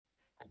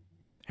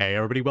Hey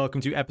everybody,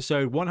 welcome to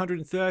episode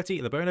 130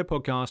 of the Bonehead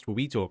podcast, where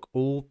we talk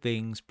all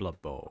things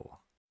Blood Bowl.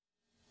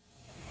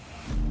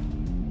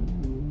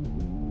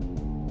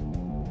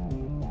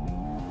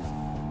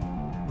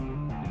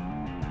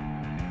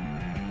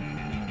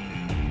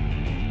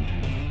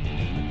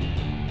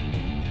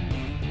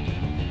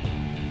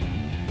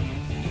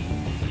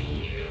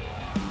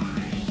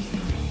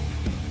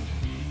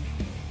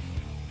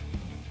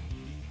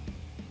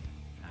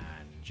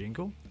 And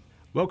jingle.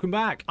 Welcome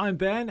back. I'm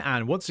Ben,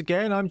 and once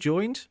again I'm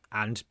joined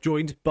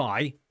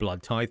by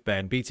Blood Tithe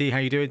Ben. BT, how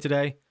you doing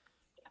today?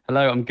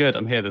 Hello, I'm good.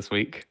 I'm here this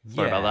week.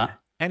 Sorry about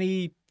that. Do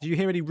you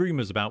hear any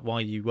rumours about why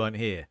you weren't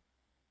here?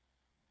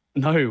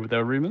 No,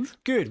 there are rumours.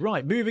 Good,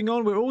 right. Moving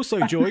on, we're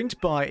also joined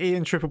by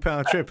Ian Triple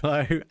Power Triple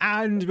O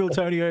and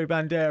Miltonio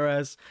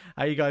Banderas.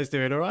 How you guys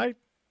doing? All right?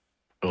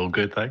 All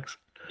good, thanks.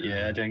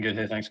 Yeah, doing good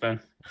here. Thanks,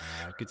 Ben.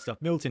 Good stuff.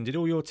 Milton, did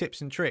all your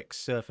tips and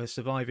tricks for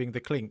surviving the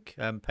clink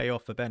pay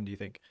off for Ben, do you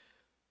think?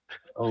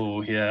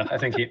 Oh, yeah. I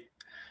think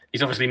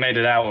he's obviously made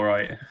it out all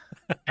right.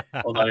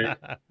 Although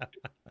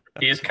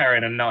he is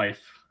carrying a knife.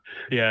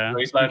 Yeah. So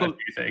he's learned a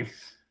few things.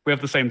 We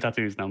have the same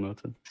tattoos now,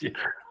 Milton. Yeah.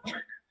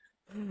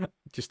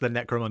 Just the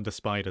Necromunda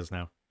spiders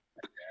now.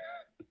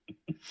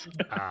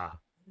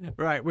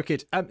 Right,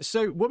 wicked.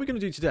 So what we're going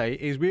to do today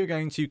is we're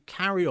going to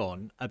carry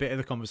on a bit of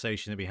the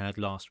conversation that we had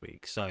last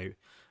week. So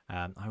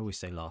I always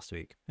say last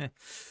week.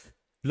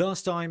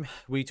 Last time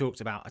we talked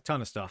about a ton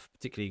of stuff,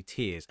 particularly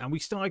tiers, and we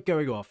started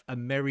going off a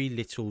merry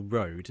little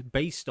road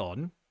based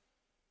on,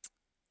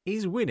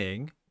 is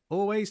winning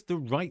always the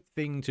right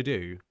thing to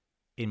do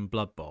in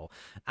Blood Bowl?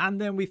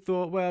 And then we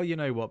thought, well, you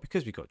know what,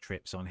 because we've got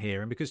Trips on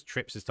here and because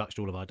Trips has touched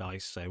all of our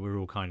dice, so we're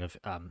all kind of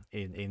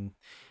in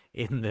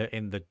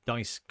the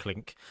dice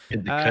clink.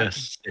 In the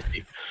cursed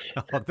city.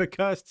 The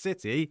cursed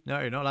city?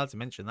 No, not allowed to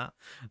mention that.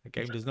 The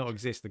game does not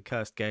exist, the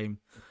cursed game.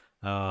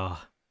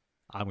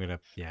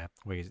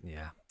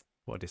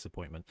 What a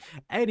disappointment.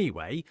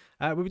 Anyway,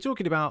 we were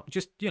talking about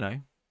just,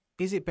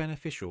 is it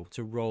beneficial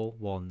to roll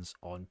ones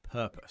on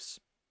purpose?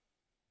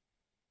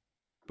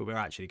 But we're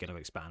actually going to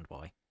expand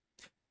why.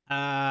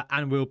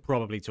 And we'll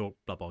probably talk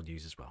Blood Bowl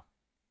news as well.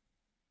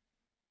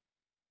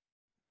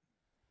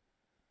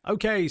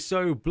 Okay,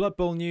 so Blood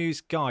Bowl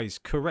news. Guys,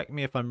 correct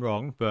me if I'm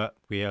wrong, but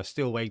we are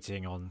still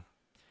waiting on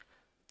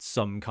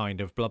some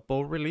kind of Blood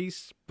Bowl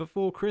release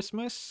before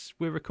Christmas.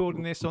 We're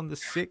recording this on the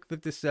 6th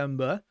of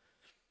December,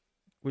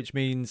 which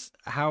means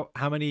how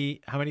many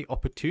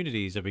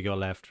opportunities have we got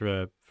left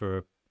for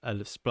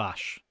a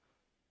splash?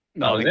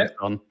 That was it.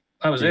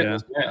 That was it. Yeah.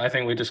 Wasn't it? I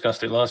think we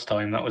discussed it last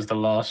time. That was the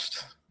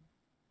last.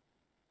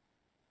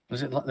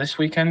 Was it this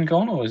weekend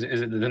gone, or is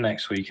it the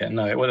next weekend?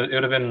 No, it would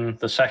have been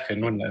the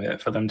second, wouldn't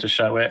it, for them to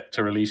show it,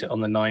 to release it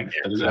on the 9th,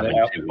 to get it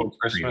out before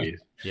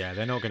Christmas. Yeah,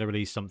 they're not going to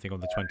release something on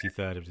the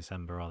 23rd of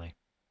December, are they?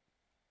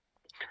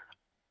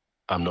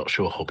 I'm not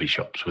sure hobby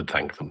shops would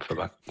thank them for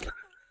that.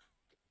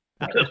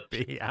 That would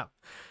be,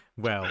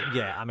 well,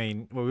 yeah. I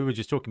mean, we were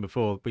just talking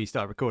before we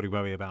started recording,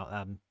 were we,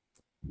 about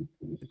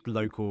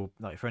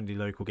friendly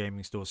local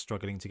gaming stores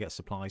struggling to get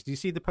supplies. Do you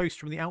see the post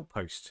from the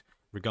Outpost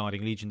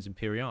regarding Legions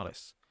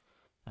Imperialis?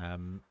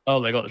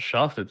 They got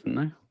shafted, didn't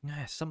they?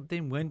 Yeah,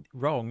 something went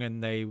wrong,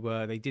 and they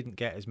didn't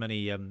get as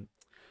many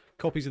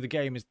copies of the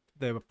game as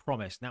they were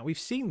promised. Now, we've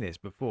seen this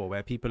before,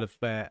 where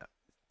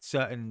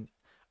certain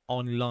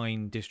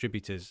online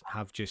distributors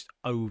have just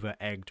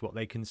over-egged what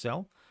they can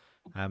sell.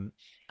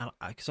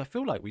 Because I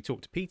feel like we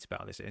talked to Pete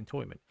about this at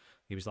Entoyment.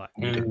 He was like,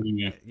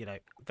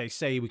 they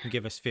say we can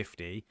give us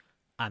 50,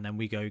 and then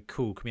we go,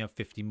 cool, can we have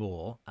 50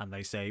 more? And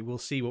they say, we'll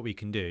see what we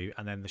can do.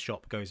 And then the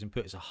shop goes and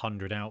puts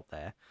 100 out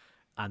there,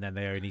 and then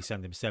they only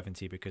send them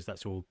 70 because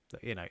that's all,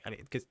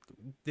 because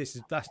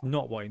that's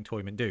not what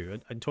Entoyment do.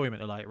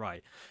 Entoyment are like,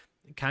 right,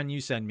 can you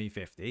send me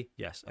 50?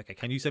 Yes. Okay.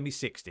 Can you send me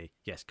 60?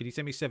 Yes. Can you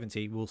send me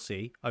 70? We'll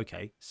see.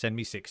 Okay. Send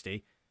me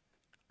 60,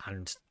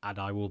 and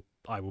I will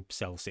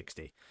sell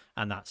 60.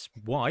 And that's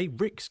why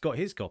Rick's got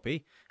his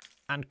copy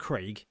and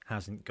Craig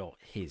hasn't got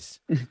his.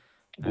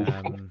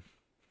 And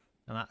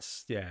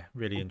that's,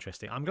 really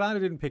interesting. I'm glad I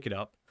didn't pick it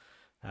up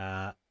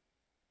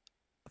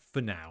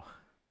for now.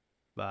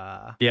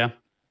 Yeah.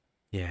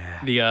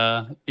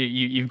 The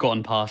you've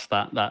gotten past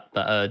that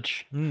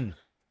urge.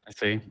 I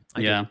see.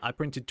 I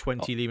printed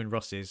 20 Lehman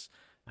Rosses.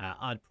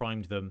 I'd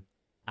primed them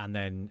and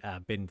then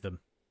binned them.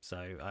 So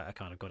I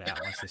kind of got it out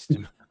of my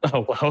system.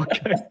 Oh, wow.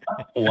 Okay.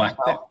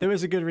 Wow. There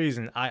was a good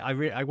reason.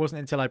 I wasn't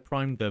until I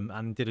primed them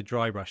and did a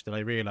dry brush that I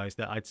realised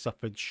that I'd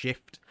suffered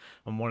shift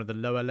on one of the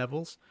lower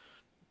levels.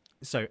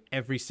 So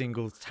every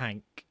single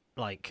tank,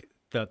 like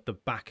the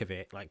back of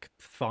it, like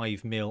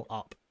 5 mil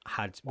up,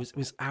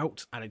 was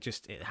out, and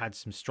it had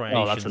some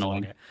striations. Oh, that's annoying.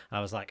 On it. And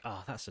I was like,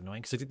 oh, that's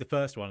annoying, because I did the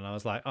first one and I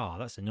was like, oh,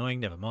 that's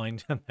annoying, never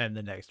mind. And then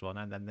the next one,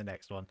 and then the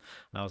next one,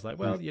 and I was like,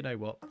 well, you know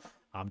what,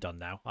 I'm done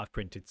now. I've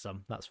printed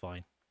some, that's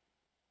fine.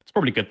 It's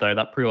probably good though.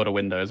 That pre-order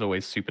window is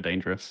always super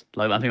dangerous.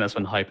 Like, I think that's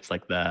when hype is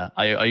like there.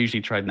 I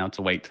usually try now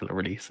to wait till the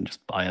release and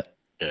just buy it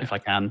if I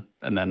can,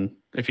 and then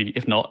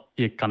if not,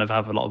 you kind of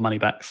have a lot of money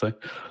back. So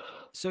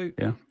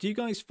do you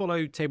guys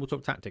follow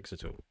Tabletop Tactics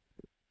at all?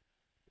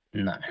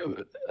 No.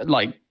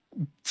 Like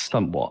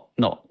somewhat,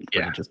 not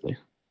Yeah. religiously.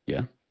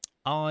 Yeah.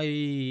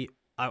 I'm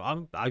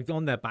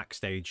on their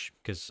backstage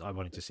because I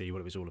wanted to see what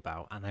it was all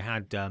about, and they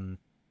had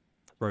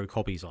Rogue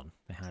Hobbies on.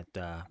 They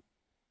had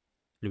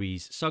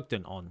Louise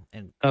Sugden on,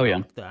 and Oh,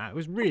 yeah. it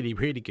was really,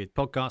 really good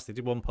podcast. They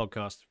did one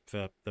podcast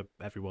for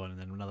everyone, and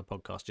then another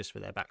podcast just for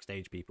their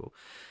backstage people.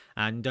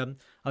 And I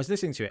was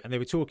listening to it, and they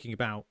were talking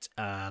about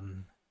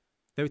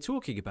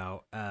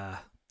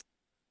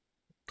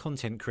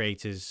content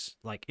creators,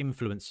 like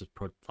influencers,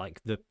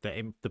 like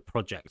the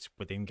project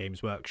within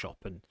Games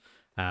Workshop,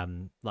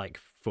 and like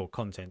for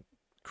content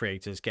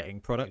creators getting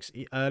products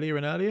earlier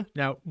and earlier.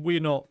 Now we're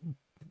not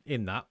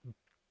in that,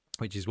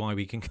 which is why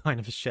we can kind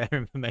of share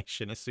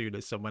information as soon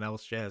as someone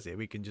else shares it.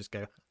 We can just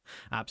go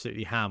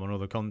absolutely ham on all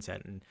the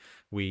content, and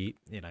we,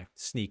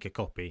 sneak a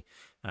copy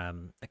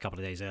a couple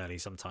of days early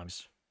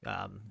sometimes,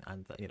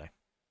 and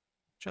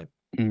which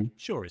I'm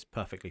sure is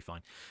perfectly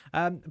fine.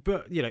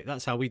 But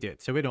that's how we do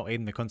it. So we're not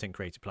in the content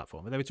creator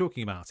platform. And they were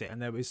talking about it,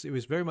 and it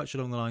was very much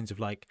along the lines of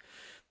like,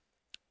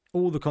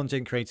 all the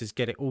content creators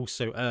get it all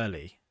so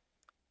early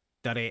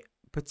that it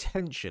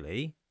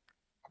potentially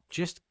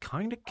just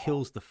kind of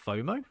kills the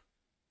FOMO.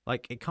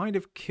 Like, it kind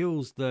of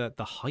kills the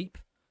hype.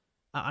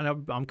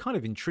 And I'm kind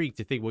of intrigued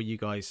to think what you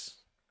guys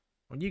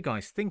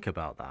think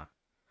about that.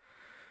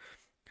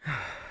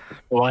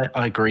 Well,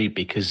 I agree,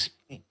 because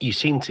you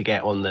seem to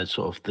get on the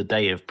sort of the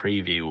day of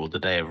preview or the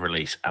day of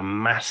release a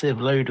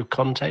massive load of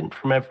content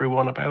from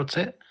everyone about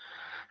it.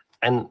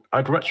 And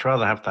I'd much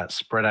rather have that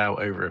spread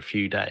out over a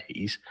few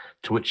days,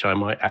 to which I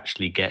might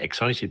actually get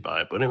excited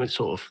by it. But when it was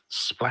sort of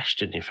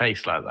splashed in your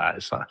face like that,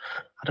 it's like,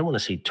 I don't want to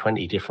see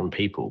 20 different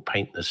people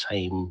paint the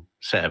same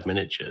set of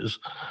miniatures.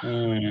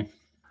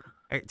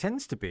 It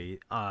tends to be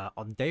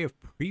on day of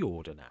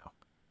pre-order now.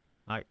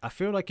 I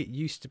feel like it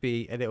used to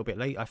be a little bit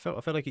late. I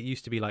felt like it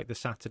used to be like the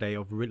Saturday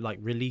of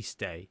release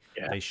day.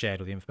 Yeah. They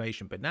shared all the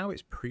information, but now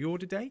it's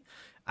pre-order day,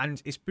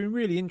 and it's been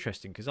really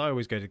interesting because I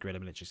always go to Guerrilla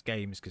Miniatures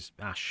Games because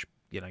Ash,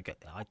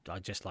 I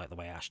just like the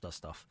way Ash does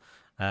stuff,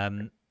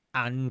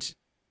 and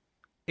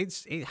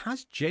it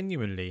has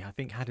genuinely, I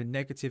think, had a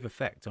negative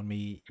effect on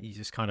me.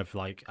 Just kind of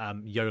like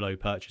YOLO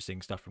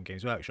purchasing stuff from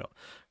Games Workshop,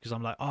 because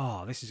I'm like,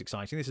 oh, this is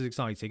exciting,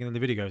 and then the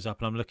video goes up,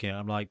 and I'm looking at it,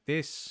 I'm like,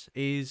 this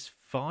is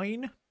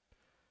fine.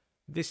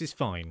 This is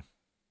fine.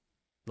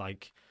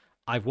 Like,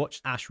 I've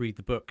watched Ash read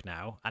the book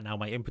now, and now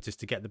my impetus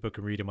to get the book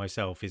and read it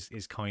myself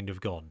is kind of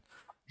gone,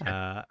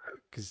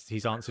 because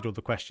he's answered all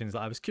the questions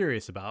that I was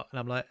curious about, and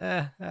I'm like,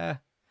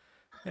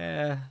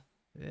 yeah.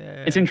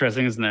 It's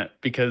interesting, isn't it?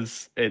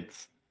 Because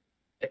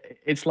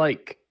it's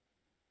like,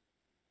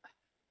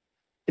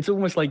 it's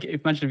almost like,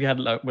 imagine if you had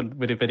like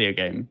with a video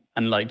game,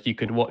 and like you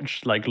could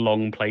watch like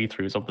long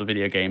playthroughs of the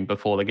video game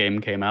before the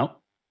game came out.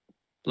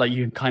 Like,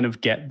 you kind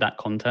of get that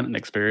content and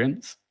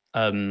experience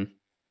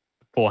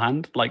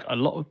beforehand. Like,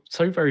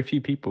 so very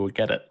few people would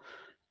get it,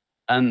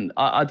 and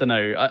I don't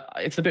know.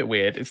 It's a bit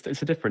weird.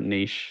 It's a different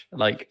niche.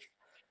 Like,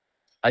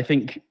 I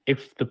think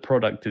if the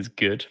product is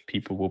good,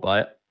 people will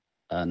buy it,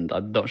 and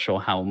I'm not sure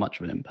how much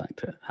of an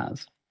impact it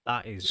has.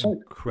 That is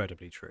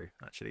incredibly true,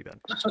 actually, Ben.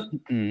 So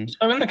in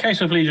the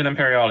case of Legion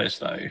Imperialis,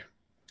 though,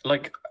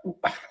 like,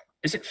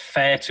 is it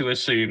fair to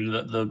assume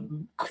that the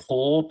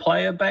core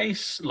player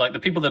base, like the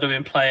people that have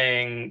been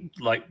playing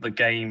like the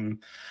game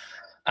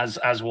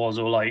as was,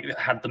 or like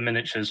had the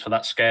miniatures for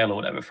that scale or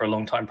whatever for a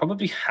long time,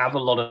 probably have a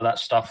lot of that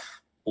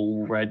stuff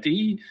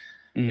already?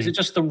 Is it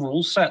just the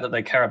rule set that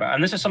they care about?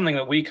 And this is something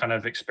that we kind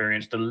of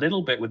experienced a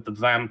little bit with the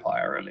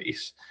Vampire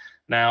release.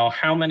 Now,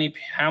 how many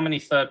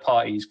third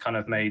parties kind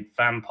of made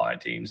Vampire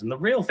teams? And the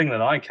real thing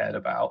that I cared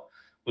about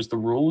was the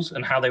rules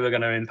and how they were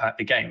going to impact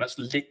the game. That's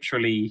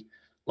literally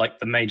like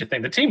the major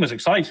thing. The team was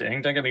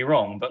exciting, don't get me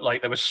wrong, but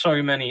like there were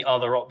so many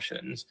other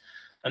options.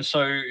 And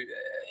so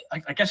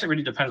I guess it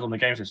really depends on the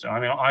game system. I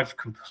mean, I've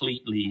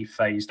completely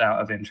phased out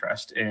of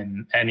interest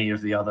in any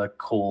of the other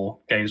core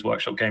Games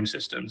Workshop game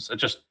systems. I'm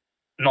just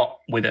not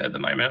with it at the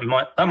moment.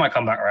 That might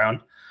come back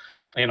around.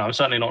 I'm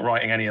certainly not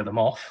writing any of them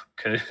off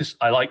because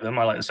I like them.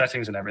 I like the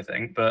settings and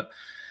everything. But,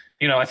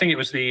 I think it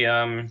was the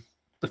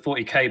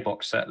 40K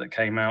box set that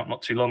came out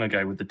not too long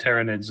ago with the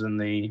Tyranids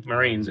and the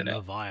Marines in it.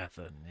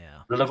 Leviathan,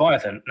 yeah. The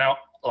Leviathan. Now,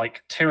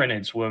 like,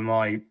 Tyranids were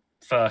my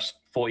first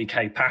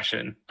 40K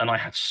passion, and I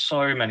had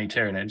so many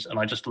Tyranids, and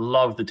I just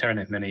love the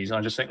Tyranid minis.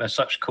 I just think they're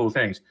such cool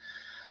things.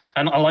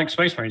 And I like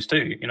Space Marines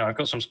too. I've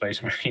got some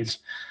Space Marines.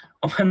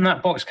 When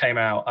that box came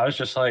out, I was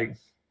just like,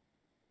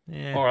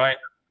 all right,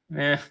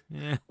 yeah,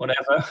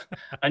 whatever.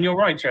 And you're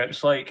right,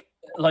 Trips. Like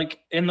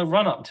in the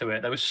run up to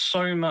it, there was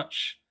so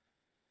much.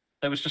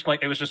 It was just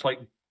like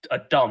a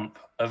dump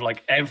of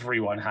like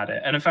everyone had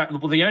it. And in fact,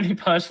 the only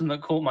person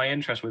that caught my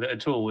interest with it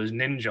at all was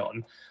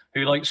Ninjon,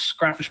 who like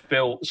scratch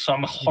built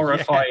some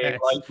horrifying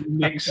like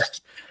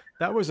mixed.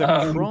 That was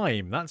a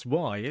crime. That's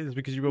why. It's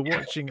because you were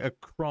watching a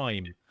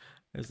crime.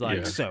 It's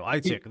like, so I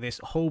took this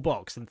whole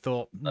box and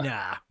thought,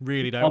 nah,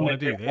 really don't want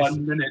to do this.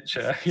 One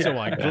miniature. So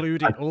I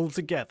glued it all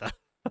together.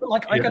 But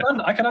like I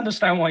can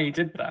understand why he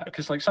did that,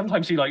 because like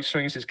sometimes he like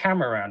swings his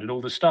camera around and all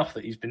the stuff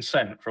that he's been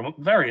sent from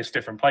various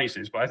different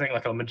places, but I think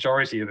like a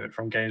majority of it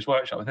from Games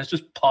Workshop, and there's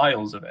just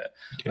piles of it.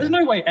 There's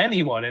no way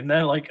anyone in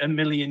their like a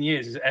million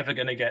years is ever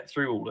going to get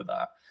through all of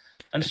that.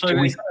 And so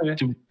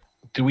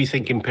do we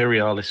think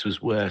Imperialis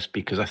was worse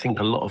because I think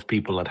a lot of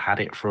people had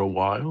it for a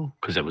while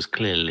because there was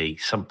clearly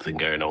something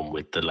going on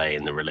with delay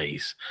in the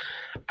release,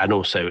 and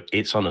also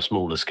it's on a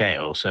smaller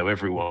scale, so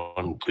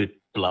everyone could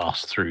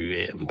blast through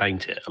it and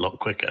paint it a lot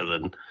quicker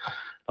than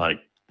like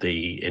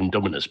the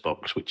Indominus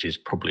box, which is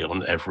probably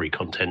on every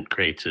content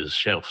creator's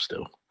shelf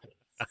still.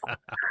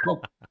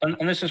 Well,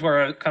 and this is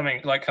where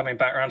coming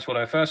back around to what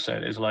I first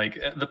said is like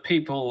the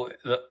people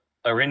that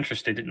are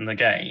interested in the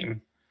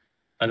game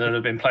and that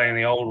have been playing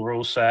the old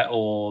rule set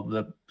or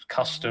the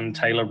custom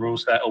tailored rule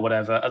set or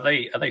whatever, are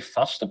they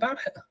fussed about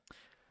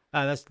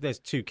it? There's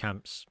two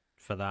camps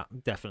for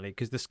that, definitely,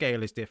 because the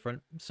scale is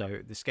different. So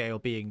the scale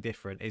being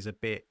different is a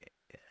bit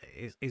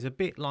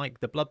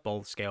like the Blood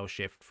Bowl scale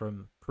shift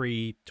from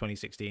pre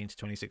 2016 to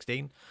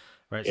 2016,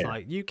 where it's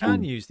like you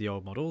can use the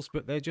old models,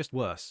 but they're just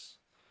worse.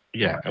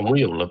 Yeah, and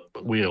we all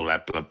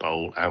had Blood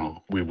Bowl, and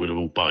we would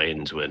all buy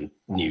into a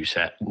new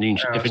set.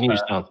 If a new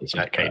starter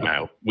set came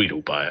out, we'd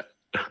all buy it.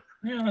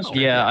 Yeah, that's true.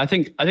 Yeah, I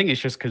think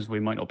it's just because we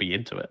might not be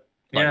into it.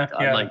 Like,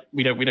 yeah. Like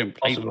we don't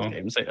play Possible. those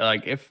games.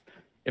 Like if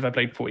I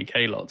played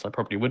 40k lots, I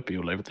probably would be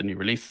all over the new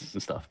releases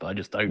and stuff. But I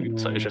just don't.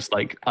 So it's just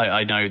like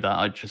I know that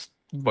I just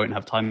won't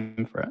have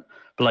time for it.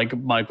 But like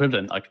my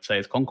equivalent, I could say,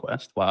 is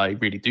Conquest, where I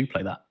really do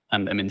play that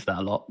and I'm into that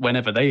a lot.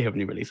 Whenever they have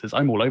new releases,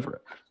 I'm all over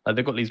it. Like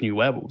they've got these new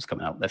werewolves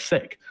coming out; they're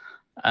sick,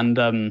 and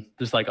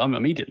just like I'm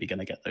immediately going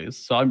to get those.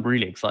 So I'm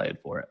really excited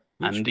for it.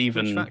 Which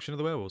faction are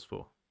the werewolves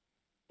for?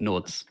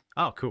 Nords.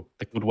 Oh, cool.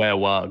 They're called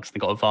werewolves. They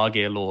got a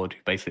Vargir Lord who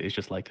basically is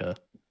just like a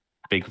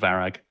big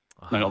Varag.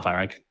 No, not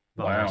Varag.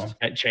 Wow.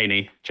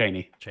 Cheney.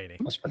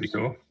 That's pretty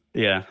cool.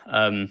 Yeah.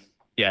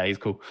 Yeah, he's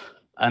cool.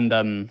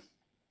 And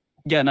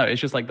yeah, no, it's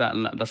just like that.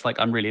 And that's like,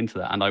 I'm really into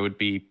that. And I would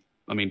be,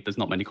 I mean, there's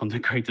not many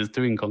content creators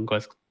doing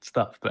Conquest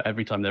stuff, but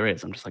every time there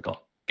is, I'm just like,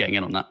 oh, getting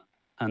in on that.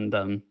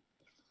 And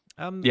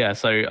yeah,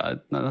 so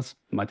no, that's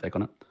my take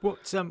on it.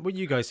 What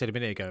you guys said a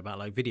minute ago about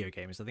like video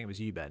games, I think it was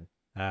you, Ben.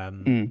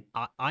 I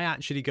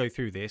actually go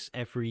through this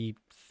every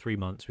 3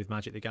 months with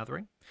Magic the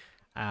Gathering.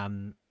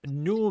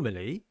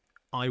 Normally,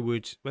 I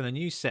would, when a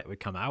new set would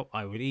come out,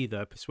 I would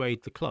either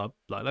persuade the club,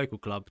 like local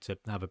club, to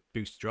have a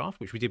booster draft,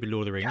 which we did with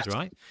Lord of the Rings,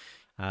 right?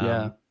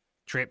 Yeah.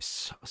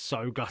 Trips,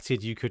 so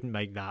gutted you couldn't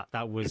make that.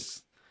 That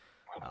was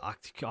my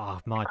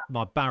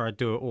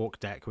Barad-dûr Orc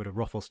deck would have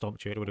ruffle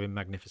stomped you. It would have been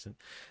magnificent.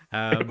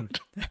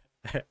 That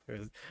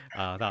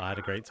I had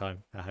a great time.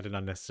 I had an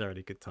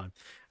unnecessarily good time.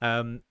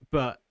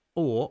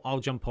 Or I'll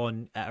jump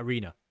on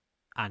Arena,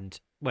 and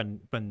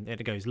when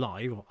it goes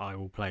live, I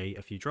will play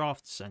a few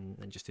drafts and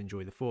just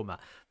enjoy the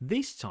format.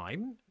 This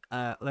time,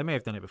 they may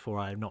have done it before.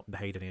 I have not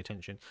paid any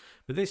attention,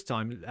 but this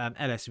time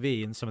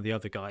LSV and some of the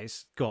other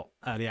guys got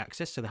early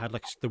access, so they had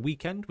like the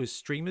weekend was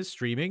streamers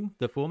streaming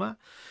the format,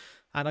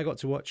 and I got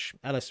to watch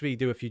LSV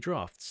do a few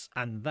drafts,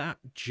 and that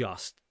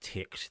just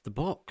ticked the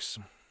box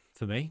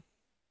for me.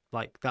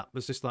 Like that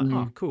was just like,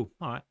 oh, cool.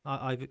 All right,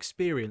 I've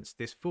experienced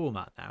this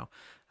format now.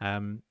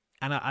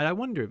 And I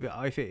wonder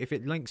if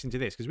it links into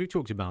this, because we've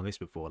talked about this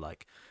before.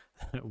 Like,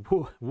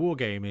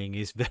 wargaming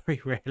is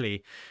very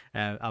rarely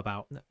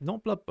about,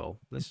 not Blood Bowl.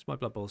 This is my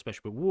Blood Bowl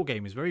special, but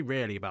wargaming is very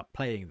rarely about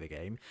playing the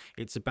game.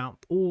 It's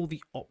about all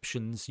the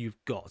options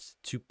you've got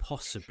to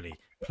possibly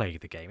play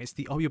the game. It's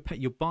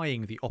you're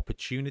buying the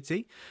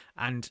opportunity,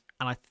 and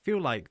I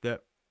feel like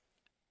that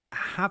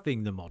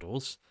having the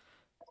models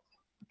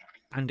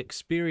and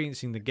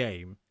experiencing the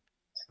game,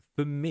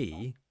 for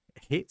me,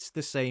 hits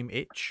the same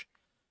itch.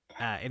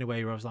 In a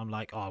way where I'm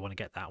like, oh, I want to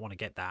get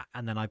that,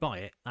 and then I buy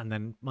it, and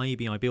then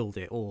maybe I build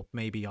it, or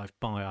maybe I've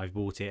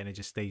bought it and it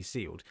just stays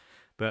sealed.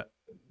 But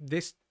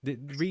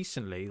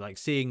recently, like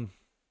seeing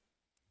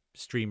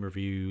stream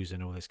reviews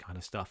and all this kind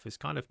of stuff has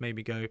kind of made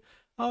me go,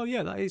 oh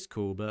yeah, that is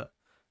cool, but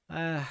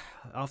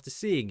after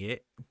seeing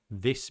it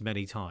this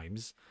many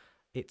times,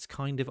 it's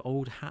kind of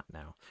old hat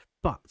now.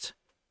 But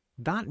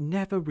that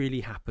never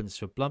really happens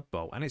for Blood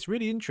Bowl, and it's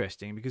really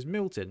interesting because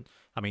Milton,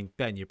 I mean,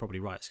 Ben, you're probably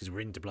right, because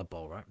we're into Blood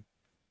Bowl, right?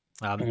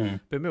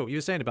 But Milt, you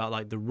were saying about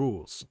like the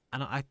rules,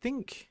 and I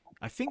think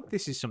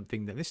this is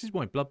something this is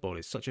why Blood Bowl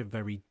is such a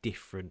very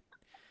different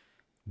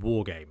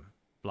war game.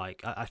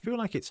 Like I feel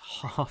like it's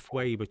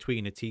halfway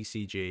between a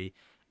TCG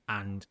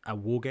and a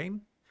war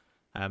game.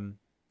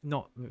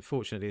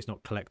 Fortunately, it's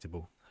not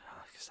collectible.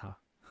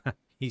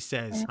 He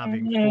says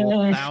having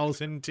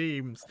 4,000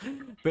 teams,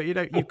 but you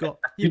got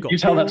you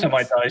tell that to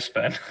my dice,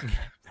 Ben.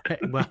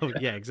 Well,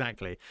 yeah,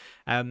 exactly.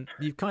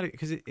 You've kind of,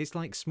 because it's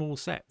like small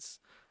sets.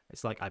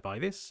 It's like I buy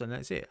this and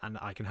that's it, and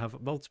I can have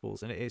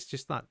multiples, and it's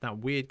just that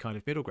weird kind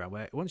of middle ground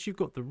where once you've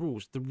got the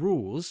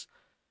rules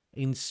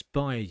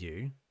inspire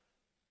you,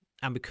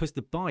 and because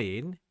the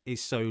buy-in is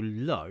so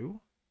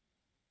low,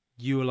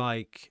 you're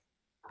like,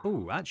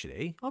 oh,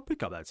 actually, I'll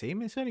pick up that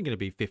team. It's only going to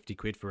be 50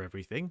 quid for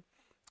everything,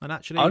 and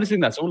actually, I honestly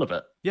think that's all of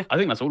it. Yeah, I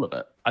think that's all of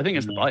it. I think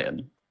it's the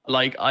buy-in.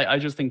 Like, I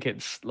just think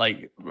it's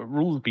like,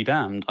 rules be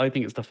damned. I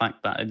think it's the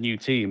fact that a new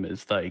team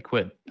is 30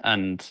 quid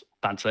and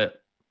that's it.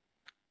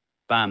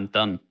 Bam,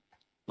 done.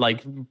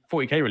 Like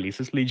 40k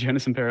releases,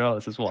 Legionis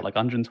Imperialis is what, like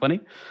 120?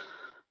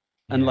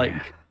 And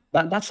like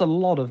that's a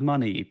lot of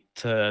money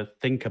to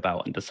think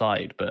about and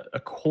decide, but a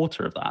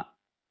quarter of that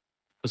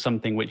for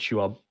something which you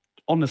are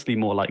honestly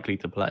more likely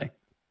to play.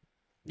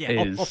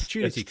 Yeah,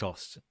 opportunity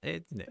cost,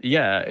 isn't it?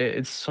 Yeah,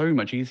 it's so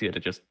much easier to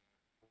just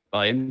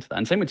buy into that.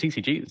 And same with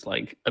TCGs,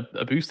 like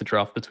a booster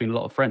draft between a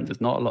lot of friends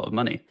is not a lot of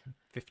money.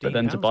 But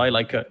then to buy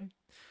like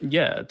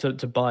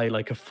to buy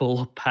like a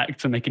full pack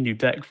to make a new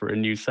deck for a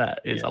new set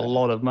is a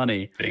lot of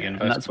money. Big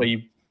investment. And that's where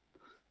you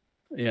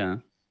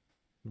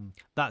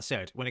That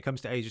said, when it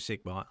comes to Age of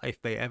Sigmar,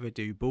 if they ever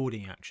do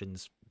boarding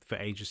actions for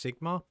Age of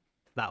Sigmar,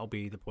 that'll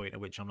be the point at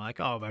which I'm like,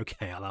 oh,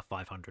 okay, I'll have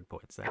 500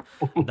 points there.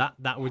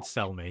 that would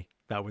sell me.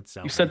 That would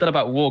sell. You said that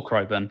about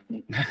Warcry, Ben.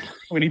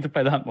 We need to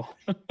play that more.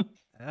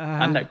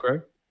 And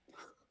Necro.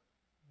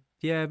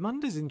 Yeah,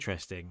 Munda's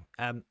interesting.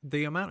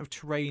 The amount of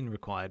terrain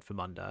required for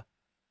Munda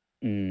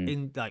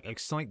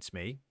excites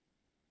me.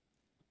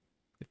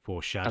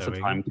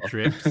 Foreshadowing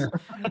trips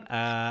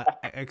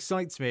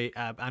excites me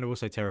and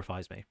also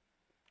terrifies me.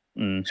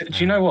 Do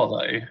you know what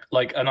though?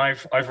 Like, and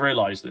I've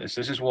realized this.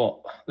 This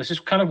is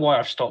kind of why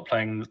I've stopped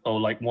playing or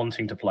like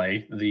wanting to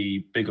play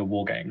the bigger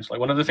war games.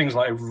 Like, one of the things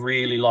that I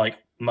really like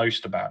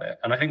most about it,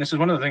 and I think this is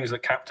one of the things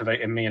that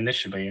captivated me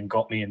initially and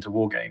got me into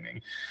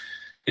wargaming,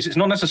 is it's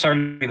not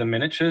necessarily the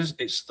miniatures,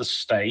 it's the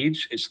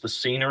stage, it's the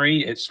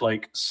scenery, it's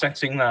like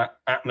setting that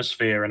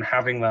atmosphere and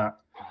having that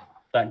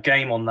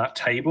game on that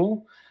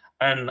table.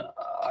 And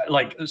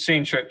like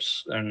seeing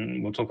trips,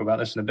 and we'll talk about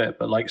this in a bit,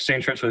 but like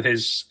seeing trips with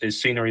his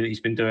scenery that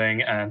he's been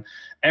doing, and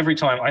every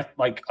time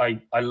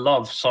I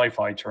love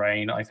sci-fi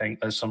terrain. I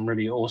think there's some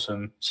really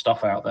awesome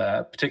stuff out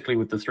there, particularly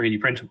with the 3D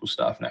printable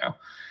stuff now.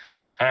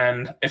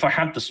 And if I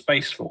had the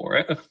space for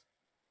it,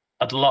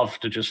 I'd love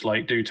to just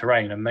like do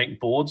terrain and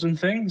make boards and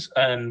things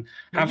and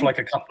have like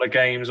a couple of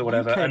games or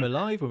whatever. You came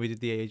alive when we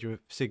did the Age of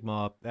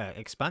Sigmar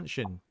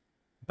expansion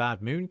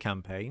Bad Moon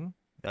campaign.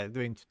 I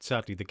mean,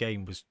 sadly, the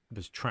game was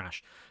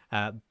trash.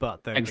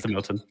 But thanks to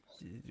Milton.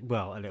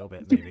 Well, a little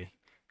bit maybe.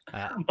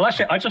 Well,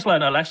 actually, I just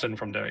learned a lesson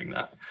from doing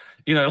that.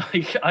 You know,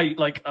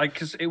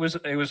 because it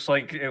was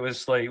like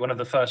one of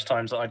the first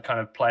times that I'd kind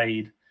of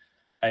played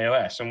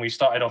AOS, and we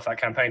started off that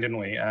campaign, didn't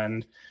we?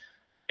 And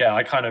yeah,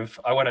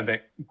 I went a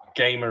bit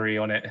gamery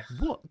on it.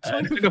 What?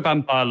 Took a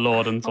vampire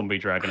lord and zombie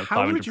dragon at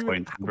 500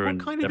 points. What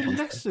kind of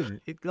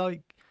lesson?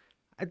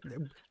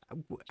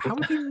 How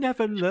have you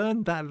never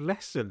learned that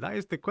lesson? That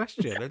is the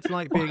question. It's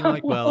like being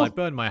like, well, I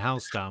burned my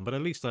house down, but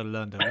at least I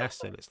learned a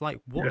lesson. It's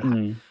like, what?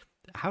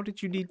 How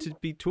did you need to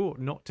be taught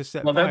not to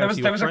set fire to your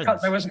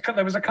friends?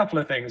 There was a couple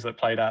of things that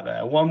played out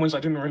there. One was I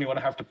didn't really want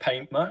to have to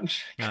paint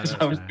much because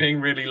I was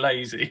being really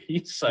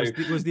lazy. So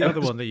was the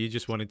other one that you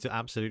just wanted to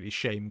absolutely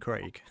shame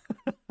Craig?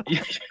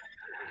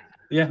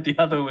 Yeah, the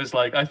other was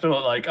like, I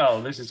thought like,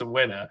 oh, this is a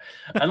winner.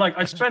 And like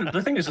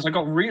the thing is I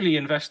got really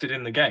invested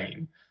in the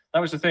game. That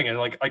was the thing, and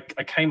like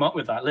I came up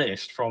with that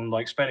list from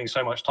like spending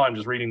so much time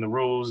just reading the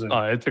rules. And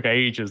it took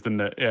ages,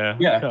 didn't it? Yeah.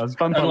 I was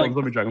vampire like,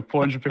 zombie dragon,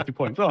 450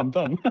 points. Oh, I'm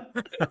done.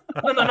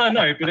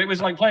 No. But it was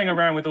like playing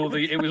around with all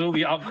the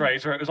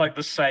upgrades where it was like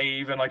the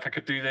save, and like I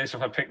could do this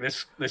if I pick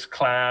this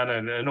clan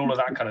and all of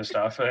that kind of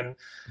stuff. And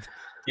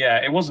yeah,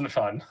 it wasn't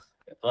fun.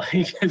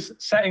 Like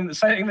setting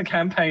the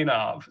campaign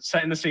up,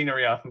 setting the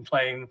scenery up, and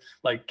playing,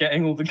 like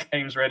getting all the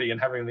games ready and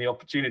having the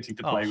opportunity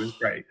to play was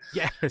great.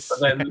 Yes,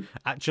 but then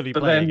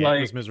playing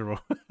it was miserable.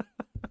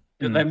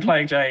 And then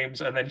playing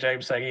James, and then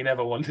James saying he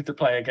never wanted to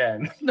play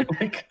again.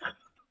 Like,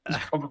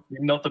 it's probably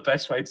not the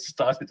best way to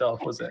start it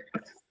off, was it?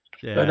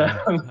 Yeah, but,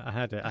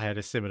 I had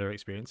a similar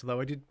experience, although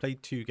I did play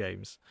 2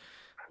 games.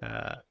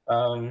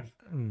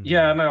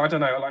 Yeah, no, I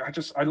don't know. Like,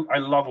 I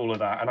love all of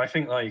that, and I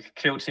think like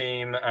Kill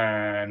Team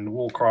and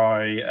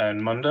Warcry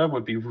and Munda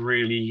would be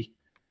really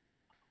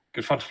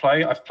good fun to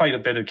play. I've played a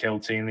bit of Kill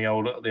Team, the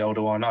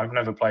older one. I've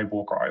never played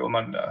Warcry or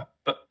Munda,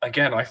 but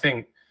again, I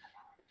think,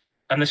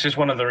 and this is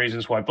one of the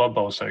reasons why Blood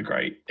Bowl is so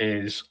great,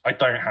 is I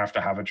don't have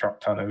to have a truck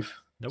ton of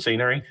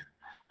scenery,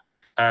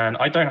 and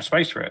I don't have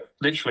space for it.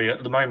 Literally,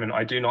 at the moment,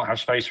 I do not have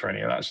space for any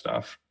of that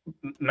stuff,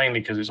 mainly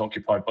because it's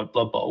occupied by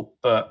Blood Bowl,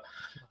 but.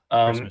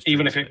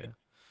 Even if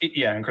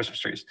and Christmas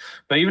trees,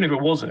 but even if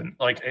it wasn't,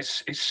 like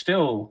it's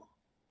still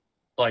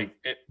like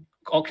it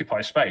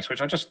occupies space,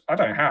 which I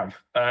don't have,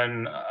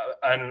 and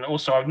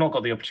also I've not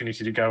got the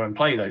opportunity to go and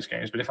play those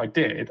games. But if I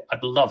did,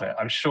 I'd love it.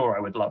 I'm sure I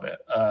would love it.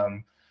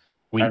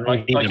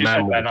 Like you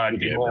said, Ben, I'd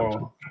be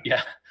more,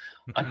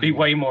 I'd be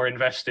way more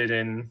invested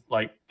in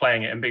like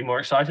playing it and being more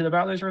excited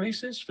about those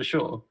releases for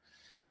sure.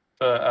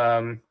 But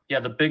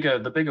the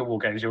bigger war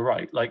games, you're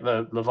right. Like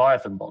the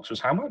Leviathan box was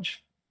how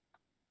much?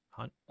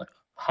 Like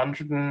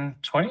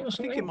 120 or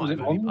something? I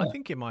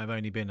think it might have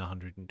only been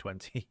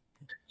 120.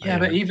 Yeah,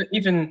 but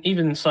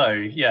even so,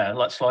 yeah,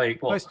 that's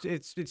like what? Well,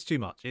 it's too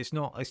much. It's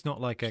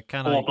not like a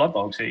Blood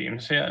Bowl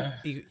teams, yeah.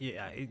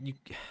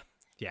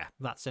 Yeah,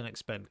 that's an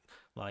expense.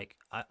 Like,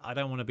 I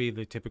don't want to be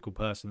the typical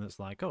person that's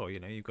like, oh,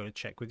 you've got to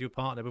check with your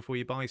partner before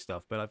you buy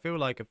stuff. But I feel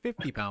like a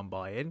 £50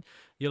 buy-in,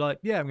 you're like,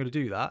 yeah, I'm going to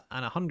do that.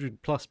 And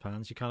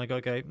 £100+, you kind of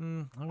got to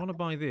go, I want to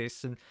buy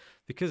this. And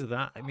because of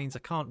that, it means I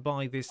can't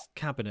buy this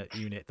cabinet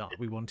unit that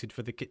we wanted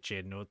for the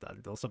kitchen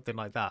or something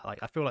like that. Like,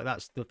 I feel like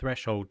that's the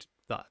threshold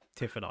that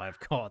Tiff and I have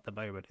got at the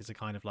moment. Is a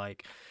kind of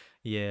like,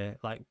 yeah,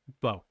 like,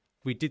 well,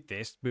 we did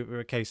this. We're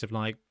a case of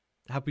like,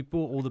 have we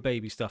bought all the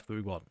baby stuff that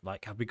we want?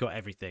 Like, have we got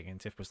everything? And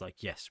Tiff was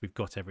like, yes, we've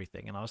got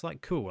everything. And I was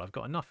like, cool, I've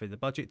got enough in the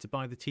budget to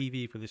buy the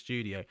TV for the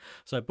studio.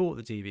 So I bought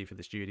the TV for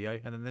the studio.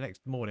 And then the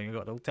next morning, I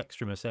got a little text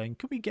from her saying,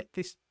 can we get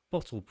this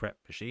bottle prep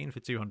machine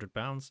for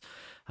 £200?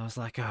 I was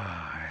like,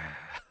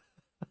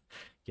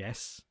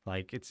 yes,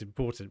 like, it's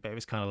important. But it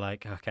was kind of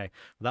like, okay,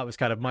 well, that was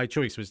kind of my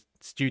choice, was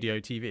studio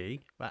TV,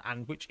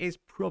 and which is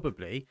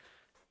probably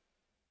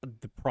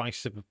the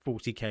price of a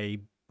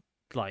 40k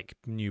like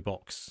new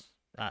box.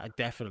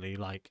 Definitely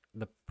like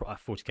the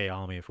 40k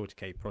army, a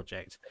 40k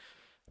project.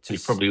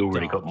 You've probably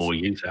already got more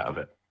use out of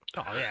it.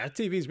 Oh yeah,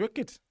 TV's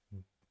wicked.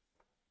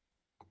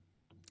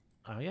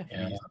 Oh yeah,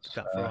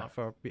 that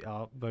for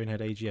our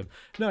Bonehead AGM.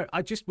 No,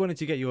 I just wanted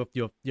to get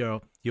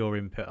your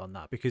input on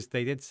that, because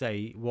they did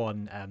say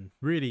one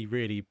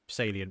really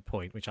salient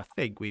point, which I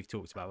think we've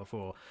talked about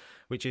before,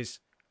 which is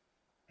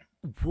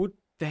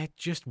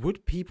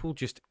would people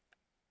just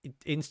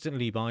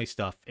instantly buy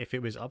stuff if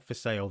it was up for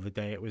sale the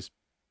day it was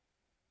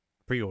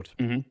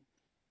pre-ordered?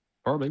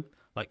 Probably.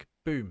 Like,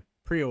 boom,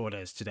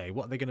 pre-orders today.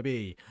 What are they going to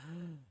be?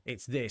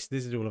 It's this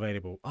is all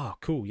available. Oh,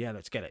 cool. Yeah,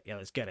 let's get it.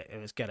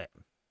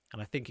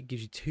 And I think it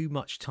gives you too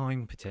much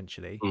time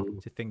potentially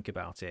to think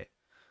about it.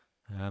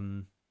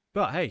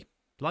 But hey,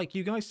 like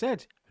you guys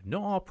said,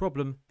 not our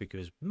problem,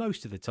 because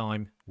most of the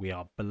time we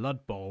are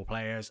Blood Bowl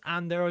players,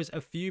 and there is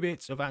a few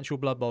bits of actual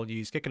Blood Bowl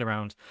news kicking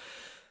around.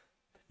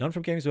 None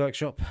from Games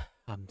Workshop.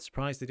 I'm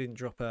surprised they didn't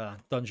drop a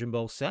Dungeon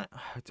Bowl set.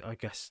 I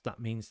guess that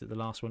means that the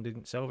last one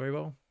didn't sell very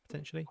well,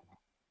 potentially.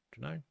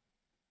 Don't know.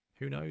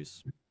 Who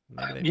knows?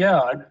 Maybe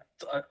yeah.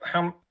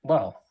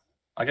 Well,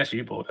 I guess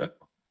you bought it.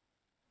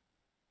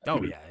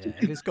 Oh yeah.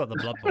 If it's got the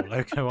Blood Bowl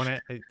logo on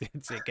it, it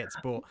gets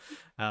bought.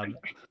 And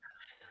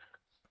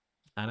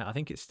I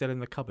think it's still in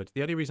the cupboard.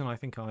 The only reason I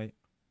think the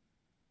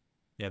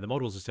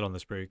models are still on the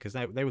sprue, because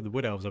they were the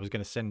Wood Elves I was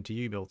going to send to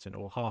you, Milton,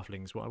 or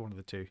Halflings, one of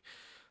the two.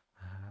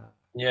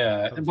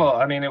 Yeah, well,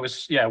 I mean, it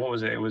was, what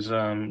was it? It was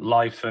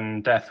life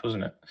and death,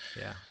 wasn't it?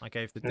 Yeah, I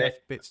gave the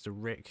death bits to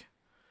Rick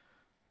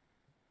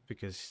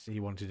because he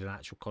wanted an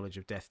actual College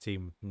of Death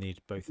team, need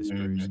both the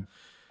sprues.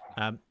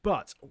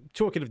 But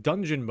talking of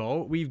Dungeon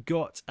Bowl, we've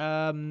got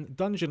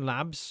Dungeon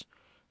Labs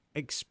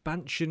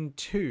Expansion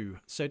 2.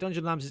 So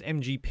Dungeon Labs is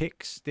MG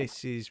Picks.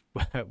 This is,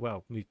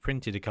 well, we've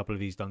printed a couple of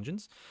these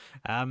dungeons.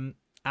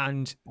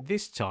 And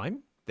this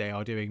time they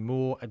are doing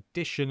more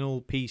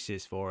additional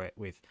pieces for it,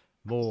 with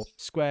more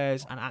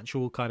squares and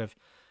actual kind of,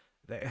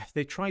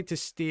 they tried to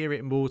steer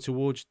it more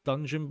towards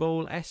Dungeon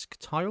Bowl-esque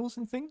tiles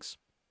and things.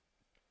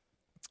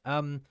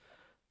 I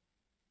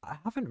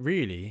haven't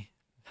really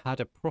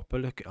had a proper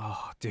look.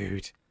 Oh,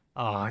 dude.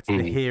 Oh, it's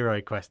the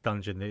Hero Quest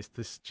dungeon. It's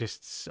this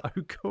just so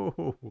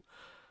cool.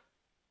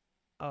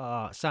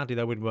 Sadly,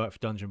 that wouldn't work for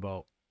Dungeon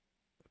Bowl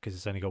because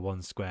it's only got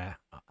one square,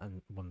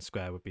 and one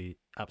square would be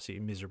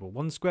absolutely miserable.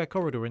 One square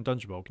corridor in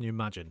Dungeon Bowl. Can you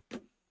imagine?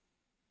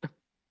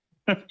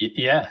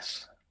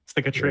 Yes.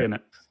 Stick a tree in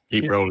it.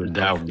 Keep rolling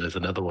down. There's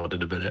another one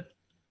in a minute.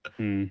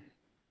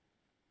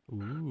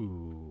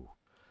 Ooh.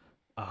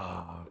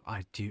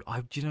 I do.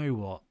 Do you know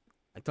what?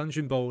 A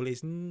Dungeon Bowl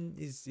is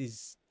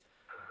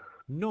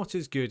not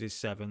as good as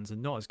 7s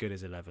and not as good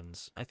as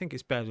 11s. I think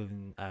it's better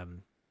than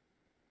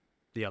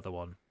the other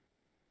one.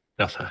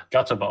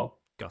 Gutter Bowl.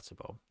 Gutter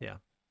Bowl. Yeah.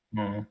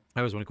 I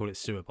always want to call it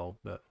Sewer Bowl,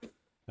 but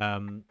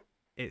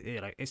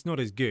it's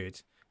not as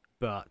good.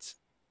 But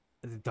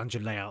the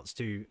dungeon layouts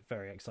do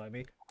very excite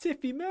me.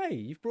 Tiffy May,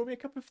 you've brought me a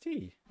cup of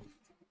tea.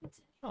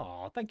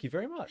 Oh, thank you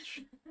very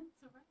much.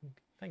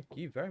 Thank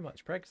you very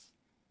much, Pregs.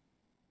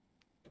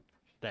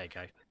 There you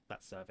go.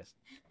 That's service.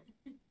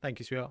 Thank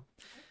you, sweetheart.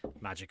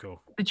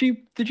 Magical. Did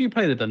you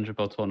play the Dungeon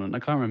Bowl tournament? I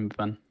can't remember,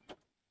 Ben.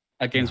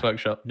 At Games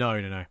Workshop. No.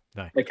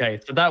 Okay,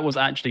 so that was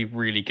actually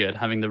really good,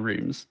 having the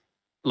rooms.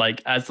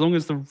 Like, as long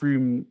as the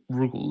room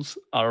rules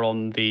are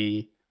on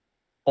the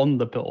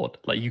board,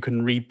 like you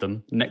can read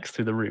them next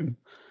to the room.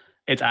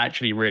 It's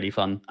actually really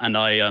fun, and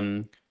I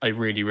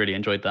really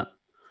enjoyed that.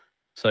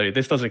 So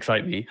this does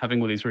excite me,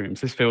 having all these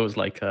rooms. This feels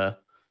like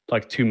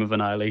Tomb of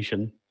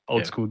Annihilation,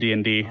 old school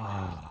D&D.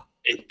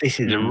 This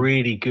is a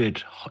really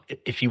good,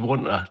 if you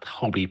want a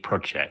hobby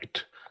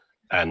project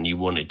and you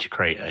wanted to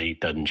create a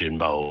Dungeon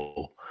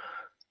Bowl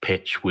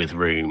pitch with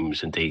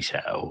rooms and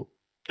detail,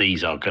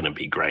 these are going to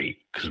be great,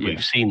 because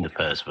we've seen the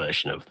first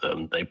version of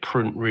them. They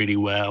print really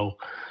well.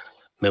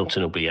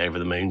 Milton will be over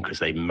the moon because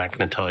they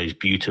magnetize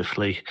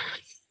beautifully.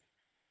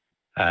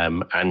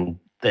 And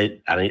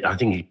I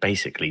think he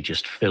basically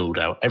just filled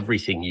out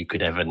everything you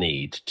could ever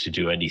need to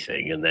do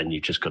anything, and then you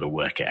just got to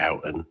work it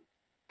out and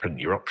print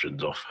your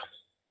options off.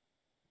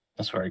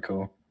 That's very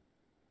cool.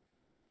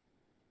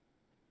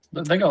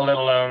 They got a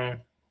little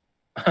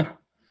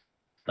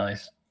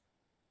Nice.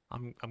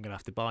 I'm gonna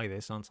have to buy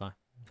this, aren't I?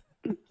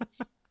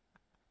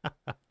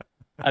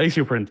 At least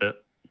you'll print it.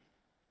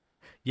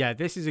 Yeah,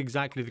 this is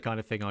exactly the kind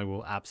of thing I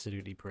will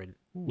absolutely print.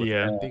 Ooh,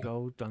 Yeah. a big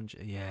old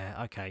dungeon.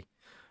 Yeah, okay.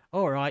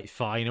 All right,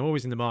 fine. I'm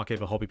always in the market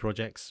for hobby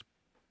projects.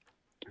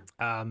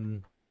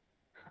 No,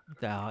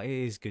 it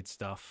is good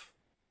stuff.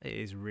 It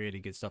is really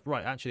good stuff.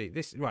 Right, actually,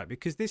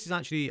 because this is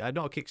actually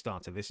not a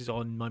Kickstarter. This is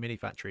on My Mini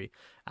Factory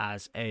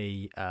as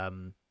a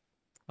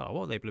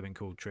what are they blooming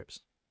called? Trips.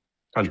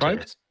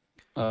 Tribes?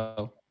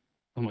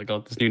 Oh my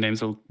god, there's new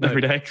names all No,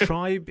 every day.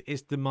 Tribe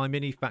is the My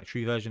Mini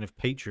Factory version of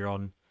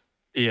Patreon.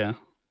 Yeah.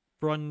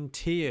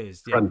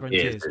 Frontiers,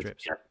 Frontiers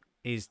Trips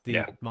is the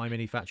Yeah. My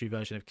Mini Factory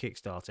version of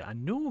Kickstarter,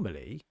 and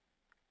normally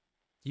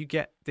you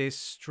get this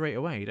straight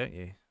away, don't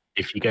you?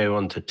 If you go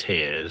on to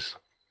tiers,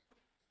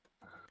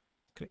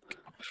 Click.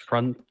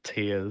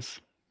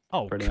 Frontiers.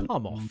 Oh, Brilliant.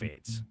 come off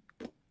it!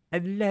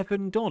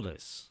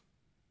 $11.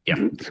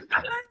 yeah,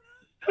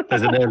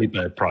 there's an early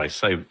bird price.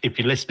 So if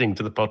you're listening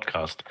to the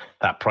podcast,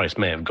 that price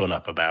may have gone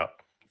up about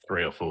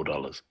 $3 or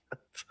 $4.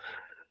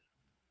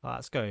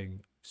 That's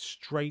going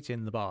straight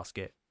in the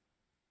basket.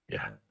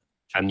 Yeah.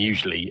 And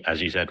usually,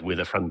 as you said, with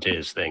a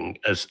Frontiers thing,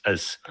 as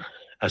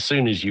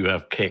soon as you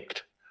have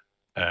kicked,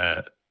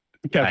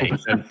 Careful.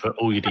 don't put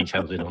all your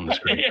details in on the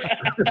screen.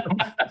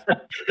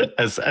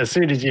 as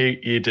soon as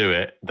you do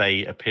it,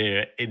 they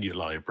appear in your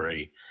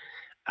library,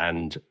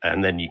 and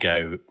then you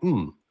go,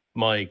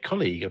 my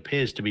colleague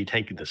appears to be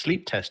taking the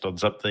sleep test on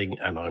something,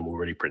 and I'm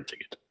already printing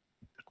it.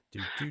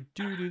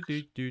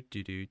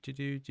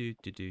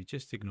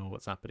 Just ignore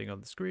what's happening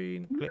on the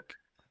screen. Click.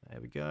 There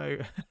we go.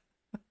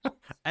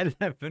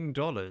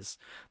 $11.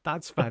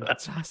 That's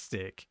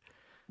fantastic.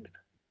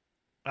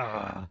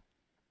 And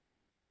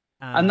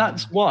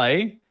that's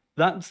why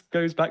that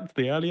goes back to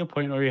the earlier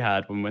point where we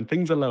had when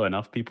things are low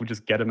enough, people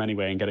just get them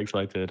anyway and get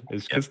excited.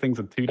 It's because things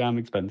are too damn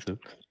expensive.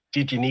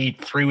 Did you need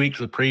 3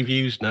 weeks of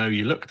previews? No,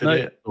 you looked at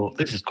it, thought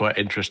this is quite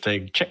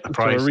interesting. Check the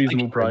price. For a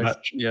reasonable Thank you very price.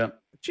 much. Yeah.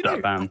 Do you know,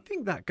 I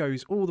think that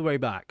goes all the way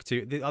back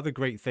to the other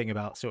great thing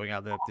about sorting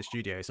out the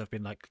studio is I've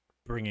been like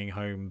bringing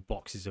home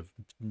boxes of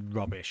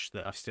rubbish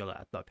that are still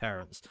at my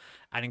parents,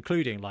 and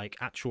including like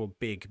actual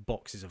big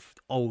boxes of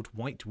old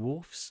White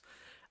Dwarfs.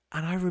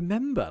 And I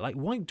remember, like,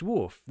 White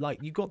Dwarf,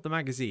 like, you got the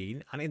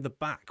magazine, and in the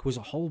back was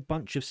a whole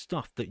bunch of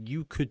stuff that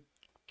you could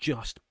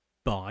just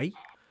buy.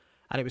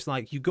 And it was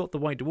like, you got the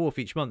White Dwarf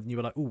each month, and you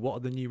were like, oh, what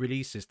are the new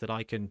releases that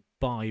I can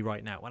buy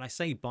right now? When I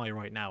say buy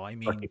right now, I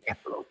mean Like a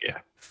catalogue, yeah.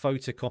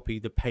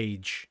 photocopy the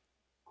page,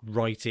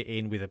 write it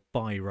in with a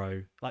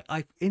biro. Like,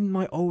 in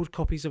my old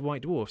copies of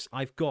White Dwarfs,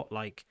 I've got,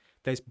 like,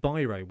 there's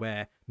biro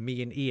where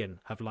me and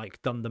Ian have,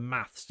 like, done the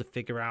maths to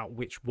figure out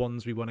which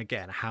ones we want to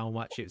get and how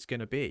much it's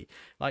going to be.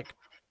 Like...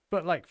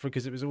 But like,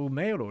 because it was all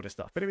mail order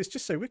stuff, but it was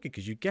just so wicked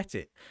because you get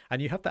it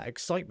and you have that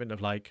excitement of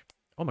like,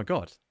 oh my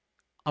god,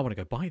 I want to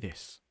go buy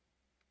this.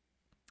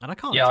 And I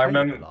can't tell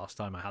you the last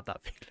time I had that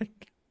feeling.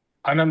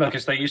 I remember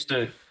because they used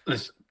to,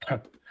 this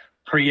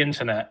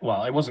pre-internet,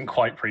 well, it wasn't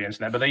quite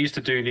pre-internet, but they used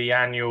to do the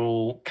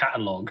annual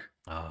catalogue.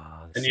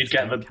 And you'd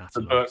get the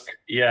book,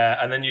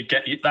 and then you'd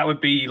get that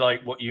would be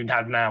like what you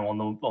have now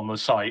on the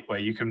site where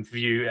you can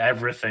view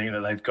everything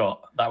that they've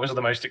got. That was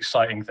the most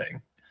exciting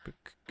thing.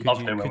 Could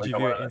you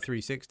view it in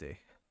 360?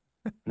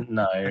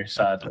 No,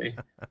 sadly.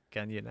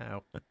 Can you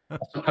now? I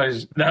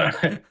suppose no,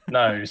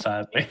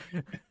 sadly.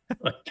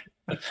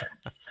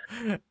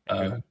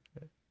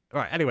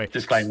 Right. Anyway,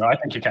 disclaimer: I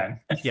think you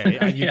can.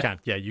 Yeah, you can.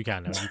 Yeah, you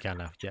can now. You can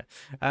now. Yeah.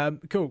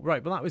 Cool.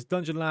 Right. Well, that was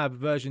Dungeon Lab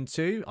version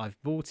 2. I've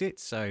bought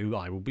it, so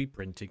I will be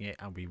printing it,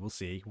 and we will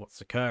see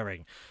what's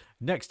occurring.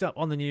 Next up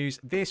on the news,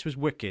 this was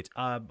wicked.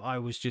 I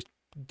was just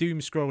doom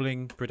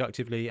scrolling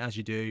productively as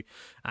you do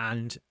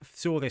and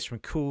saw this from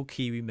Cool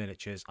Kiwi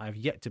Miniatures. I have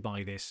yet to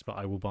buy this, but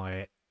I will buy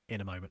it in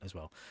a moment as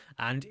well.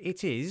 And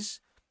it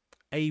is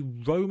a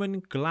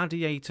Roman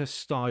gladiator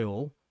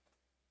style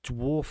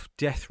dwarf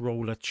death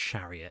roller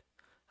chariot,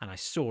 and I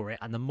saw it,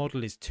 and the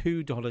model is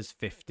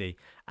 $2.50,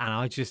 and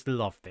I just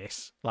love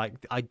this. Like,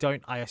 I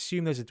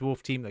assume there's a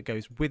dwarf team that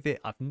goes with it.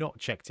 I've not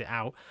checked it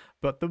out,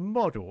 but the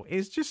model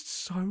is just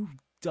so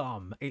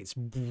dumb. It's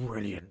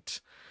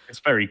brilliant. It's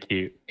very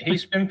cute.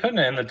 He's been putting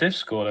it in the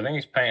Discord. I think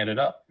he's painted it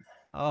up.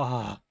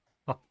 Oh,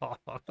 I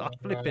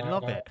flipping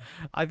love it.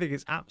 I think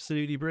it's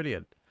absolutely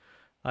brilliant.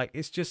 Like,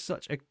 it's just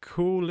such a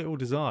cool little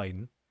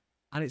design,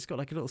 and it's got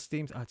like a little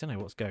Steam. I don't know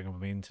what's going on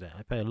with the internet.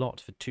 I pay a lot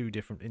for 2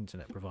 different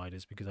internet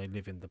providers because I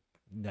live in the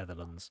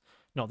Netherlands,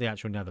 not the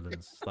actual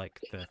Netherlands,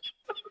 like the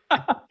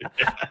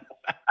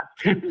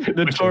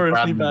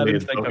notoriously bad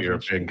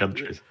European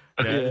countries.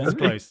 Yeah, it's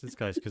close. It's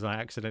close because I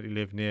accidentally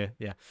live near.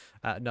 Yeah,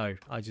 no,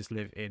 I just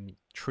live in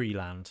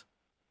Treeland.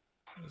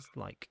 It's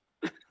like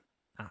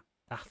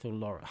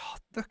Athelora. Oh,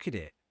 look at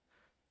it.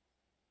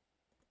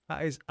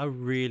 That is a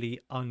really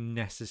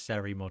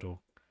unnecessary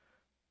model,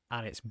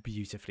 and it's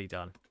beautifully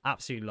done.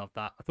 Absolutely love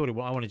that. I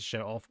wanted to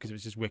show it off because it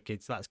was just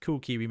wicked. So that's Cool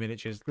Kiwi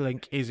Miniatures.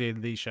 Link is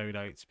in the show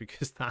notes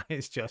because that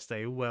is just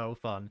a well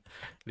fun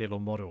little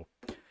model.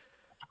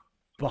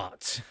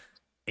 But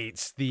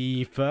It's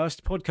the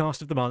first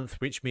podcast of the month,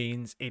 which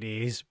means it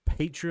is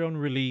Patreon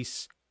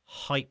release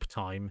hype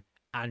time,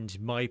 and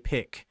my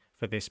pick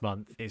for this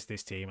month is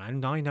this team.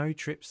 And I know,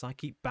 Trips, I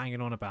keep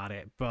banging on about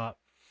it, but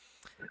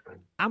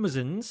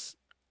Amazons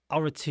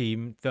are a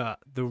team that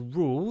the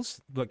rules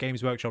that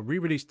Games Workshop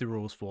re-released the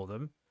rules for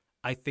them,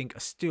 I think, are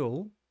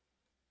still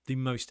the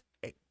most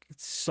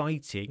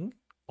exciting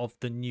of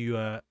the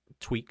newer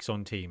tweaks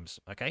on teams.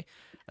 Okay,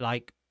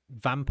 like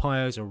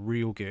vampires are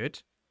real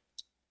good,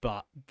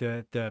 but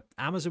the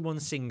Amazon one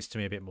sings to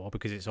me a bit more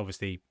because it's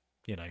obviously,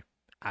 you know,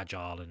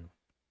 agile and,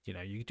 you know,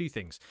 you do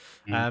things.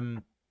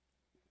 And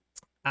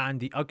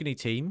the Ugly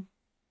team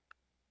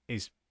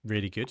is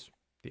really good.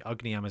 The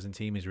Ugly Amazon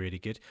team is really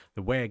good.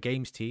 The Where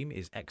Games team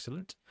is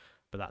excellent,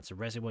 but that's a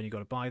resin one you got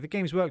to buy. The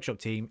Games Workshop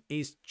team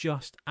is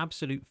just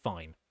absolute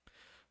fine.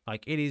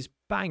 Like, it is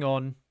bang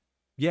on.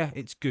 Yeah,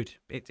 it's good.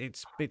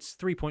 It's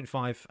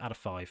 3.5 out of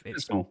 5.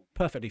 It's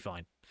perfectly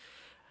fine.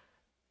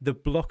 The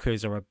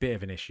blockers are a bit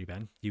of an issue,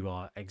 Ben. You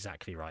are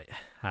exactly right.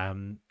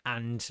 And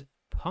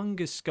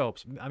Punga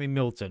sculpts. I mean,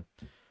 Milton,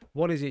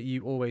 what is it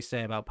you always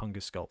say about Punga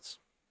sculpts?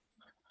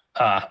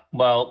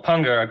 Well,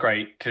 Punga are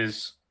great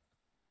because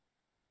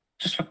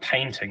just for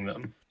painting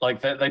them,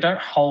 like they don't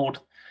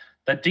hold.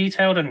 They're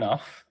detailed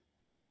enough.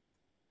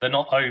 They're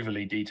not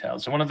overly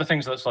detailed. So one of the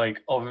things that's we're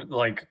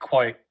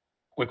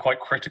quite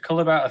critical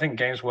about, I think,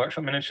 Games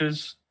Workshop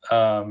miniatures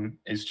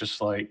is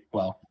just like,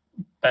 well,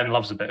 Ben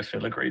loves a bit of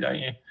filigree, don't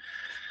you?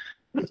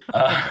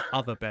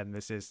 Other Ben,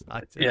 this is.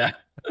 Yeah.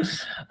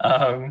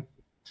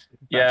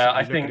 Yeah,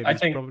 I think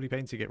probably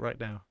painting it right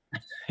now.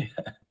 Yeah.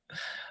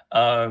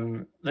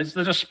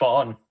 They're just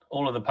spot on,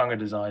 all of the Punga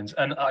designs,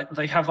 and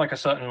they have like a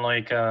certain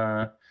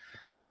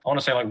I want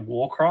to say like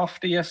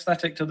Warcrafty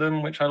aesthetic to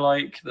them, which I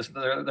like.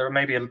 They're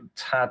maybe a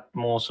tad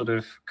more sort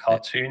of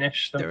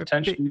cartoonish than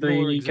potentially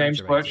the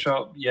Games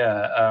Workshop.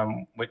 Yeah,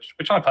 which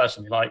I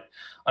personally like.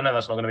 I know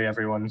that's not going to be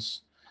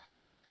everyone's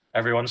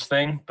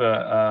thing,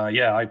 but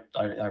yeah,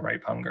 I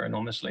rate Punga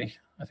enormously.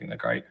 I think they're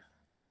great.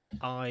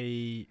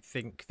 I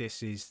think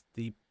this is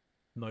the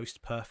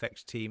most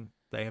perfect team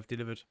they have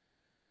delivered.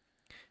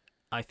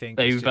 I think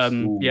they've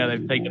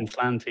they've taken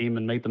Slan team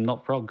and made them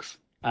not frogs,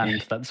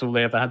 and that's all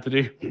they ever had to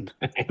do.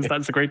 Because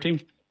that's a great team.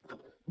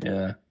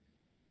 Yeah.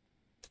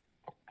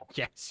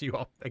 Yes, you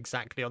are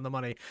exactly on the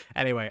money.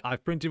 Anyway,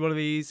 I've printed one of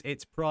these.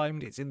 It's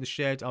primed. It's in the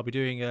shed. I'll be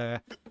doing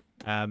a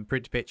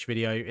print pitch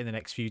video in the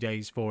next few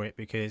days for it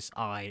because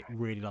I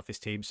really love this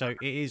team. So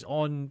it is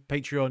on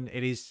Patreon.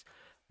 It is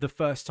the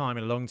first time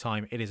in a long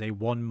time. It is a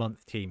 1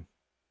 month team.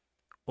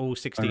 All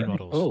 16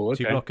 models. Oh,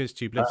 okay. 2 blockers,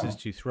 2 blitzers,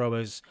 2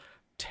 throwers,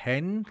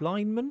 10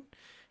 linemen,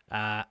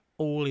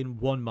 all in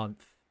 1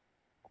 month.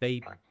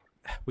 They,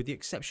 with the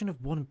exception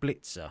of 1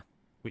 blitzer,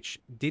 which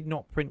did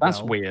not print That's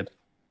well. weird.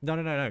 No.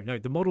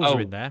 The models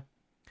are in there.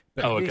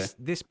 But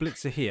this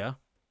blitzer here,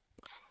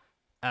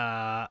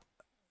 hang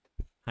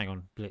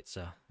on,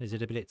 blitzer. Is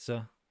it a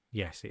blitzer?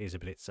 Yes, it is a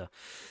blitzer.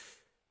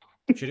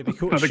 Should it be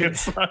called? Not a good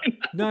sign.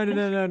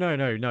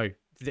 No.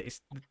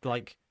 It's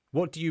like,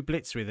 what do you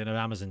blitz with in an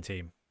Amazon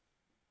team?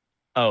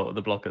 Oh,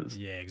 the blockers.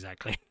 Yeah,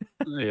 exactly.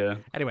 Yeah.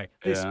 Anyway,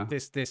 this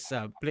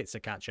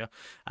blitzer catcher,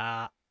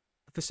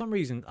 for some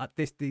reason,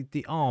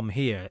 the arm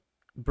here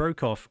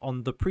broke off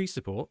on the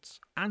pre-supports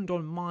and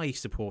on my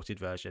supported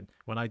version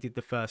when I did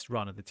the first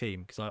run of the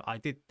team, because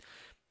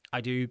I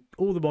do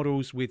all the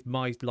models with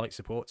my light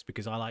supports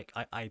because I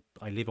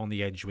live on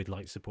the edge with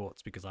light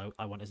supports because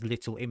I want as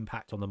little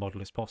impact on the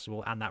model as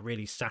possible and that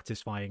really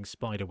satisfying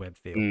spiderweb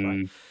feel,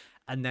 right?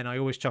 And then I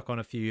always chuck on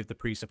a few of the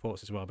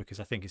pre-supports as well because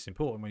I think it's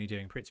important when you're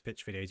doing print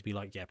pitch videos to be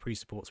like, yeah,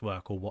 pre-supports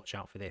work or watch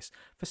out for this.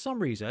 For some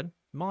reason,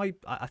 I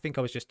think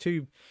I was just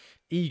too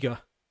eager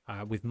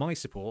with my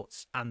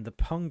supports, and the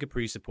Punga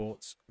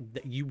pre-supports,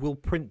 that you will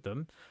print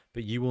them,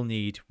 but you will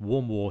need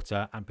warm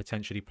water and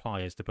potentially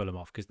pliers to pull them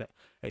off because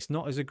it's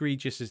not as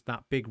egregious as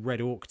that big Red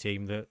Orc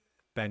team that,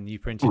 Ben, you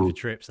printed for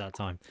Trips that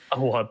time.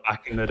 Oh,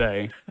 back in the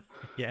day.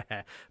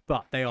 Yeah,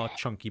 but they are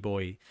chunky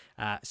boy.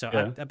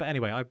 But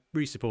anyway, I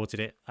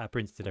re-supported it, I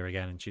printed her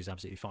again, and she's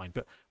absolutely fine.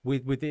 But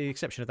with the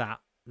exception of that,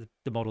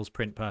 the models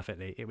print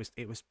perfectly. It was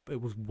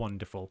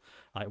wonderful.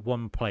 Like,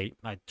 one plate,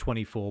 I had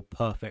 24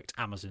 perfect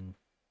Amazon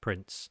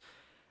prints,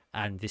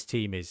 and this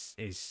team is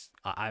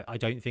I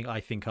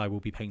think I will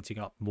be painting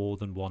up more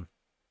than one.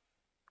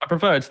 I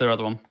prefer it to their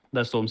other one,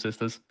 their Storm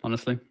Sisters.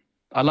 Honestly,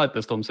 I like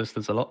the Storm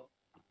Sisters a lot,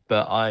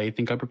 but I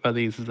think I prefer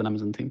these as an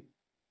Amazon team.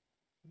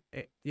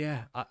 I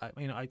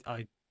mean,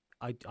 I'm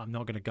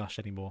not going to gush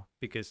anymore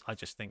because I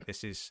just think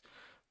this is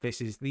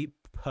the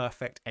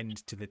perfect end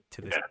to the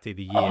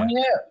year. Oh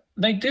yeah,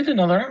 they did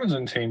another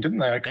Amazon team, didn't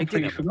they? I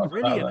completely forgot.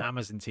 Brilliant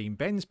Amazon team.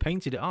 Ben's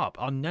painted it up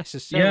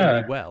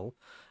unnecessarily well.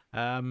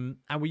 And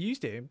we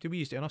used it. Did we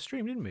use it on our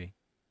stream, didn't we?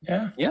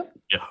 Yeah.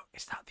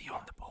 Is that the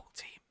on the ball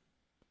team?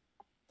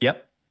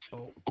 Yep.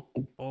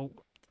 Oh.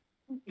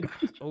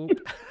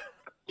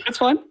 It's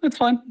fine.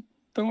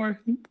 Don't worry.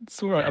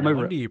 It's all right. I'm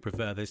over it. Do you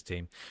prefer this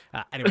team?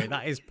 Anyway,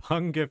 that is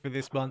Punga for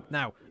this month.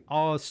 Now,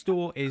 our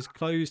store is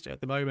closed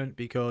at the moment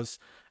because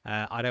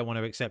I don't want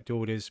to accept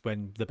orders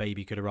when the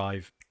baby could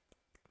arrive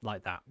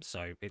like that.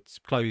 So it's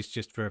closed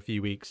just for a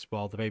few weeks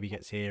while the baby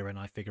gets here and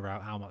I figure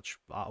out how much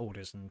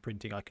orders and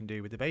printing I can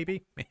do with the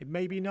baby. It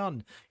may be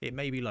none. It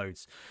may be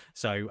loads.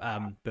 So,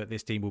 but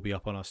this team will be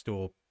up on our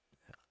store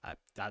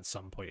at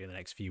some point in the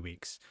next few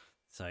weeks.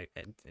 So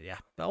yeah,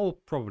 or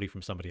probably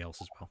from somebody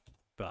else as well.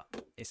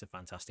 But it's a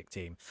fantastic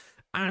team.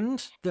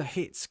 And the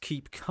hits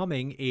keep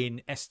coming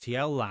in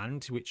STL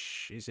land,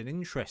 which is an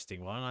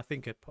interesting one. I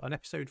think an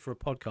episode for a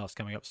podcast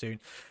coming up soon.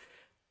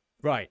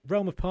 Right,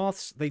 Realm of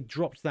Paths, they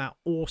dropped that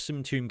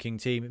awesome Tomb King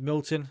team.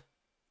 Milton,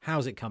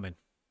 how's it coming?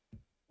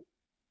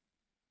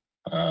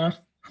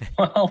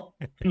 Well,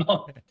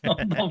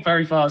 not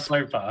very far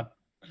so far.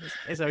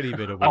 It's only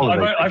been a I've,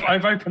 while.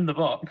 I've opened the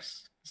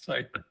box, so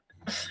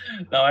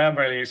no, I am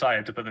really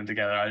excited to put them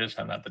together. I just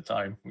haven't had the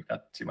time. We've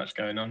had too much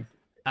going on.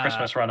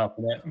 Christmas run up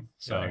in it.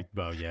 So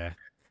well, yeah,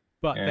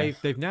 but yeah.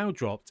 they've now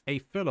dropped a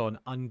full-on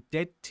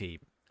undead team,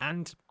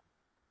 and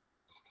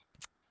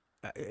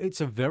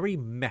it's a very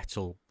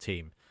metal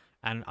team.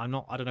 And I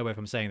don't know if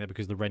I'm saying that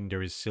because the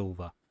render is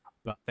silver,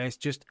 but there's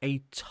just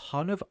a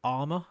ton of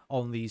armor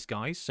on these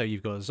guys. So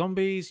you've got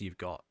zombies, you've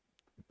got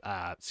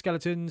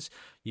skeletons,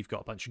 you've got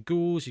a bunch of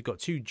ghouls, you've got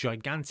 2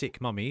 gigantic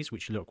mummies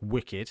which look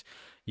wicked,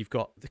 you've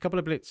got a couple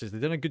of blitzers.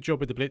 They've done a good job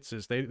with the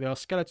blitzers. They are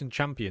skeleton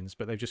champions,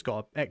 but they've just got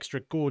an extra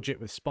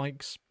gorget with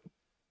spikes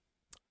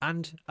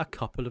and a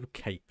couple of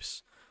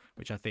capes,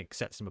 which I think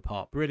sets them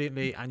apart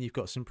brilliantly. And you've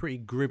got some pretty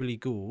gribbly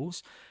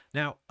ghouls.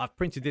 Now I've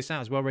printed this out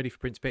as well, ready for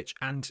print pitch,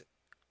 and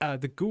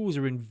the ghouls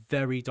are in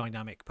very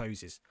dynamic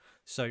poses.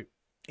 So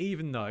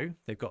even though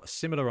they've got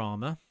similar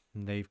armor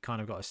and they've kind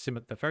of got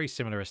a very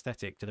similar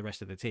aesthetic to the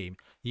rest of the team,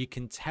 you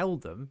can tell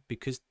them,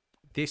 because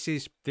this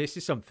is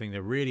something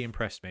that really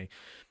impressed me.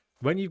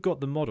 When you've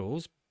got the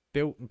models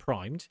built and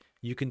primed,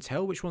 you can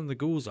tell which one the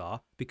ghouls are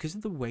because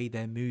of the way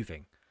they're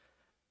moving,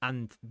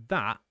 and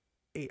that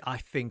I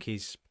think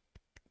is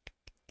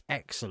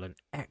excellent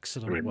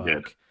really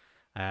work.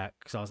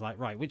 Because I was like,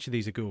 right, which of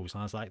these are ghouls?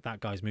 And I was like, that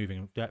guy's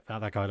moving.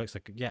 That guy looks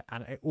like, yeah.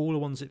 And all the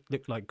ones that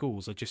look like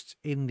ghouls are just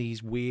in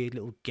these weird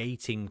little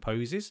gating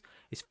poses.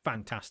 It's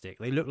fantastic.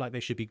 They look like they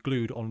should be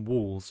glued on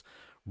walls,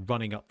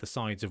 running up the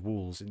sides of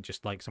walls in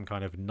just like some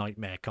kind of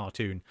nightmare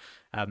cartoon.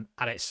 And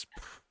it's,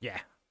 yeah,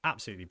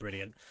 absolutely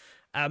brilliant.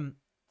 I don't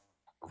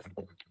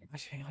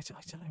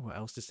know what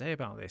else to say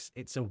about this.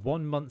 It's a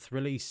 1-month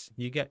release.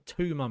 You get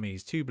 2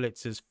 mummies, 2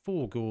 blitzers,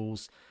 4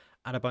 ghouls,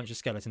 and a bunch of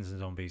skeletons and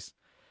zombies.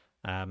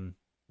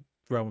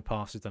 Realm of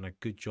Paths has done a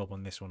good job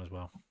on this one as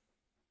well.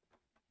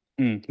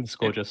 It's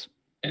gorgeous.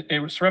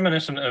 It was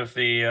reminiscent of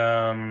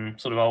the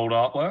sort of old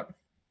artwork.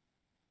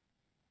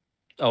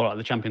 Oh, like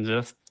the Champions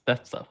of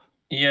Death stuff.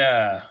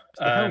 Yeah, It's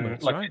the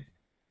helmets, like, right?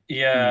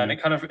 yeah, and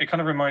it kind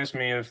of reminds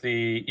me of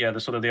the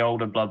sort of the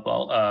older Blood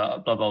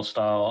Bowl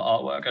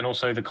style artwork, and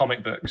also the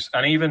comic books,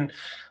 and even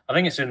I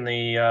think it's in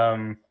the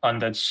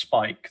Undead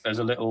Spike. There's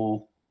a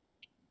little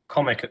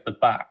comic at the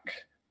back.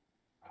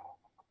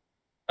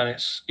 And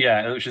it's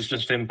which is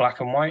just in black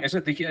and white. Is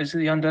it the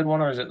undead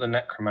one or is it the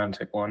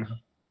necromantic one?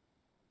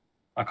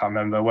 I can't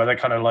remember. Where they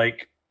kind of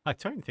like I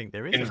don't think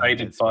there is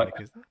invaded by.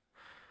 Spike, is there?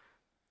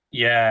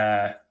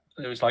 Yeah,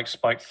 it was like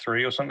Spike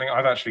 3 or something.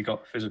 I've actually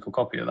got a physical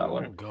copy of that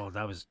one. Oh god,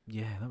 that was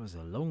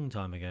a long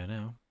time ago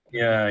now.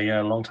 Yeah,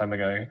 a long time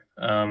ago.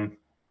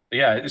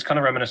 Yeah, it's kind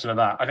of reminiscent of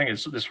that. I think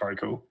it's very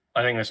cool.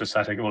 I think this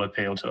aesthetic will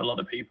appeal to a lot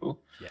of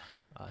people. Yeah,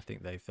 I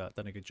think they've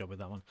done a good job with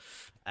that one.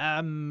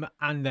 And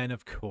then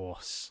of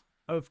course,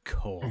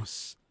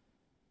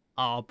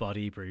 our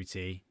buddy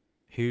Bruty,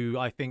 who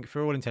I think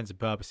for all intents and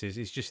purposes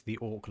is just the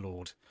Orc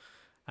Lord.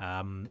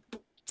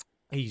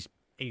 He's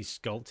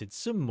sculpted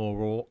some more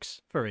orcs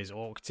for his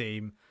orc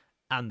team,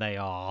 and they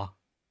are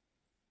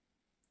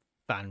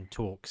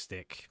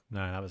fantastic.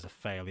 No, that was a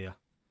failure.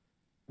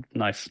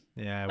 Nice.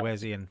 Yeah,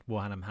 where's Ian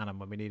Warham Hannam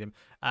when we need him?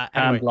 Anyway.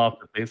 And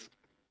laughter, please.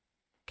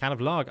 Can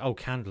of lager. Oh,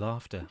 canned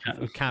laughter.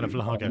 Can of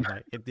lager.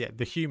 Right.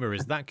 The humor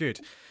is that good.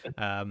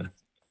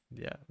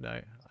 Yeah,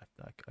 no,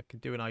 I could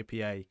do an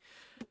IPA.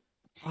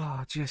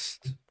 Oh,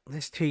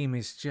 this team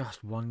is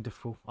just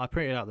wonderful. I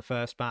printed out the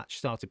first batch,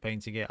 started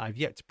painting it. I've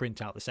yet to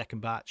print out the second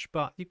batch,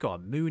 but you've got a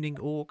mooning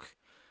orc,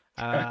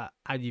 and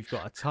you've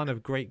got a ton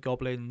of great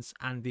goblins,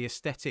 and the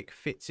aesthetic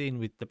fits in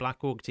with the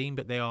black orc team.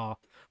 But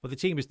the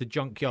team is the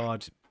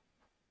junkyard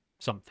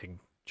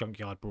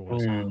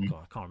brawlers. Oh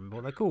god, I can't remember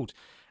what they're called.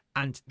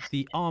 And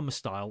the armor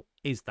style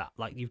is that,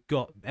 like, you've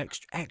got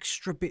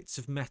extra bits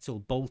of metal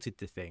bolted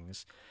to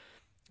things.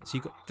 So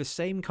you've got the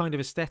same kind of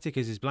aesthetic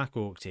as his Black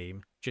Orc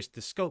team, just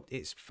the sculpt.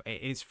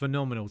 It's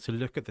phenomenal to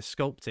look at the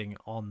sculpting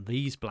on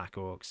these Black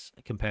Orcs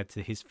compared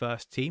to his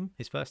first team.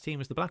 His first team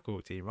was the Black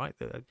Orc team, right?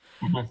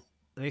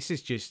 This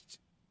is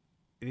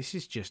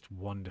just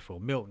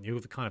wonderful. Milton, you're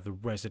the kind of the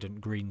resident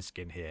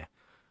greenskin here.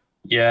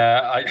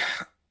 Yeah,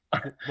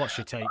 What's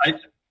your take?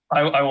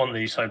 I want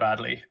these so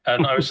badly,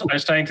 and I was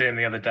saying to him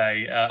the other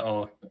day,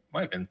 or it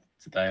might have been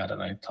today. I don't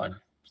know. Time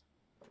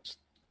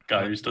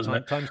goes, doesn't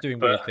it? Time's doing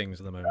weird things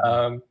at the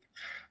moment.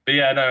 But But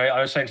yeah, no, I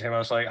was saying to him, I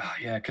was like, oh,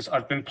 yeah, because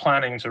I've been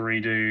planning to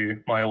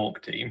redo my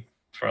orc team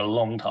for a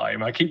long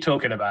time. I keep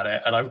talking about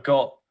it, and I've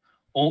got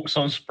orcs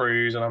on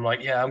sprues, and I'm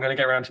like, yeah, I'm going to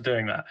get around to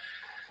doing that,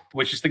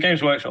 which is the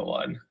Games Workshop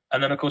one.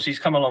 And then, of course, he's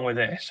come along with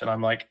this, and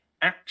I'm like,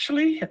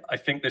 actually, I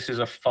think this is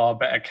a far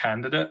better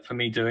candidate for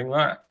me doing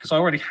that, because I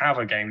already have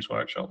a Games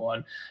Workshop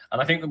one. And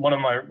I think that one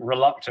of my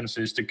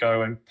reluctances to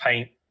go and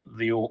paint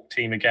the orc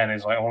team again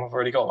is like, oh, I've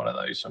already got one of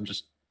those. So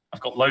I've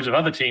got loads of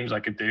other teams I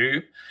could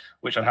do,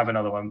 which I'd have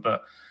another one.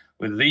 But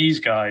with these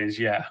guys,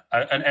 yeah,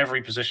 and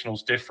every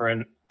positional's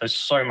different. There's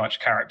so much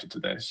character to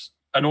this.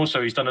 And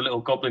also, he's done a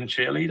little goblin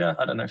cheerleader.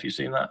 I don't know if you've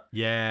seen that.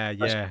 Yeah.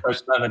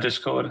 Posted that in the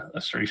Discord.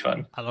 That's really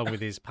fun. Along with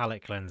his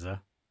palette cleanser.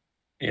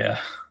 Yeah.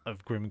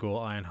 Of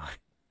Grimgore Ironhide.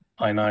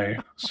 I know,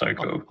 so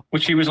cool.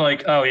 Which he was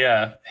like, "Oh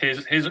yeah,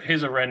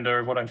 here's a render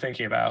of what I'm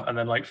thinking about," and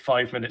then like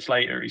 5 minutes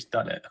later, he's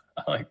done it.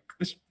 Like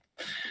this,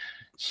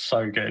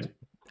 so good.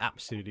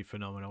 Absolutely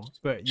phenomenal.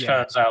 But yeah,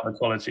 turns out the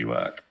quality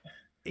work.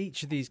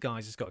 Each of these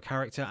guys has got a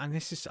character, and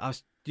this is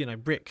us.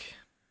 Rick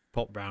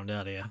popped round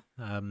earlier,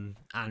 and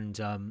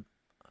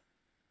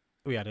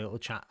we had a little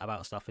chat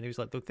about stuff, and he was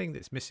like, the thing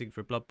that's missing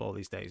for Blood Bowl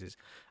these days is,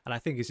 and I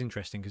think it's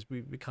interesting because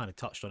we kind of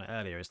touched on it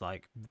earlier, is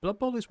like Blood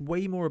Bowl is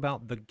way more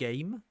about the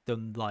game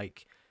than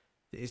like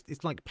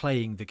it's like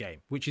playing the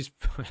game, which is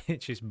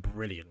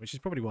brilliant, which is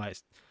probably why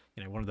it's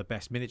one of the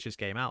best miniatures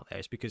game out there.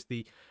 Is because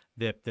the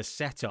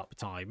setup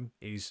time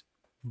is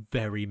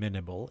very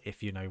minimal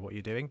if you know what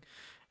you're doing,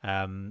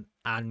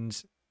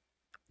 and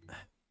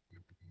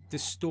the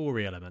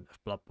story element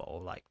of Blood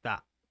Bowl, like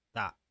that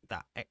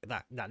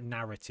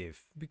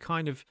narrative,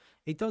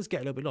 it does get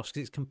a little bit lost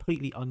because it's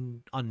completely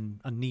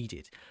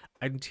unneeded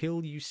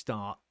until you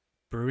start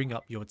brewing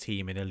up your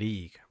team in a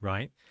league,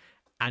 right?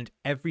 And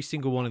every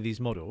single one of these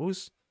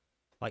models,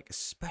 like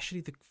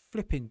especially the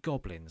flipping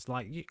goblins,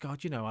 like God,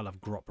 I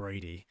love Grop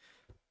Brady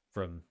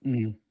from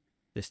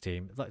this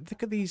team. Like,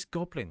 look at these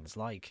goblins.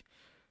 Like,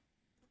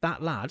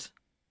 that lad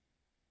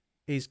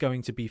is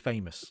going to be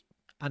famous,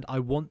 and I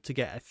want to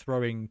get a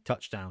throwing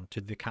touchdown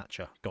to the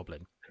catcher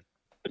goblin.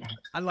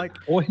 And like,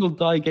 or he'll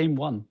die game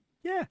 1.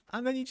 Yeah,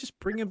 and then you just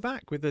bring him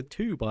back with a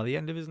 2 by the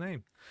end of his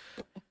name.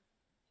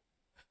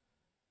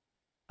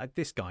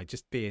 This guy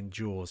just being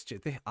Jaws,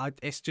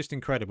 it's just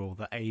incredible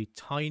that a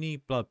tiny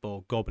Blood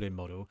Bowl goblin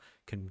model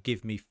can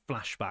give me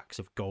flashbacks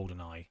of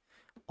GoldenEye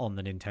on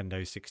the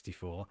Nintendo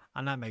 64,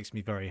 and that makes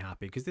me very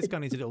happy because this guy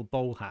needs a little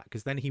bowl hat,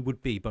 because then he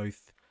would be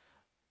both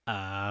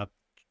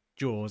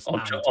Jaws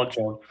and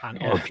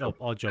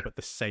Oddjob at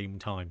the same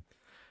time.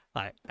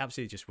 Like,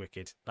 absolutely just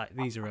wicked. Like,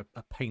 these are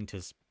a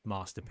painter's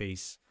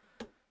masterpiece.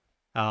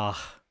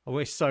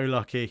 We're so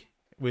lucky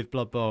with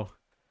Blood Bowl.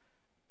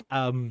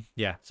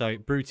 Yeah, so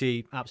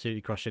Bruty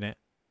absolutely crushing it.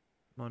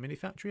 My Mini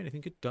Factory,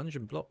 anything good?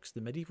 Dungeon Blocks,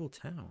 the medieval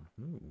town.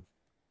 Ooh,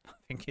 I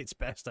think it's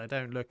best I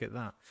don't look at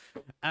that.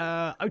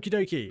 Okie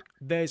dokie.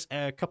 There's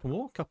a couple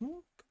more.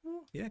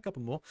 Yeah, a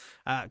couple more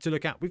to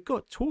look at. We've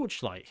got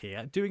Torchlight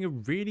here doing a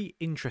really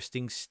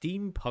interesting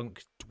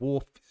steampunk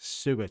dwarf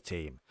sewer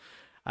team.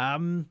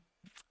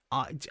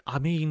 I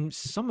mean,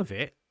 some of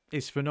it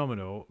is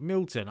phenomenal.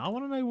 Milton, I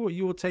want to know what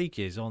your take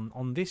is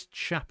on this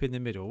chap in the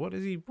middle. What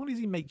does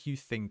he make you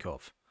think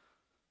of?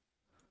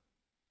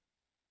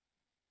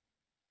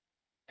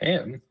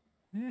 Him?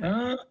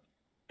 Yeah.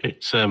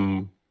 It's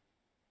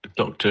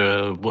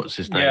Dr. What's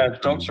his name? Yeah,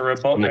 Dr.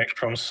 Robotnik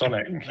from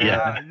Sonic.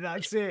 Yeah,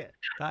 that's it.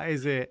 That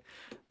is it.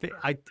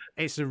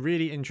 It's a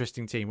really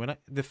interesting team.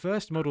 The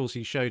first models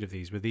he showed of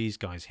these were these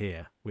guys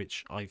here,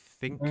 which I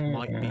think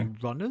might be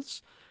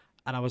runners.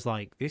 And I was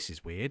like, this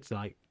is weird.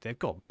 Like, they've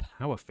got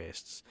power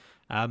fists.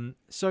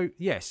 So,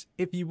 yes,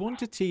 if you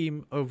want a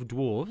team of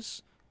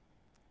dwarves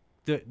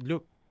that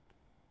look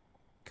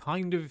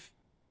kind of...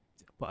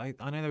 But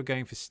I know they were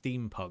going for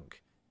steampunk.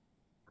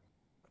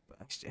 But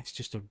it's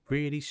just a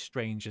really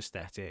strange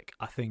aesthetic.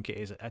 I think it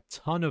is a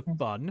ton of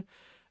fun.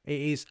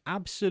 It is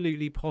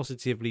absolutely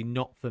positively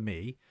not for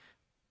me.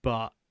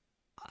 But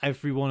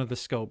every one of the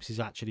sculpts is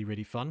actually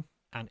really fun.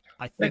 And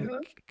I think,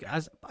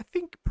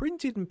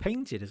 printed and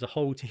painted as a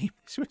whole team,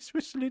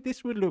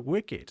 this would look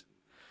wicked.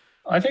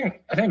 I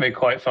think they'd be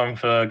quite fun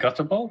for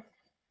Gutter Bowl.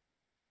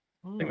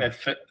 I think they'd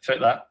fit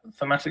that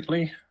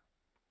thematically.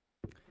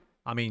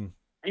 I mean,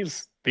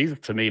 these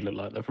to me look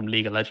like they're from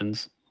League of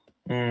Legends.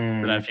 I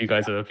don't know if you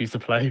guys ever used to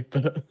play,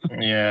 but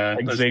yeah,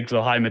 like Ziggs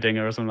or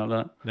Heimerdinger or something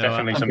like that. No,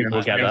 definitely some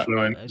people get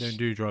influence. I don't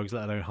do drugs,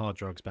 let alone hard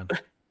drugs, Ben.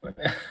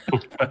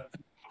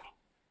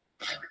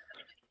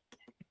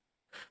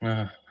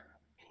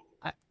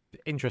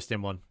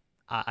 Interesting one.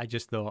 I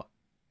just thought,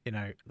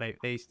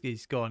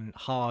 he's gone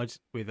hard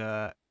with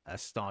a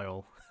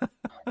style.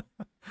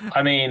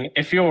 I mean,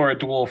 if you're a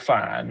dwarf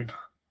fan,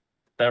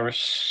 there are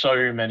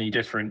so many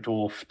different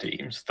dwarf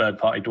teams,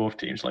 third-party dwarf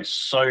teams, like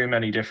so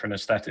many different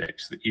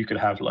aesthetics that you could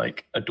have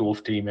like a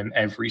dwarf team in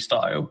every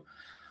style.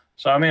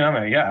 So I mean,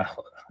 yeah,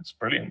 it's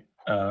brilliant.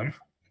 Yeah,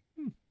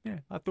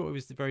 I thought it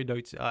was very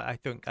notable. I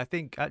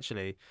think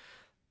actually,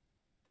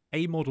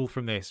 a model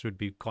from this would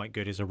be quite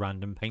good as a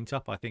random paint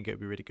up. I think it would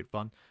be really good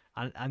fun.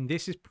 And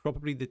this is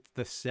probably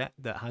the set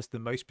that has the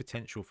most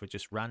potential for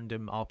just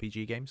random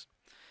RPG games.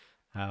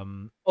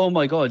 Oh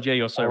my god, yeah,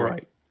 you're so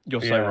right.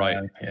 You're so right.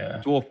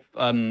 Yeah. Dwarf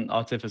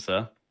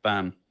Artificer,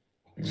 bam,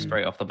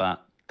 straight off the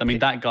bat. I mean,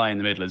 that guy in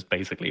the middle is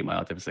basically my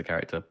Artificer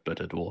character,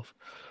 but a dwarf.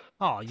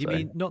 Oh, you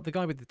mean not the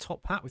guy with the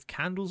top hat with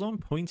candles on,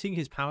 pointing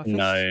his power fist?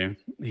 No,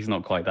 he's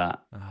not quite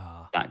that.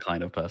 That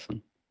kind of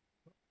person.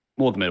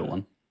 More the middle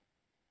one.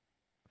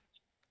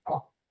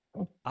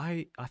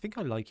 I think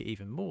I like it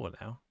even more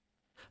now.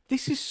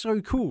 This is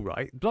so cool,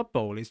 right? Blood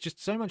Bowl is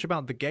just so much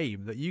about the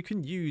game that you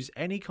can use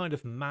any kind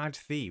of mad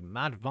theme,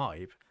 mad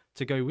vibe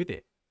to go with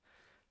it.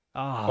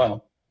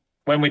 Well,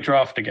 when we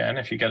draft again,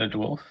 if you get a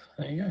dwarf,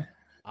 there you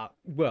go.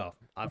 Well,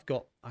 I've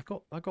got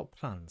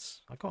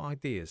plans. I've got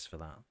ideas for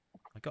that.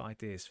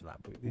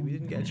 But we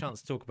didn't get a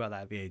chance to talk about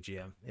that at the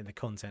AGM in the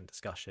content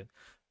discussion.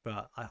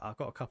 But I've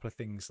got a couple of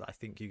things that I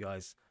think you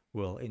guys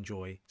will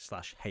enjoy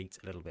 / hate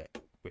a little bit,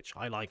 which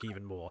I like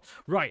even more.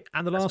 Right,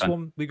 and the last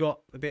one we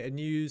got a bit of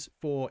news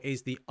for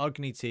is the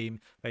Ugni team.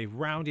 They've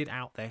rounded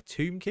out their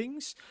Tomb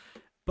Kings,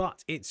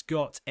 but it's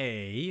got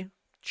a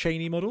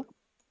Cheney model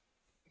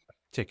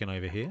ticking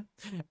over here,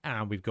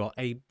 and we've got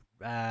a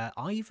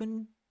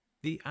Ivan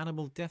the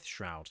Animal Death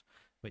Shroud,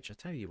 which I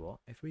tell you what,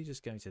 if we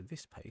just go to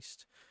this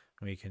paste,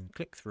 we can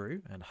click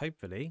through, and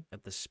hopefully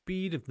at the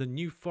speed of the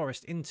New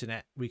Forest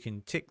internet, we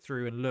can tick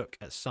through and look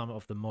at some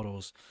of the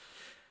models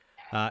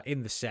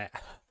in the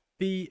set.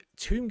 The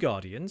Tomb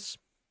Guardians,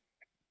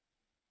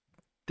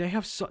 they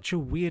have such a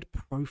weird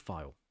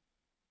profile.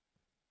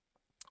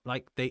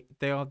 Like they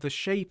are the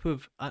shape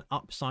of an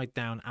upside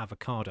down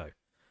avocado.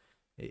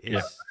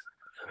 It's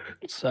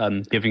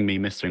giving me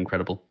Mr.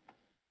 Incredible.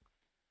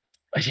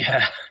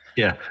 Yeah.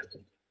 Yeah.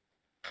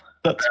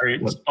 That's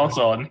very spot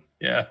on.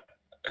 Yeah.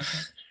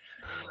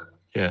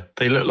 Yeah,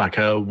 they look like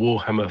a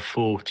Warhammer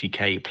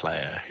 40k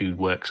player who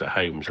works at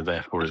home, so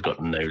therefore has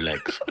got no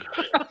legs.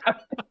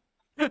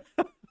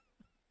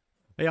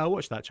 Yeah, I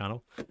watched that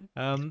channel.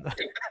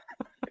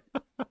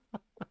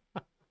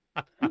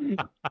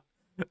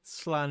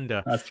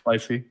 Slander. That's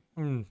spicy.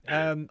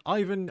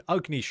 Ivan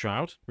Ugni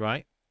Shroud,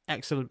 right?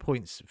 Excellent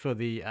points for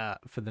the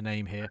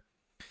name here.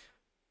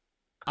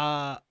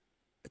 Do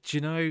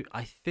you know,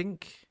 I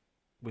think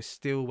we're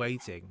still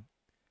waiting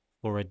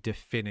for a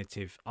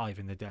definitive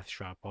Ivan the Death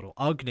Shroud model.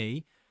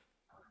 Ugni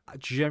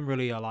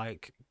generally are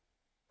like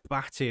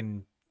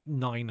batting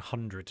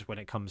 900 when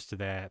it comes to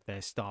their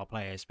star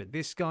players, but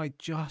this guy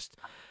just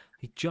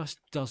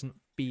doesn't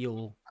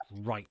feel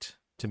right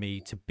to me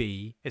to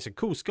be. It's a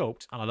cool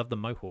sculpt, and I love the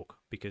mohawk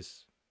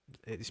because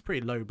it's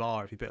pretty low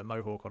bar. If you put a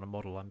mohawk on a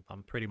model,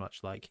 I'm pretty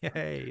much like,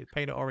 hey,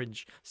 paint it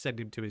orange, send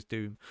him to his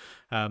doom.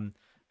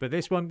 But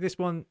this one,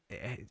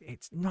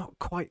 it's not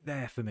quite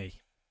there for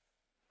me.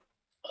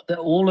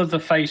 All of the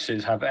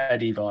faces have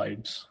Eddie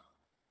vibes.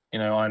 You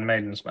know, Iron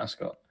Maiden's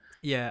mascot.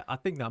 Yeah, I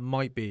think that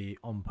might be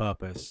on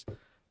purpose.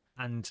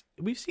 And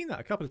we've seen that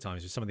a couple of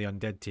times with some of the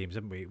undead teams,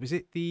 haven't we? Was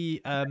it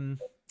the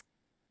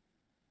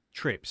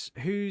Trips?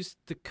 Who's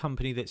the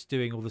company that's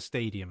doing all the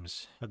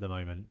stadiums at the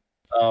moment?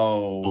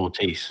 Oh,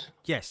 Ortiz.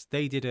 Yes,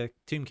 they did a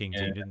Tomb King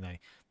team, didn't they?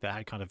 That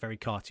had kind of very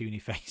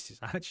cartoony faces.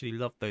 I actually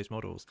loved those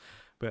models.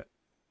 But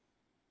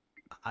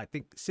I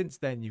think since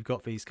then you've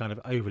got these kind of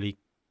overly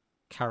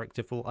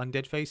characterful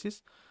undead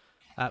faces.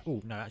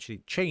 Oh, no,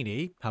 actually,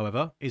 Cheney,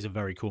 however, is a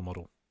very cool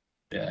model.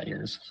 Yeah, he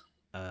is.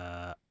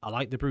 I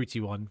like the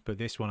Broody one, but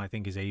this one I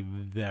think is a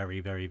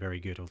very, very, very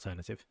good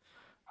alternative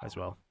as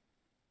well.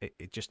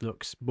 It just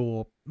looks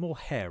more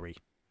hairy.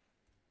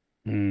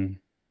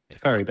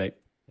 Very big.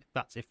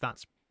 If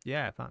that's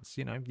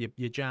you know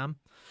your jam.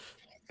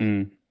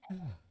 Mm.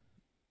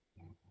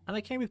 And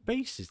they came with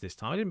bases this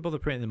time. I didn't bother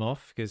printing them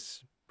off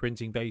because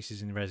printing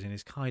bases in resin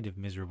is kind of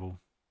miserable.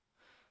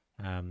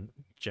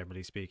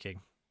 Generally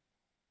speaking.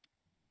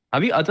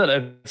 Have you? I don't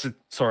know.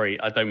 Sorry,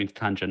 I don't mean to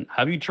tangent.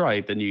 Have you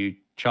tried the new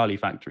Charlie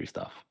Factory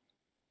stuff?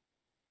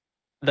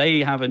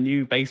 They have a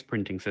new base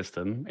printing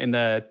system in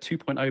their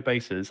 2.0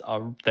 bases.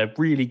 They're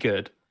really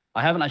good.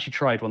 I haven't actually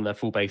tried one of their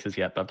full bases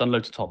yet, but I've done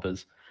loads of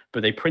toppers.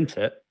 But they print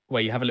it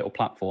where you have a little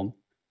platform,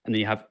 and then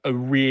you have a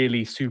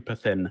really super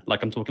thin,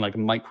 like I'm talking like a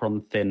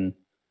micron thin,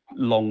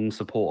 long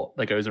support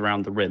that goes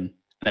around the rim. And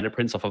then it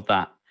prints off of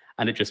that,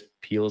 and it just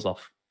peels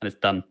off, and it's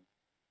done.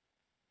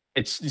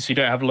 So you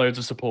don't have loads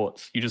of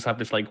supports. You just have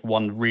this like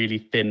one really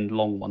thin,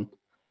 long one.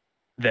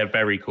 They're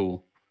very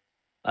cool.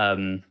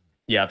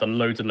 Yeah, I've done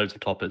loads and loads of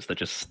toppers that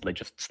just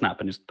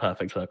snap in just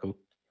perfect circle.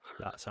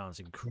 That sounds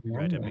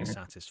incredibly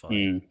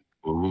satisfying.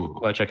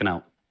 Worth checking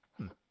out.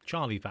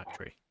 Charlie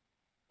Factory.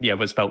 Yeah,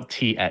 but it's spelled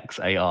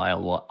TXARLY.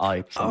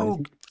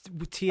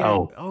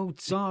 Oh,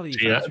 Charlie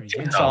Factory.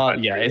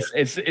 Yeah,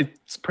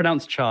 it's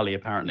pronounced Charlie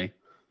apparently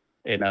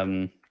in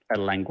a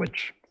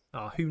language.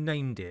 Oh, who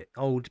named it?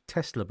 Old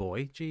Tesla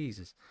boy.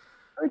 Jesus.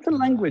 It's a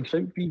language.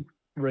 Don't be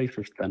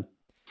racist then.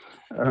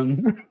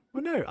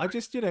 Well, no, I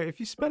just, if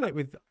you spell it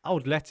with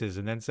old letters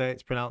and then say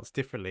it's pronounced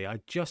differently, I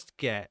just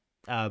get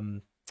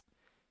Elon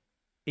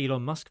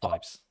Musk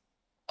vibes.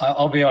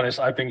 I'll be honest,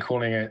 I've been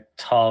calling it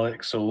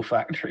Tarlixal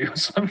Factory or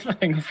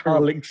something for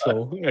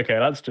Tarlixal. Okay,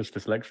 that's just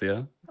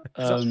dyslexia.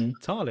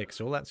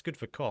 Tarlixal, that's good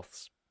for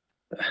coughs.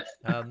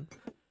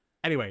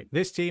 Anyway,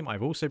 this team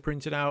I've also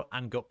printed out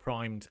and got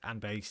primed and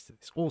based.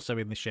 It's also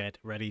in the shed,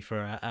 ready for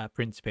a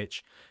print to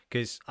pitch.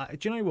 Because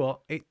do you know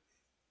what?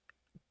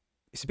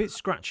 It's a bit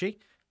scratchy.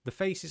 The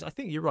faces, I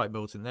think you're right,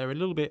 Milton. They're a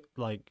little bit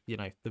like, you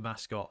know, the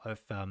mascot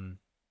of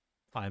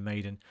Iron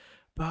Maiden.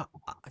 But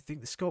I think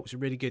the sculpts are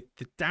really good.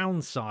 The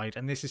downside,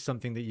 and this is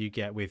something that you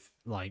get with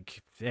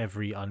like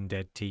every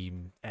undead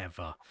team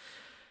ever.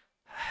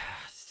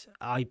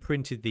 I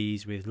printed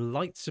these with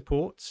light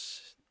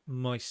supports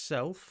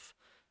myself,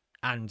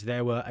 and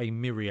there were a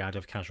myriad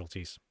of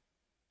casualties.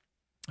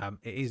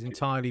 It is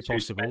entirely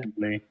possible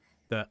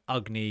that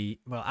Ugni...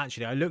 Well,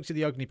 actually, I looked at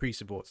the Ugni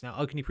pre-supports. Now,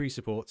 Ugni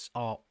pre-supports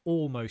are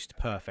almost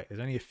perfect.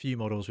 There's only a few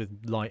models with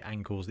light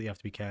ankles that you have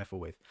to be careful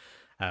with.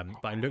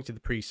 But I looked at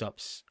the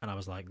pre-subs, and I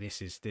was like,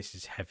 this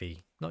is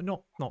heavy.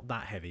 Not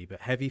that heavy,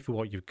 but heavy for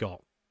what you've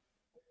got.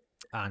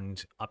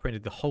 And I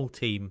printed the whole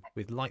team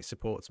with light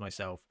supports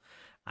myself,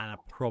 and I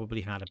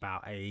probably had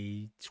about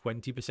a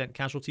 20%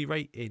 casualty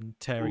rate in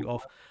tearing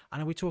off.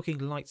 And we're talking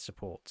light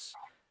supports.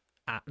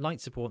 At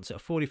light supports at a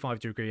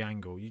 45-degree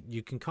angle,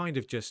 you can kind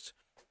of just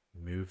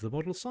move the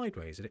model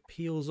sideways and it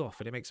peels off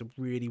and it makes a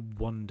really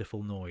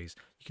wonderful noise.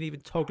 You can even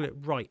toggle it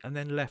right and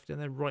then left and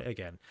then right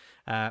again.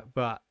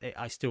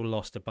 I still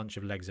lost a bunch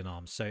of legs and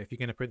arms. So if you're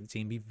going to print the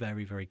team, be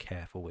very, very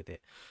careful with it,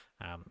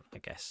 I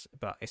guess.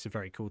 But it's a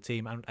very cool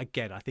team. And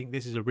again, I think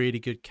this is a really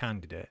good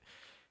candidate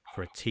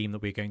for a team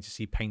that we're going to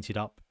see painted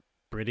up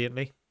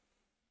brilliantly.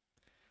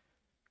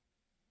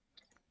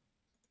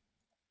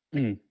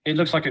 It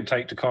looks like it'd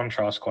take to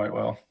contrast quite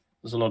well.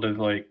 There's a lot of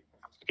like,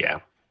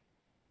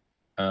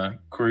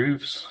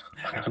 grooves.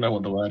 I don't know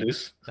what the word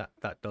is.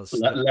 That does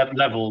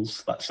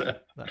levels. That's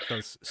it. That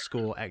does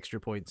score extra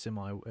points in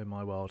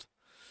my world.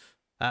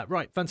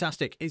 Right,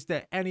 fantastic. Is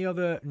there any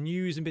other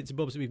news and bits and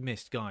bobs that we've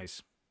missed,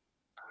 guys?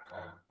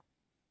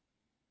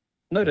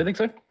 No, I don't think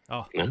so.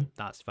 Oh,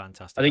 that's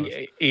fantastic. I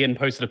think Ian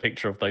posted a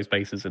picture of those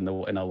bases in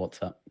our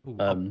WhatsApp. Ooh,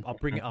 I'll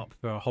bring it up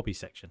for our hobby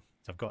section.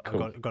 So I've got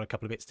a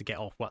couple of bits to get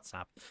off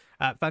WhatsApp.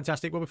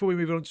 Fantastic. Well, before we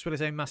move on, just want to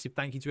say a massive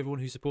thank you to everyone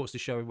who supports the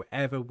show in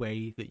whatever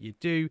way that you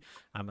do.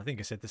 I think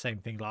I said the same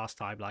thing last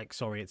time. Like,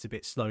 sorry, it's a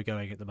bit slow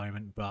going at the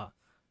moment, but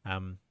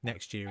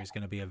next year is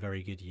going to be a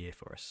very good year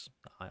for us.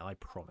 I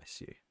promise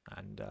you.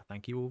 And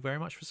thank you all very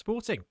much for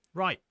supporting.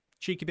 Right,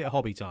 cheeky bit of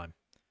hobby time.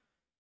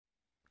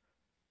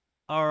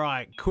 All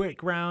right,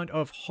 quick round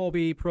of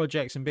hobby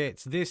projects and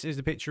bits. This is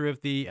the picture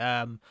of the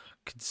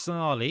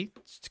Charlie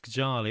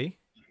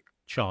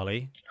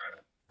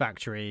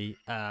factory,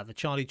 the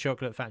Charlie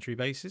Chocolate Factory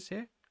bases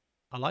here.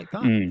 I like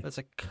that. That's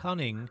a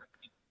cunning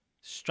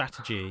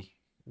strategy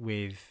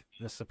with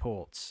the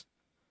supports.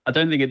 I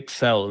don't think it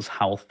sells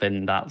how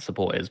thin that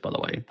support is, by the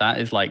way. That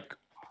is like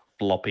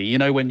floppy. You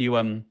know when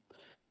you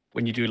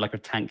do like a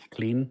tank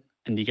clean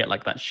and you get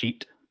like that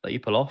sheet that you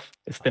pull off?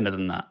 It's thinner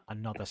than that.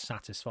 Another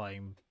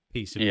satisfying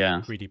piece of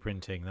 3D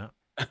printing. That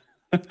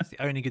it's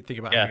the only good thing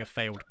about having a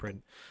failed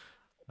print.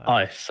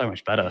 It's so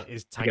much better.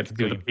 Is you get to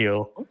do the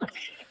peel.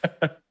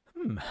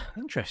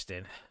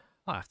 Interesting.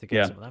 I have to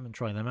get some of them and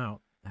try them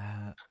out.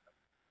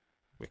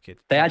 Wicked.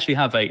 They actually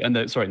have in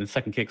the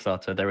second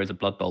Kickstarter there is a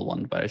Blood Bowl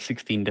one where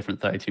 16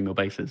 different 32mm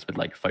bases with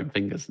like foam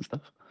fingers and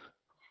stuff.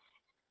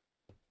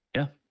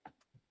 Yeah,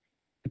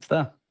 it's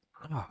there.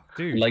 Oh,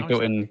 dude! Like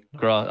built in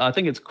grass. I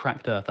think it's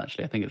cracked earth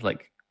actually. I think it's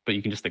like, but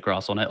you can just stick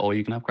grass on it, or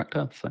you can have cracked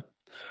earth. So.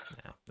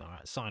 Yeah. All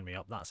right. Sign me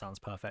up. That sounds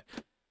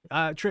perfect.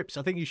 Trips,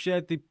 I think you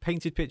shared the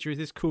painted picture of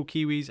this cool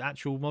Kiwi's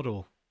actual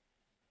model.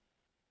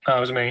 That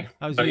was me.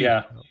 That was but you.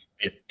 Yeah,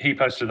 he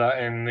posted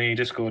that in the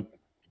Discord.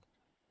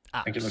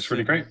 I think it looks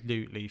really great.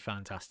 Absolutely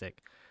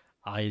fantastic.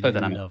 I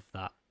love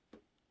that.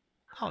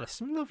 Oh, there's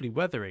some lovely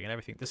weathering and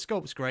everything. The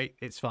sculpt's great.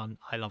 It's fun.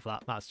 I love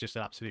that. That's just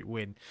an absolute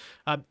win.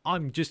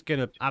 I'm just going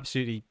to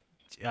absolutely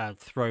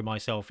throw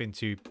myself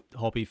into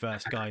hobby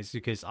first, guys,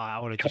 because I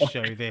want to just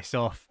show this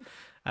off.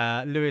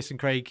 Lewis and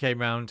Craig came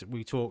round.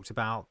 We talked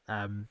about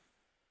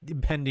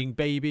impending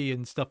baby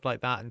and stuff like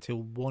that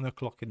until 1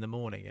 o'clock in the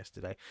morning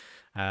yesterday.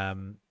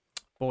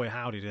 Boy,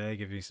 howdy, did they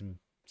give you some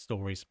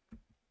stories.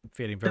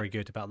 Feeling very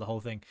good about the whole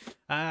thing.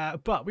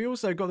 But we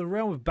also got the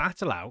Realm of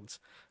Battle out,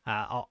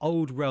 our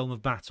old Realm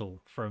of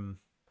Battle from,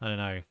 I don't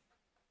know,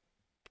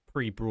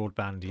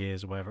 pre-broadband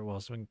years or whatever it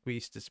was. When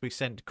we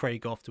sent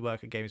Craig off to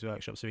work at Games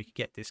Workshop so he could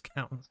get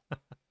discounts.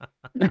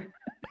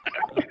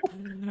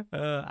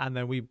 And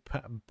then we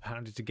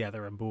pounded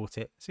together and bought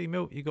it. See,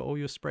 Milt, you got all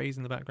your sprays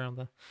in the background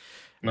there.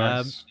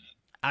 Nice.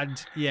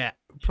 And yeah,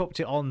 propped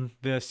it on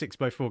the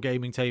 6x4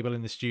 gaming table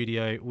in the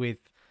studio with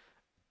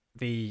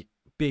the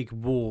big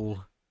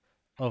wall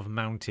of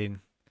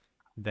mountain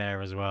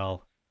there as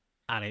well.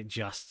 And it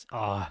just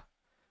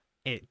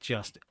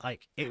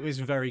it was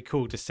very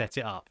cool to set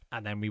it up.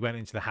 And then we went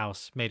into the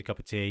house, made a cup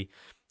of tea,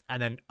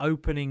 and then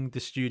opening the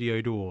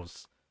studio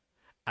doors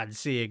and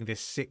seeing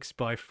this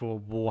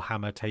 6x4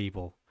 Warhammer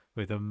table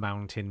with a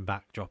mountain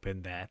backdrop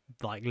in there,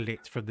 like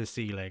lit from the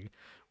ceiling,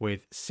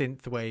 with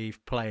synthwave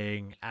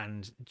playing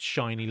and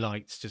shiny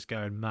lights just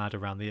going mad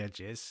around the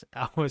edges.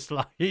 I was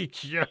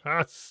like,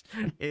 yes,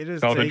 it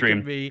has Childhood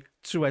taken dream. me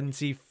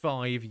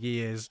 25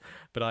 years,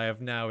 but I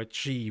have now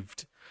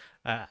achieved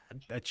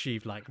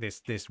like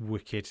this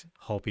wicked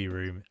hobby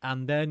room,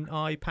 and then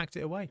I packed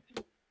it away.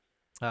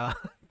 To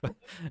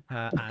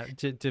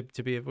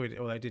be avoided,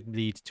 or I did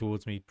lead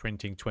towards me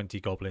printing 20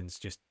 goblins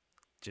just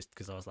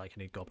because I was like,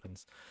 I need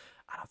goblins,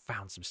 and I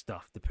found some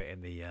stuff to put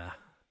in the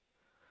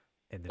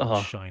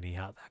little shiny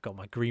hat. I got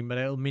my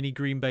little mini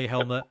Green Bay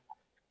helmet,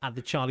 and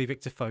the Charlie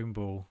Victor foam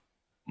ball,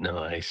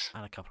 Nice.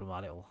 and a couple of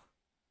my little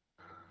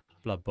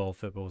Blood Bowl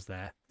footballs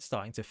there,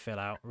 starting to fill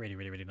out really,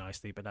 really, really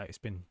nicely. But no, it's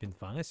been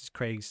fun. This is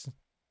Craig's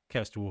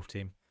Chaos Dwarf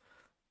team.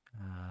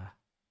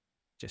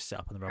 Just set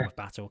up on the Realm of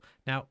Battle.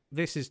 Now,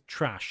 this is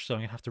trash, so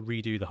I'm going to have to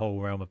redo the whole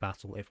Realm of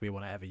Battle if we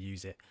want to ever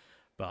use it.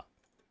 But,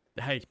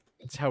 hey,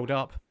 it's held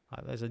up.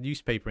 There's a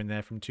newspaper in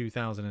there from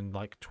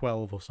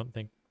 2012 or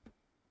something,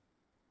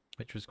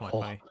 which was quite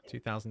funny.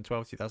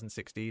 2012,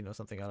 2016 or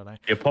something, I don't know.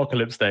 The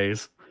apocalypse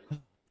days.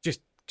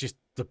 Just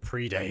the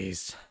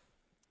pre-days.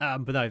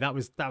 But no, that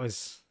was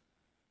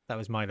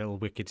my little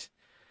wicked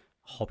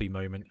hobby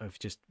moment of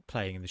just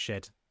playing in the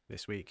shed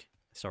this week.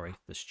 Sorry,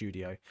 the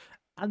studio.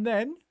 And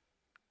then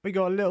we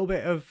got a little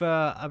bit of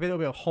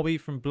hobby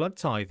from Blood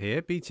Tithe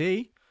here.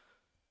 BT.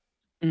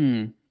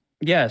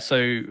 Yeah,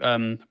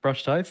 so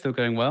Brush Tithe still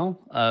going well.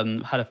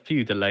 Had a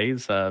few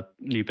delays.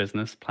 New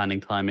business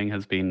planning timing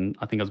has been,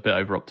 I think I was a bit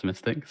over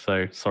optimistic.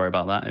 So sorry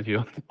about that. If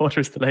your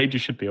order is delayed, you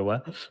should be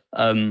aware.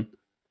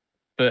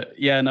 But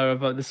yeah,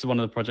 no, this is one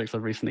of the projects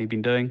I've recently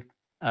been doing.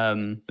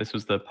 This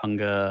was the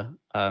Punga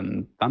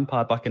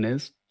Vampire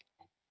Buccaneers.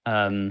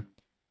 So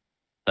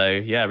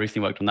yeah, I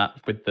recently worked on that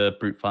with the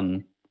Brute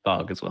Fun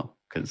Varg as well,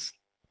 because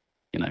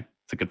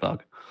it's a good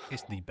Varg.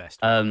 It's the best.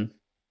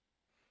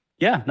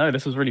 Yeah, no,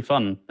 this was really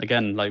fun.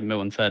 Again, like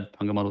Milton said,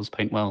 Punga models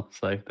paint well,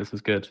 so this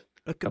was good.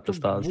 Look at Couple the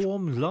of stars.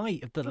 warm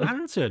light of the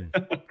lantern.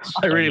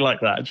 I really like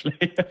that,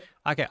 actually.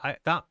 Okay,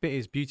 that bit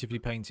is beautifully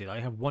painted. I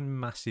have one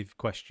massive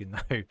question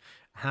though.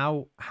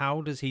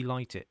 How does he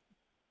light it?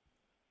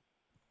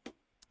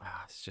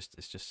 It's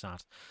just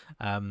sad.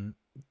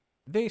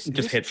 This It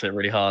just hits it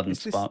really hard and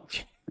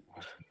sparks.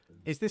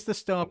 Is this the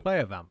Star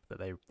Player vamp that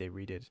they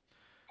redid?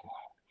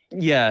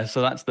 Yeah,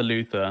 so that's the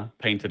Luther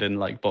painted in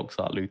like box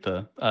art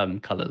Luther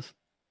colors,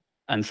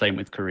 and same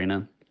with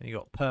Karina. And you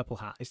got purple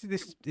hat. Is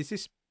this?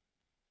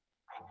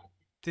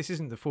 This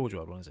isn't the Forge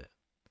World one, is it?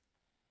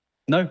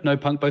 No,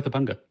 both are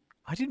Punga.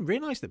 I didn't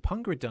realise that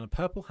Punga had done a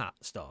purple hat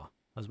star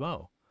as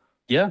well.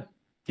 Yeah.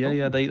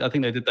 I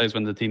think they did those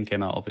when the team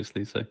came out,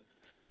 obviously. So,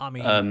 I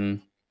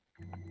mean,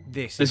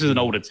 this is an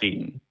older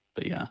team,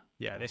 but yeah.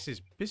 Yeah, this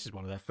is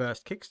one of their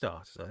first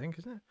Kickstarters, I think,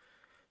 isn't it?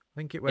 I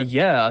think it went.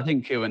 Yeah, I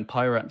think it went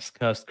Pirates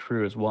Cursed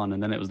Crew as one,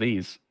 and then it was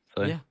these.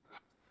 So. Yeah.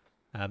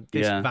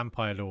 This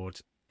Vampire Lord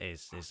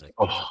is an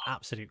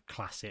absolute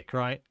classic,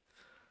 right?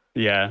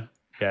 Yeah,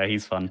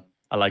 he's fun.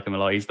 I like him a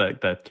lot. He's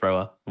the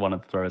thrower, one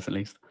of the throwers at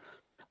least.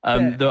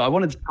 Though I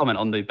wanted to comment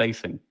on the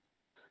basing.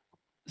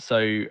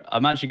 So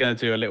I'm actually going to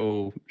do a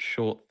little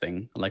short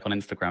thing, like on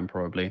Instagram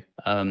probably.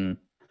 So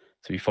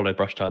if you follow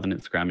Brush Tithe on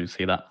Instagram, you'll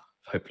see that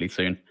hopefully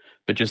soon.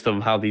 But just on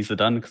how these are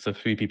done, because a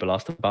few people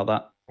asked about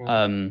that.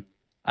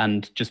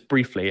 And just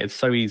briefly, it's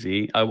so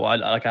easy.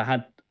 I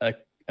had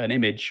an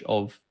image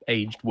of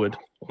aged wood,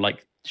 or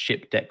like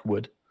ship deck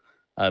wood,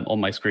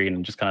 on my screen,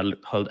 and just kind of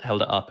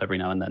held it up every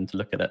now and then to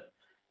look at it.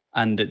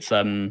 And it's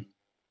so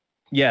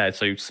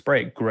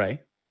spray it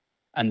grey,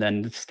 and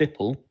then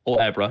stipple or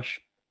airbrush,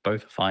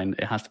 both are fine.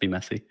 It has to be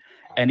messy.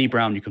 Any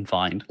brown you can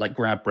find, like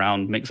grab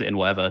brown, mix it in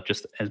whatever,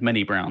 just as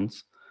many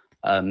browns.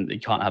 You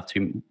can't have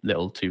too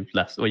little, too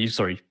less. Well, you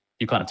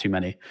can't have too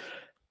many.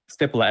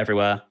 Stipple it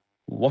everywhere.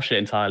 Wash it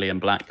entirely in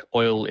black.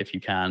 Oil if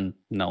you can.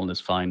 Null is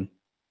fine.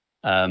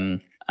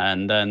 And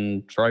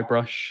then dry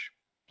brush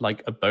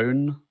like a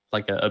bone,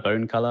 like a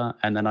bone color,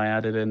 and then I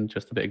added in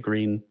just a bit of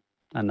green,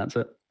 and that's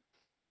it.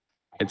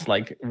 It's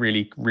like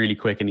really, really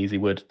quick and easy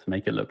wood to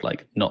make it look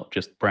like not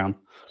just brown.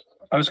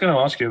 I was going to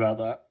ask you about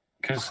that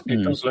because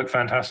it does look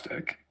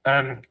fantastic.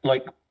 And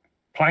like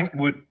plank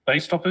wood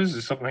base toppers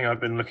is something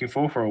I've been looking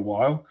for a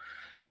while.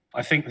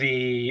 I think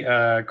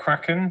the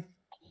Kraken,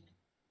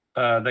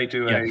 they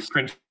do a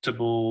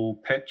printable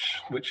pitch,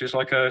 which is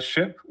like a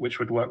ship, which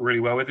would work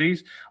really well with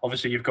these.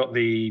 Obviously, you've got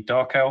the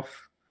Dark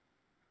Elf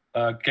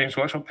Games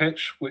Workshop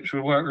pitch, which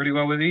would work really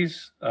well with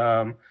these.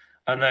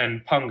 And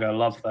then Punga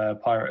love their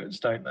pirates,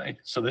 don't they?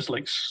 So there's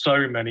like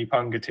so many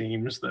Punga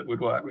teams that would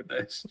work with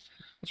this.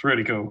 It's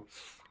really cool.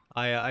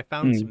 I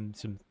found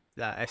some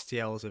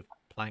STLs of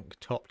plank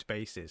topped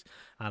bases,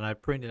 and I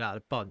printed out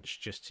a bunch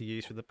just to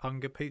use for the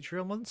Punga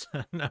Patreon ones.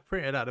 And I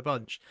printed out a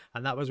bunch,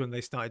 and that was when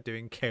they started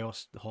doing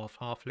Chaos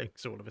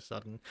Halflings all of a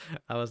sudden.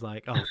 I was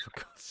like, oh, for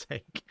God's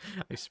sake.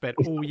 I spent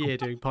all year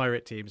doing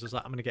pirate teams. I was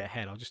like, I'm going to get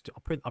ahead.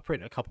 I'll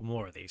print a couple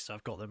more of these, so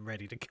I've got them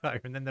ready to go.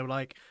 And then they were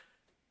like,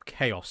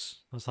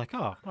 Chaos. I was like,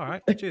 oh, all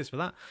right, cheers for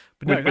that.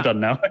 But no, we're done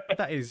now.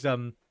 that is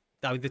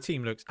the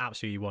team looks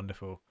absolutely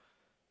wonderful.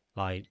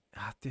 Like,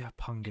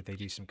 Punga, they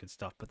do some good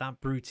stuff, but that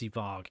Bruty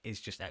Varg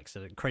is just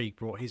excellent. Craig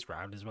brought his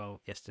round as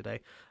well yesterday,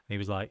 and he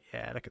was like,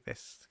 "Yeah, look at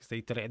this," because they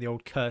did it in the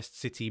old Cursed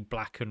City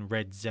black and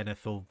red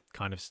zenithal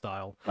kind of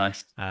style.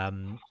 Nice.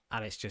 And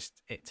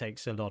it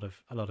takes a lot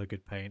of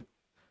good paint.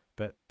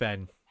 But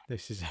Ben,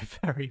 this is a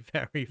very,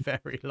 very,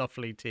 very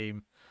lovely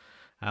team.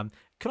 Can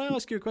I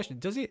ask you a question?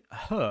 Does it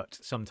hurt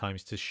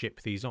sometimes to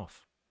ship these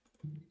off?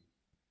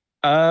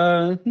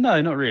 No,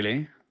 not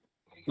really.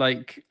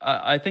 Like,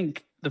 I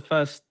think the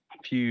first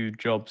few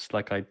jobs,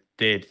 like I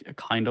did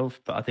kind of,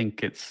 but I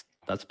think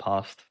that's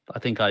past. I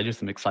think I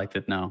just am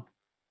excited now.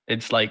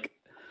 It's like,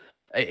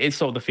 it's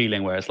sort of the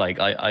feeling where it's like,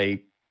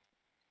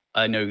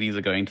 I know these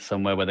are going to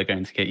somewhere where they're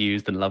going to get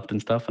used and loved and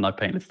stuff, and I've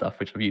painted stuff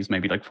which I've used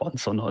maybe like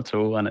once or not at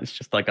all, and it's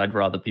just like, I'd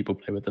rather people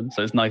play with them.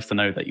 So it's nice to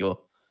know that you're,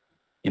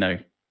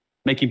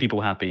 making people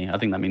happy. I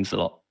think that means a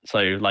lot. So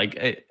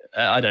like,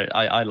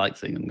 I like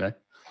seeing them go.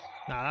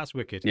 Nah, that's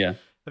wicked. Yeah.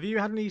 Have you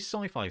had any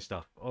sci-fi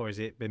stuff, or has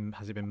it been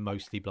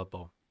mostly Blood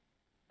Bowl?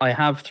 I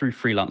have through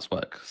freelance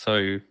work.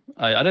 So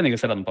I don't think I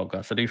said on the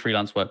podcast, I do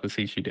freelance work with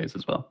C Studios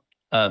as well.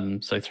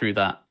 So through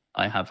that,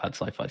 I have had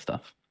sci-fi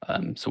stuff,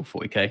 sort of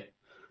 40k.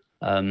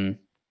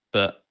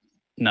 But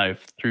no,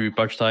 through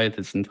Budgetide,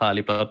 it's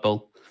entirely Blood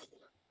Bowl.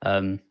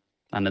 And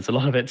there's a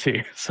lot of it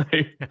too. So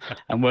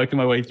I'm working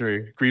my way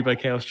through. Grebo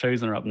Chaos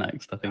Chosen are up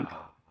next, I think.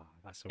 Oh,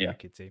 that's a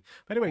wicked team.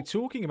 But anyway,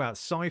 talking about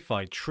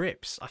sci-fi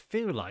trips, I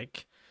feel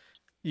like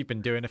you've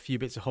been doing a few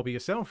bits of hobby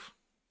yourself.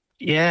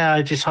 Yeah,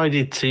 I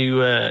decided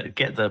to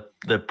get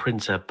the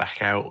printer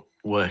back out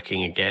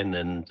working again,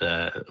 and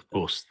of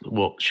course,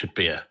 what should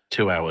be a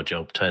 2-hour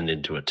job turned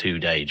into a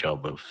 2-day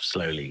job of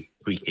slowly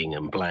tweaking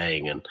and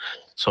playing and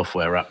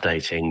software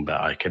updating.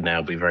 But I can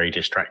now be very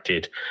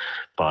distracted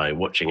by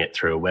watching it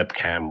through a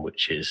webcam,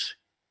 which is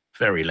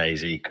very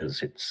lazy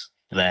because it's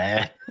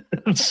there.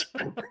 This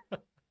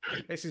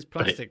is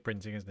plastic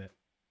printing, isn't it?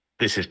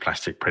 This is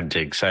plastic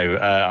printing. So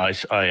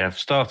I have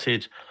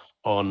started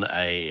on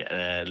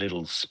a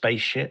little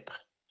spaceship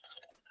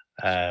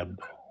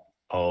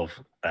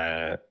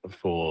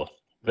for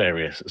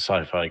various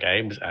sci-fi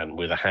games, and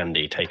with a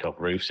handy take-off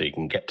roof so you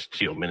can get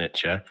to your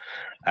miniature.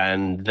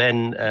 And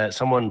then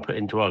someone put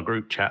into our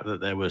group chat that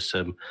there was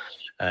some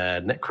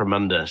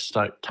Necromunda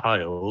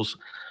tiles,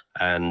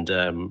 and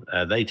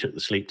they took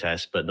the sleep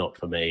test, but not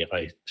for me.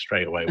 I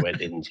straight away went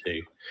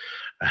into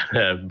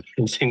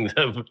printing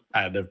them,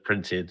 and have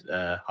printed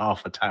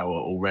half a tower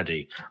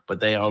already. But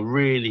they are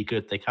really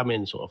good. They come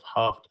in sort of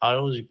half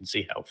tiles. You can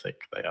see how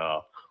thick they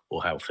are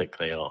or how thick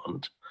they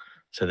aren't.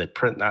 So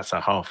that's a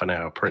half an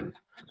hour print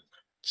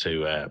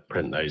to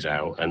print those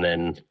out. And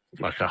then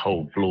like a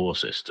whole floor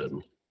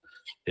system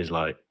is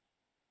like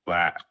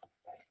that.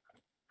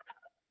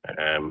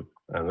 And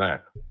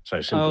that.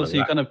 So simple. Oh, so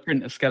you kind of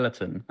print a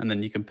skeleton and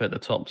then you can put the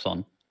tops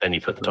on. Then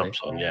you put the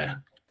tops on, yeah.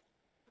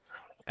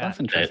 That's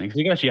interesting, because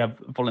you can actually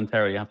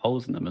voluntarily have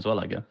holes in them as well,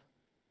 I guess.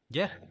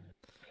 Yeah,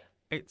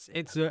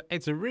 it's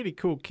a really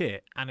cool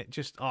kit, and it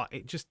just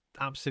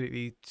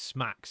absolutely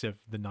smacks of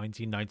the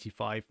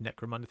 1995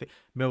 Necromunda thing.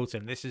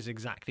 Milton, this is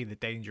exactly the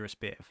dangerous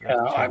bit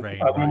of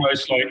terrain. I'm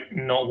almost like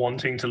not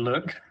wanting to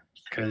look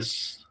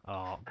because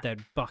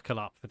then buckle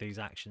up for these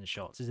action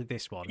shots. Is it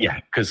this one? Yeah,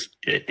 because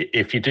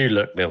if you do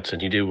look, Milton,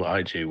 you do what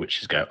I do,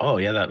 which is go, oh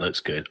yeah, that looks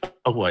good.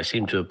 Oh, I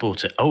seem to have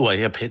bought it. Oh, I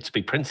appear to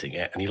be printing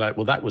it, and you're like,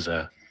 well, that was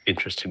a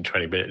interesting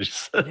 20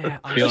 minutes. Yeah,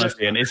 be honest,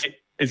 Ian,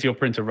 is your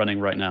printer running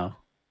right now?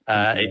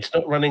 It's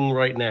not running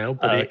right now,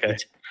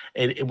 but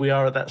we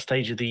are at that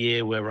stage of the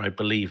year where I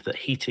believe that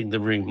heating the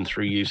room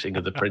through using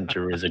of the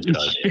printer is a good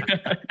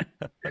idea.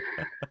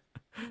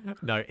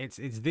 No, it's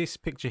this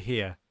picture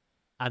here,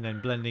 and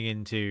then blending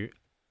into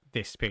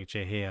this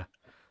picture here.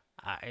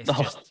 It's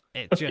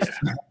just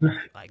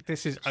like,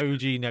 this is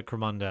OG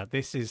Necromunda.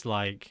 This is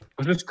like,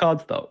 was this card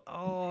stock?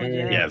 Oh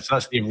yeah, so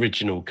that's the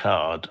original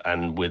card,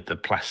 and with the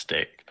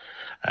plastic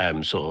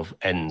sort of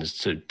ends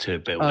to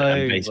build it.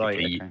 And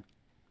basically, right, okay.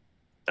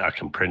 I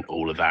can print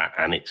all of that,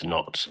 and it's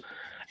not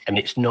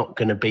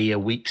going to be a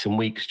weeks and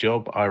weeks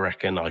job. I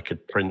reckon I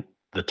could print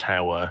the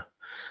tower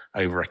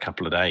over a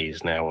couple of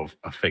days. Now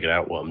I've figured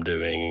out what I'm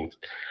doing,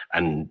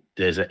 and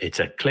it's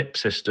a clip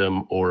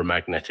system or a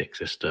magnetic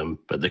system,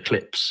 but the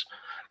clips,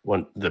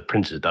 the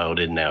printer's dialed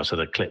in now, so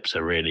the clips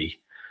are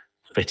really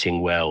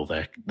fitting well.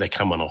 They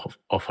come on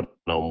off and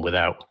on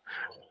without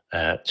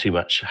too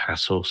much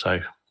hassle.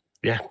 So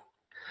yeah,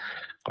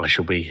 I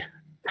shall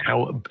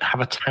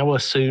have a tower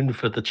soon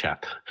for the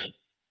chap.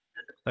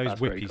 Those That's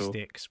very whippy cool.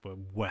 sticks were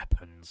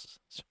weapons.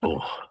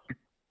 Oh.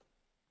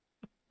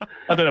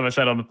 I don't know if I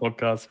said on the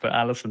podcast, but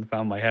Alison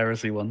found my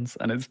heresy ones,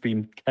 and it's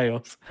been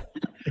chaos.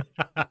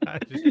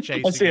 Just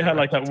chasing I see her around.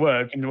 like at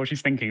work, and what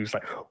she's thinking is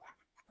like,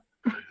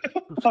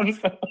 I'm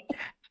just like,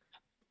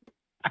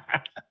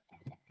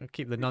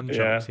 Keep the nunchucks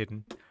Yeah.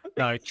 hidden.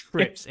 No,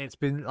 trips. It's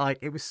been like,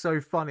 it was so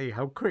funny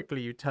how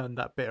quickly you turned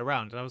that bit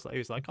around, and I was like, it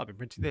was like, I've been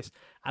printing this,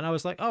 and I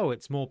was like, oh,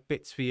 it's more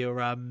bits for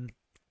your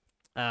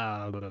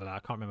I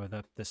can't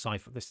remember this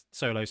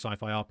solo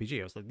sci-fi RPG.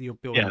 I was like, you're Yeah,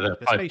 building the like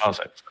the 5 spaceship.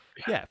 parsecs.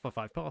 Yeah, for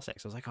 5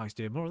 parsecs. I was like, oh, he's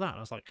doing more of that. And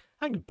I was like,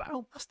 hang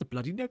about, that's the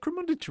bloody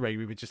Necromunda terrain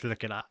we were just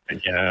looking at.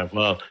 Yeah,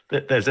 well,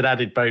 there's an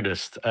added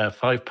bonus.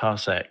 5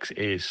 parsecs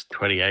is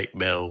 28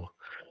 mil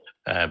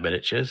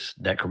miniatures.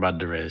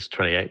 Necromunda is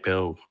 28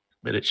 mil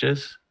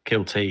miniatures.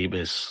 Kill Team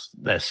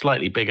they're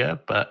slightly bigger,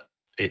 but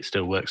it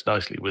still works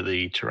nicely with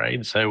the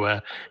terrain.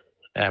 So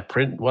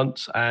print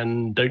once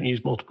and don't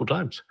use multiple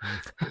times.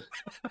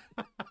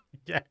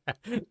 Yeah,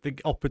 the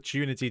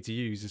opportunity to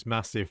use is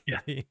massive. Yeah.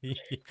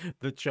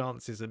 The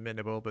chances are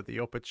minimal, but the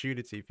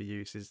opportunity for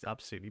use is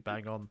absolutely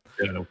bang on.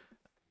 Yeah.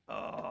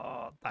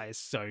 Oh, that is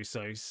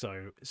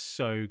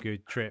so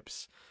good,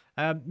 Trips.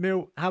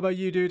 Mill, how about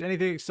you, dude?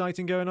 Anything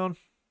exciting going on?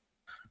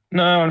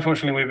 No,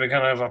 unfortunately, we've been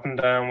kind of up and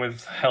down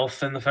with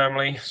health in the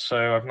family,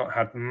 so I've not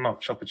had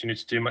much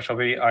opportunity to do much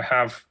hobby. I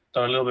have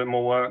done a little bit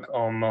more work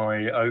on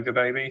my ogre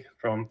baby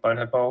from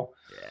Bonehead Bowl,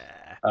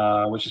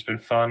 which has been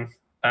fun,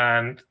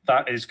 and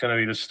that is going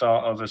to be the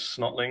start of a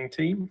snotling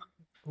team.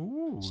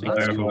 Ooh, So,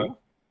 that's cool.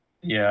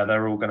 Yeah,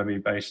 they're all going to be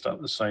based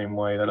up the same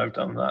way that I've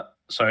done that.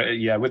 So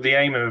yeah, with the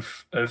aim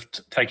of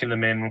taking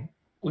them in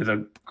with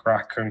a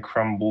Crack and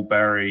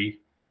Crumbleberry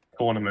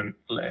tournament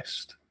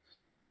list.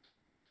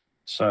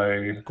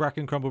 So Crack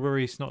and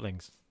Crumbleberry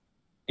Snotlings.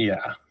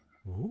 yeah.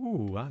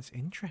 Ooh, that's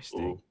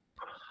interesting. Ooh.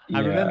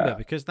 I Yeah. remember,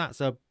 because that's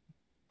a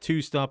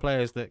 2-star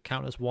players that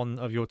count as one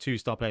of your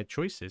 2-star player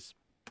choices.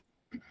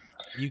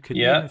 You could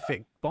even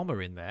fit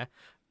Bomber in there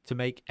to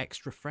make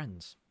extra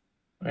friends.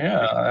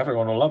 Yeah,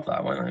 everyone will love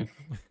that, won't they?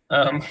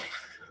 Although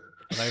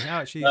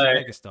actually he's a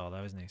megastar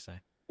though, isn't he? So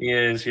he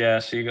is, yeah.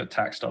 So you got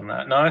taxed on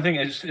that. No, I think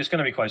it's going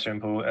to be quite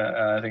simple.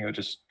 I think it would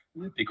just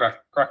be Crack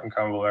and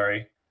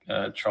Crumbleberry,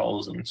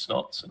 trolls and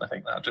snots, and I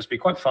think that'll just be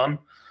quite fun.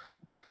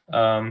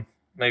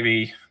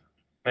 Maybe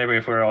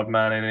if we're odd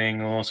man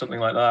inning or something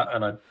like that,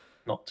 and I'm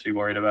not too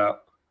worried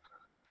about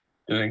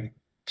doing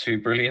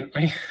too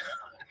brilliantly.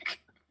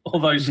 All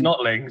those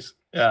snotlings.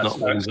 Yeah,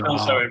 Snotlings I'm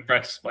so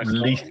impressed by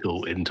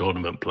lethal in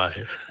tournament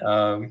play.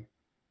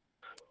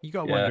 You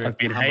got to wonder I've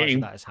been how much hating-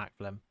 of that is hack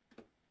for them.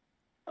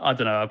 I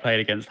don't know. I played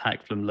against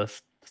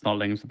Hackflimless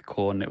Snotlings with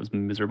Corn. And it was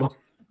miserable.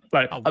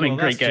 Like, Oh, I mean,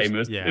 well, great that's game.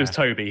 just- It was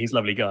Toby. He's a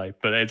lovely guy,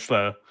 but it's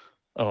it's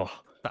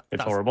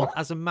That's horrible.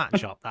 As a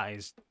matchup, that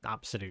is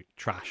absolute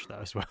trash, though,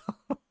 as well.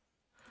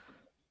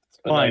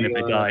 Fine if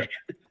they die.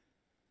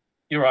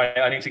 You're right.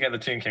 I need to get the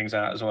Toon Kings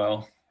out as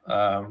well.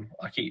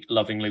 I keep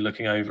lovingly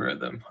looking over at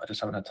them. I just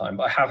haven't had time.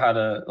 But I have had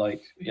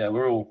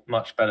we're all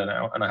much better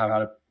now, and I have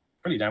had a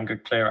pretty damn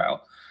good clear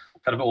out.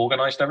 Kind of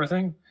organized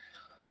everything.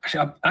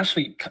 I'm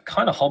actually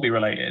kind of hobby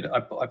related. I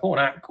bought an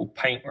app called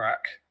Paint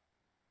Rack,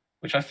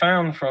 which I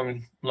found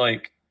from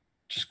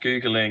just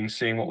Googling,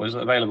 seeing what was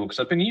available, because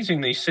I've been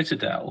using the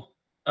Citadel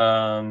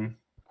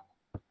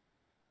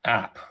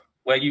app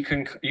where you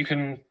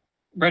can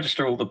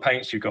register all the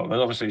paints you've got. But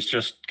obviously it's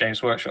just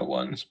Games Workshop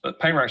ones, but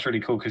Paint Rack's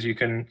really cool because you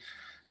can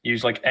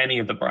use any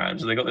of the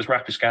brands. They got this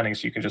rapid scanning,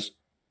 so you can just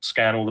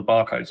scan all the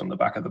barcodes on the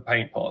back of the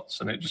paint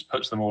pots, and it just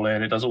puts them all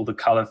in. It does all the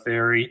color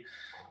theory.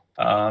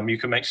 You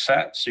can make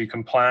sets, you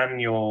can plan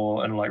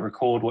and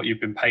record what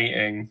you've been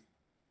painting,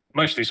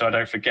 mostly so I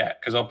don't forget,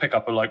 because I'll pick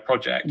up a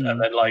project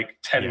and then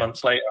 10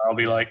 months later I'll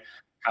be like,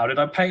 how did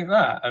I paint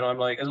that? And I'm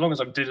like, as long as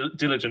I'm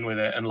diligent with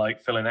it and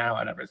filling it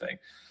out and everything.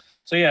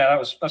 So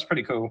yeah, that's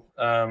pretty cool.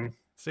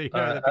 So at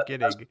the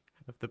beginning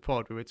of the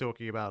pod, we were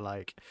talking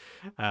about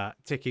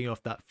ticking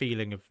off that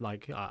feeling of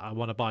I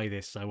want to buy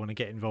this, I want to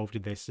get involved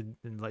in this, and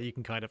you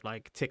can kind of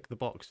tick the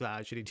box without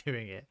actually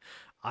doing it.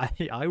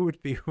 I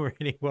would be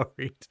really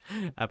worried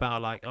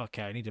about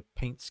okay, I need a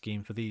paint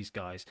scheme for these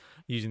guys,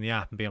 using the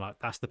app and being like,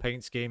 that's the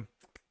paint scheme.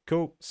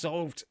 Cool,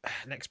 solved.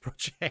 Next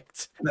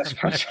project. Next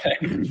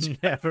project.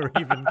 Never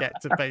even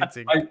get to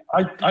painting.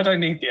 I don't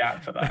need the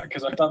app for that,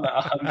 because I've done that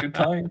 100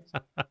 times.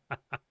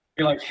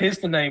 You're like, here's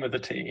the name of the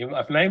team.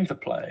 I've named the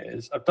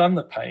players. I've done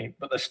the paint,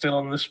 but they're still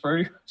on the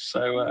sprue.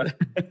 So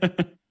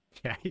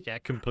yeah,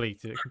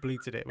 completed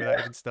it without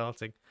even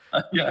starting.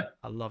 Yeah,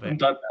 I love I'm it.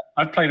 done.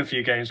 I've played a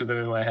few games with them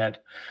in my head.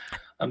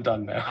 I'm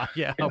done now.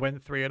 Yeah, I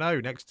went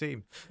 3-0. Next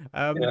team.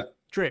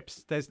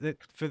 Trips. There's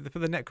for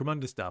the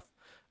Necromunda stuff.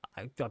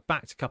 I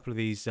backed a couple of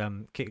these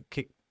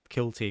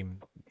kill team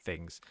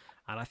things,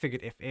 and I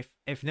figured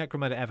if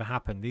Necromunda ever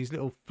happened, these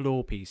little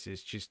floor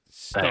pieces just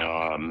stuck. They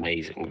are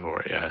amazing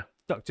for it, yeah.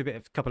 Stuck to a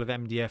couple of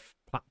MDF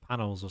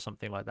panels or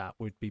something like that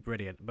would be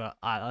brilliant. But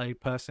I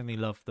personally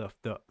love the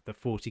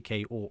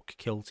 40k orc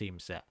kill team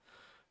set,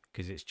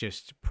 because it's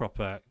just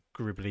proper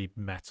gribbly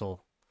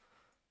metal.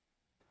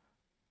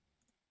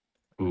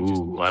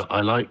 Ooh,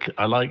 I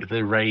like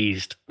the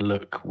raised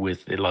look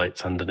with the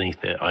lights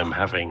underneath it. I'm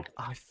having.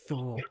 I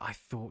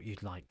thought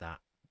you'd like that.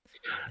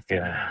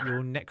 Yeah.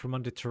 Your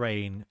Necromunda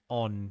terrain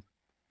on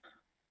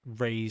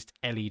raised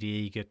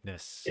LED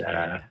goodness.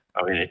 Yeah.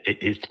 I mean,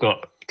 it's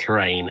got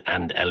terrain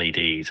and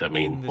LEDs. I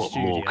mean, what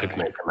more could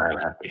make a man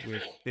happy?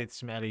 With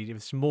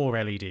some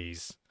more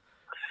LEDs.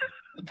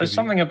 There's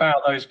something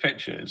about those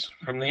pictures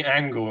from the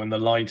angle and the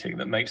lighting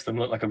that makes them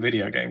look like a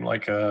video game,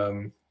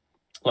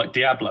 like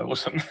Diablo or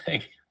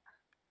something,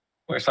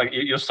 where it's like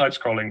you're side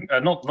scrolling.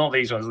 Not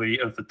these ones,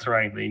 the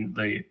terrain,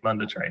 the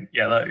Munda terrain.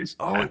 Yeah, those.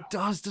 Oh, it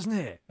does, doesn't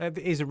it? It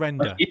is a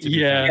render. To be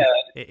Yeah. fair.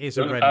 It is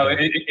a render. Oh,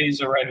 it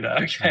is a render.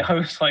 Okay, Yeah. I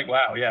was like,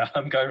 wow, yeah,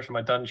 I'm going for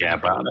my dungeon. Yeah,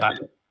 but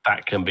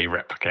that can be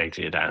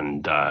replicated,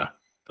 and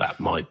that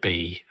might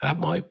be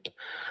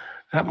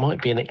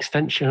an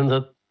extension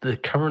of the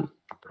current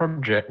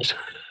project.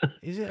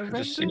 Is it a render?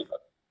 Just see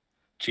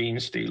gene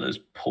stealers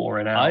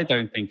pouring out. I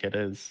don't think it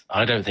is.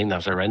 I don't think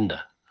that's a render.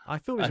 I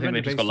thought it was I think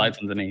they've just got lights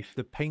underneath.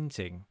 the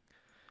painting.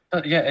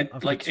 But yeah,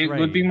 of it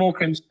would be more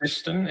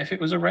consistent if it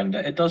was a render.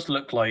 It does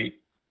look like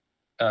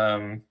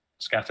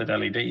scattered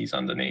LEDs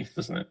underneath,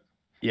 doesn't it?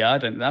 Yeah,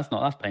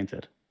 that's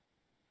painted.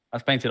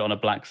 That's painted on a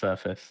black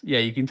surface. Yeah,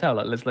 you can tell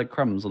there's like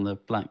crumbs on the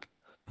black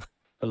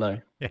below.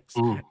 Yes.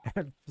 Mm.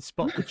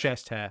 Spot the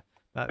chest hair.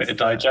 That's Bit of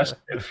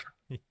digestive.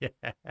 yeah.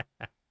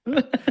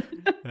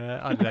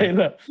 I don't know. Hey,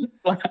 look,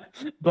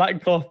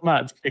 black cloth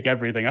mats pick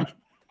everything up.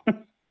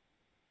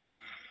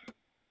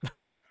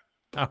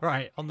 All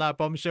right, on that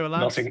bombshell,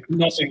 lads.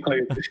 Not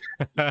included.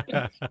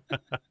 I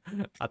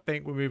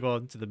think we'll move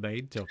on to the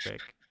main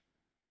topic.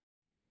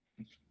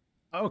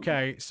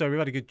 Okay, so we've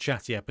had a good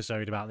chatty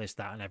episode about this,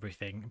 that, and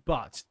everything.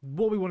 But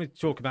what we wanted to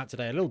talk about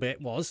today a little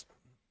bit was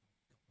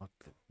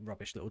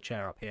rubbish little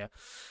chair up here.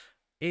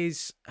 I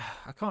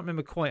can't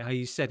remember quite how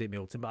you said it,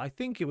 Milton, but I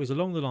think it was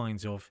along the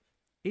lines of: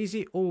 is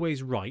it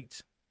always right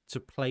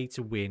to play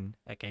to win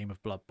a game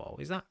of Blood Bowl?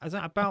 Is that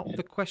about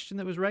the question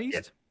that was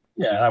raised?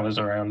 Yeah, that was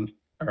around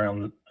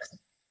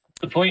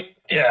the point.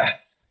 Yeah.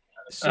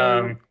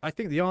 So I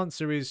think the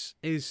answer is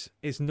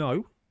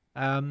no.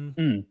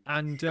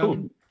 And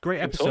Cool.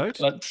 great episode.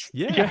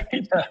 Yeah.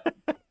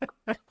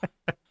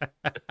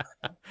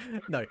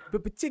 No,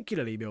 but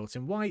particularly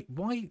Milton, why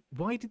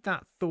did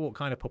that thought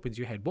kind of pop into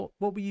your head? What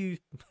were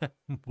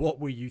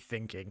you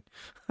thinking?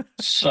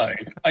 So,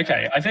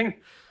 okay, I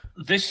think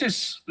this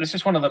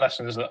is one of the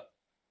lessons that,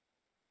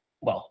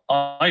 well,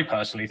 I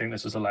personally think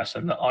this is a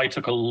lesson that I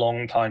took a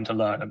long time to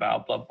learn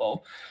about Blood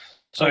Bowl.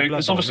 So Blood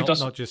this Bowl,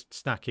 obviously not just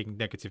stacking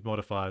negative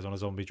modifiers on a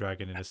zombie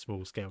dragon in a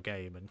small scale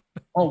game. And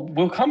well,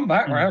 we'll come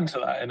back around to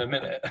that in a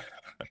minute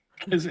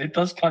because it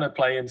does kind of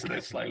play into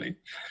this slightly.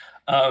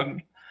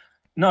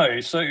 No,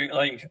 so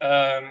like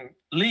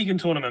league and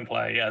tournament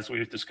play, as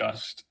we've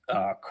discussed,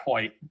 are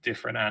quite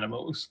different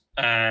animals.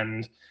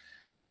 And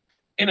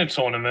in a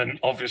tournament,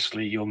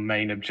 obviously, your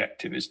main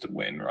objective is to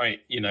win, right?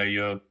 You know,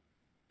 you're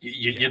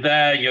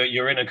there,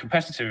 you're in a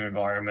competitive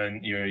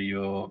environment.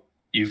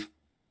 You've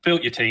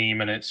built your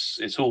team, and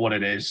it's all what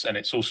it is, and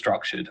it's all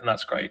structured, and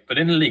that's great. But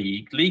in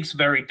league's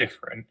very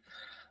different,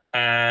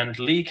 and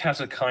league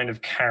has a kind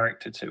of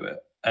character to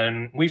it.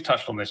 And we've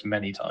touched on this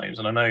many times,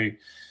 and I know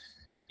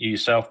you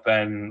yourself,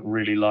 Ben,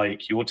 really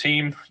like your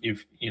team.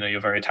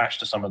 You're very attached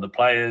to some of the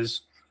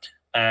players,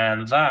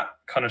 and that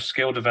kind of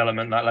skill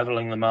development, that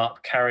leveling them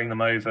up, carrying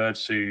them over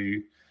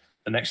to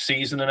the next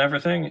season and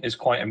everything is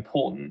quite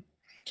important.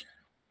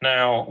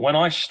 Now, when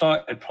I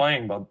started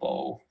playing Blood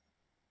Bowl,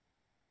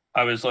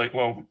 I was like,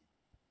 well,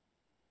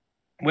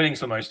 winning's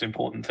the most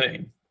important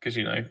thing because,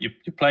 you're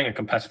playing a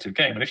competitive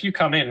game. And if you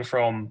come in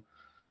from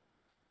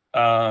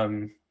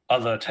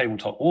other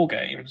tabletop war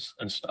games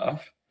and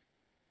stuff,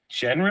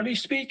 generally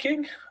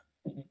speaking,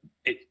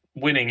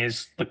 winning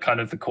is the kind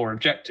of the core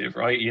objective,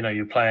 right?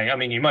 You're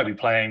playing, you might be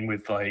playing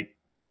with like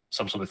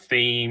some sort of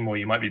theme, or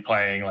you might be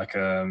playing like,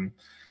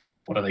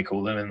 what do they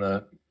call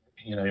them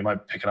you might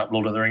be picking up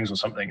Lord of the Rings or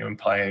something and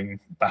playing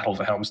Battle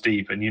for Helm's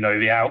Deep, and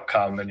the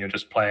outcome, and you're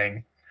just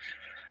playing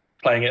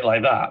it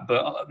like that.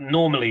 But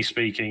normally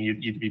speaking,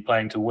 you'd be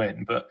playing to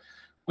win. But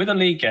with a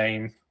league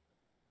game,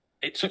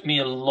 it took me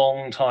a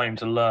long time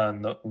to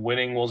learn that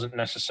winning wasn't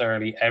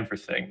necessarily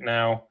everything.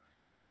 Now,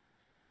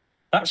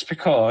 that's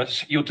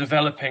because you're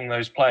developing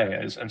those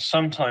players, and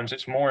sometimes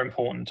it's more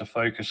important to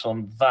focus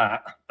on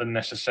that than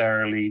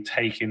necessarily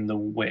taking the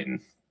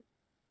win,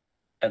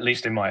 at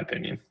least in my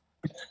opinion.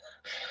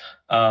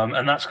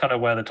 And that's kind of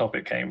where the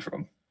topic came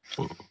from.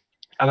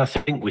 And I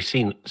think we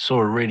saw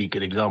a really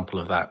good example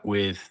of that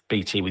with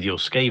BT, with your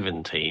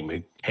Skaven team,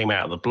 who came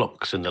out of the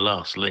blocks in the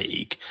last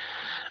league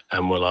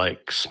and were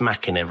like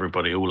smacking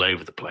everybody all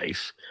over the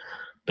place,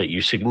 but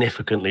you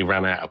significantly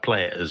ran out of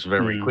players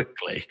very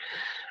quickly.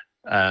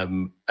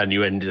 And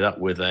you ended up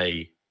with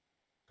a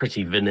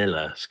pretty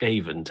vanilla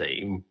Skaven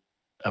team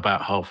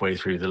about halfway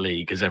through the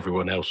league as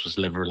everyone else was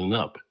leveling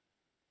up.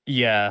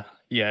 Yeah,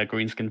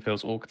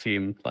 Greenskinfield's orc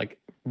team like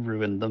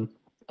ruined them.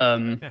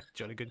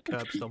 Jolly good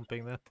curb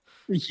stomping there.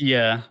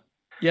 Yeah,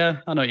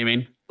 I know what you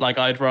mean. Like,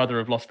 I'd rather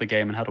have lost the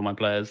game and had all my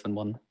players than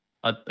won.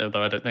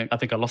 Although I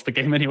think I lost the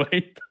game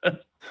anyway.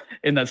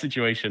 In that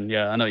situation,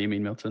 yeah, I know what you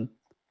mean, Milton.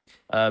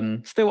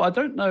 Still, I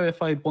don't know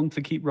if I want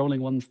to keep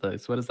rolling ones though.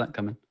 So where does that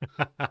come in?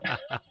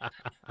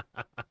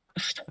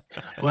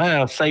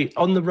 Well, so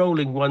on the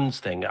rolling ones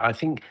thing, I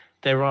think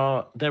there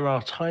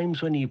are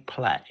times when you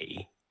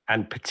play,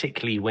 and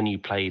particularly when you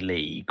play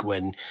league,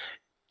 when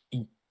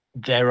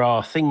there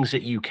are things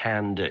that you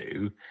can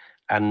do,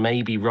 and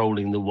maybe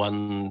rolling the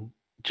one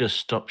just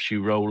stops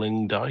you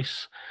rolling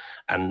dice.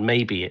 And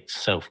maybe it's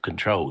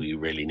self-control you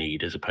really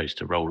need as opposed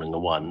to rolling a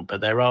 1.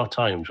 But there are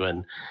times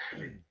when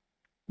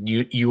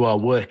you are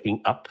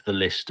working up the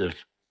list of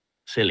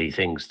silly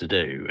things to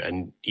do,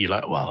 and you're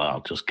like, well,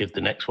 I'll just give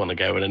the next one a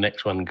go and the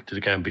next one to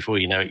go, and before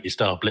you know it, your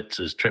star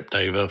blitzer's tripped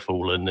over,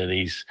 fallen, and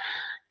he's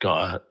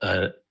got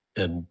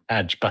an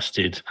edge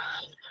busted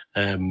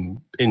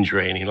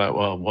injury, and you're like,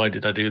 well, why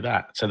did I do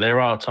that? So there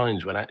are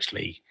times when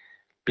actually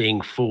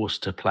being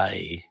forced to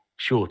play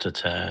shorter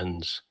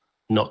turns,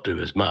 not do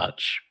as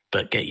much,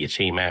 but get your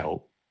team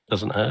out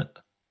doesn't hurt.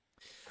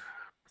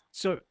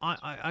 So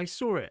I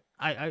saw it.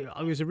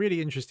 I was a really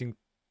interesting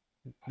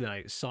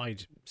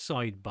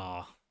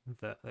sidebar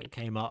that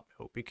came up,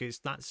 because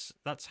that's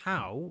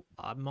how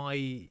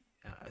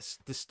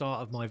the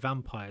start of my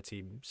vampire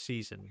team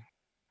season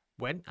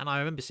went. And I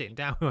remember sitting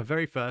down with my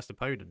very first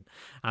opponent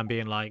and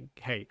being like,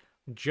 hey,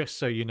 just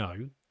so you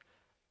know,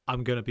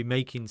 I'm going to be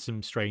making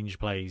some strange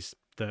plays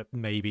that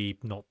maybe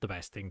not the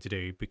best thing to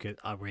do, because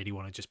I really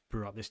want to just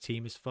brew up this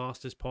team as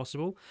fast as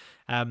possible.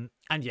 And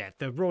yeah,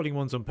 the rolling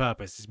ones on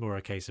purpose is more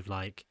a case of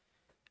like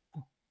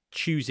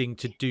choosing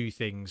to do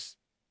things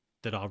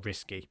that are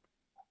risky,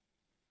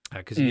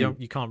 because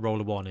you can't roll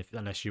a 1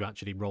 unless you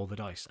actually roll the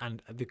dice.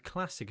 And the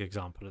classic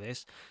example of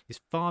this is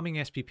farming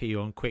SPP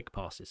on quick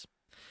passes.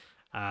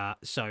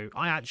 So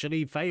I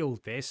actually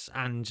failed this,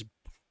 and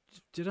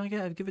did I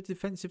give a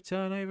defensive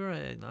turnover?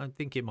 I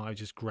think it might have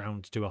just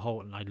ground to a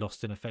halt, and I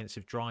lost an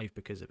offensive drive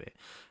because of it.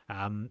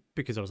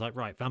 Because I was like,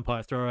 right,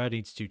 vampire thrower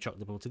needs to chuck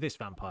the ball to this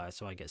vampire,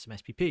 so I get some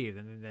SPP.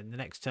 And then the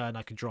next turn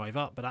I could drive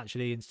up, but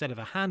actually instead of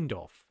a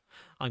handoff,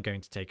 I'm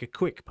going to take a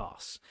quick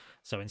pass.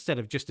 So instead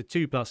of just a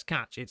 2+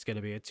 catch, it's going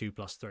to be a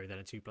 2+ throw, then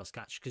a 2+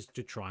 catch, because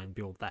to try and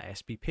build that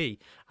SPP.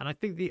 And I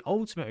think the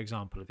ultimate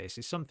example of this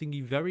is something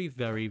you very,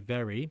 very,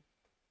 very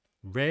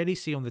rarely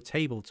see on the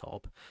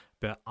tabletop,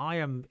 but I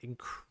am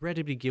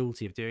incredibly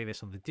guilty of doing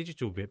this on the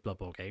digital Blood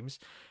Bowl games.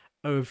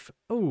 Of,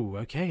 oh,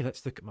 okay,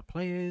 let's look at my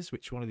players.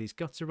 Which one of these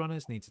gutter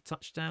runners needs a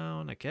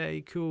touchdown?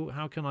 Okay, cool.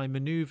 How can I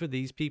maneuver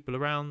these people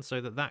around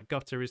so that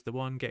gutter is the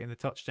one getting the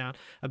touchdown?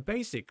 And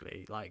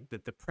basically, like,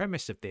 the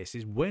premise of this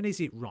is, when is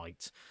it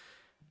right?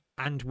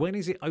 And when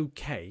is it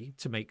okay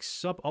to make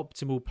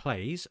suboptimal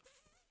plays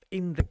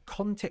in the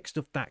context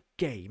of that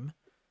game,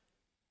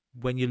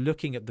 when you're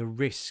looking at the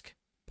risk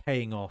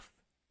paying off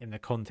in the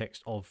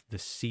context of the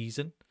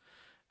season?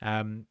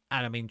 And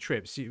I mean,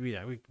 Trips, we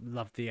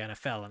love the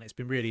NFL, and it's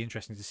been really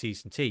interesting to see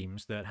some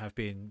teams that have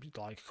been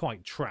like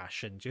quite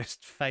trash and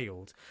just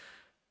failed,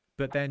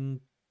 but then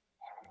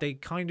they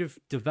kind of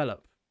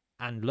develop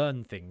and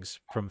learn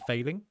things from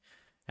failing.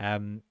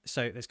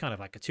 So there's kind of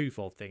like a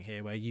twofold thing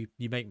here, where you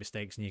make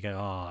mistakes and you go, oh,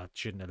 I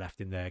shouldn't have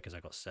left him there because I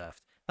got surfed.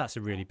 That's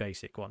a really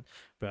basic one.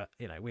 But,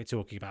 we're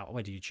talking about,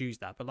 where do you choose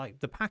that? But like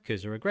the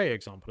Packers are a great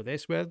example of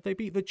this, where they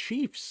beat the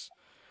Chiefs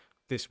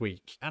this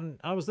week. And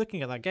I was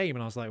looking at that game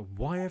and I was like,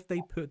 why have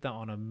they put that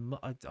on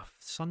a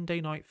Sunday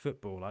night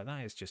football? Like,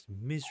 that is just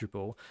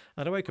miserable.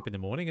 And I woke up in the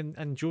morning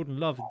and Jordan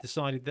Love had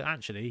decided that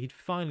actually he'd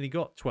finally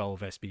got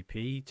 12 SBP,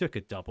 he took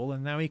a double,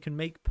 and now he can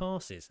make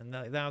passes. And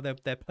now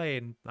they're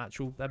playing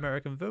actual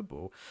American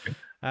football.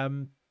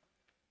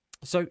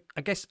 So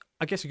I guess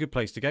a good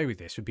place to go with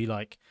this would be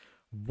like,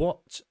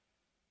 what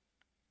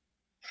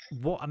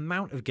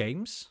amount of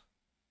games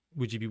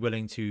would you be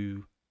willing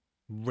to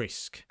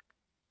risk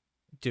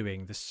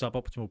doing the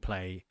suboptimal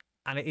play?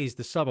 And it is,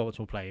 the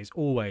suboptimal play is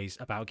always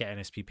about getting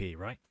SPP,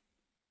 right?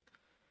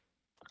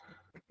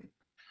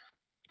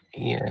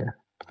 Yeah.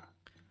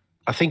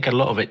 I think a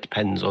lot of it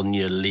depends on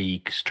your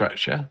league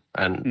structure.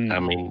 And I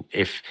mean,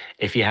 if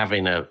you're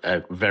having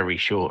a very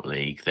short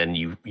league, then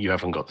you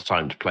haven't got the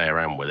time to play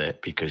around with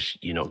it, because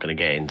you're not going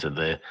to get into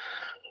the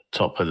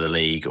top of the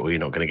league, or you're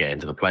not going to get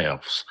into the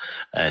playoffs.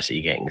 So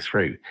you're getting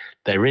through.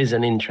 There is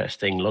an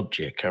interesting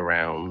logic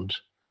around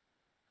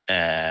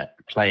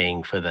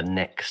playing for the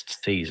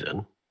next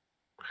season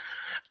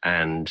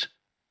and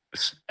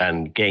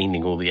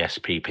gaining all the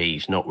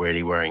SPPs, not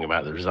really worrying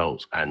about the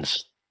results, and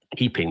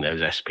keeping those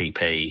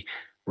SPP,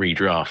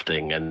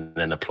 redrafting, and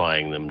then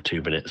applying them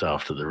 2 minutes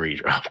after the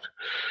redraft.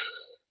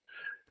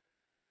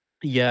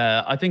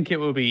 Yeah, I think it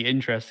will be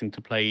interesting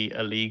to play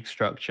a league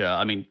structure.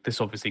 I mean,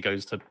 this obviously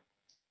goes to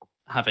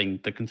having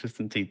the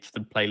consistency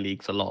to play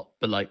leagues a lot,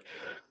 but like,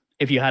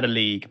 if you had a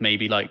league,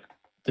 maybe like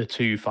the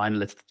 2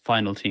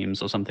 final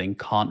teams or something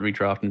can't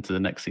redraft into the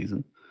next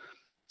season.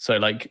 So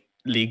like,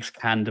 leagues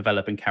can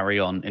develop and carry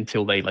on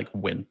until they like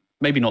win.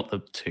 Maybe not the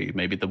 2,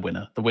 maybe the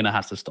winner. The winner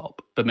has to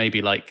stop. But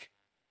maybe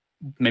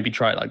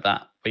try it like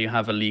that, where you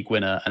have a league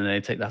winner and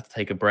they have to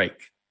take a break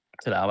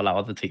to allow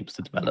other teams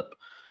to develop.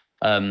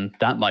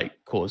 That might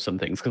cause some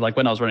things. Because like,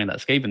 when I was running that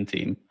Skaven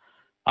team,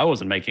 I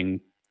wasn't making,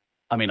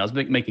 I was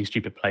making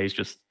stupid plays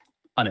just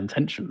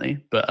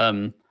unintentionally, but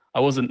I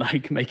wasn't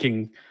like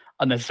making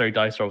unnecessary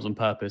dice rolls on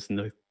purpose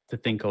and to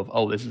think of,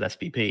 oh, this is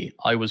SPP.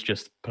 I was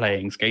just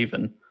playing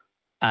Skaven,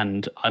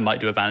 and I might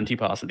do a vanity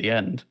pass at the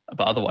end,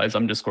 but otherwise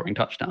I'm just scoring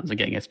touchdowns and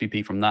getting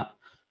SPP from that.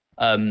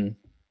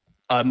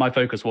 My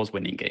focus was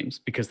winning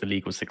games, because the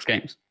league was 6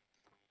 games.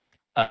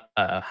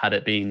 Had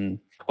it been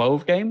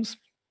 12 games,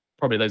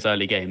 probably those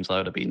early games, I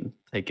would have been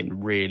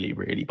taking really,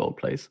 really bold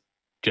plays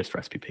just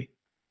for SPP.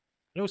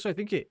 And also, I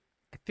think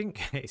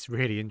it's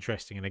really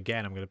interesting. And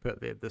again, I'm going to put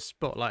the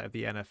spotlight of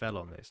the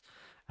NFL on this.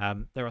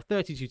 There are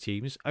 32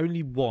 teams.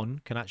 Only one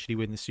can actually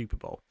win the Super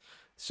Bowl.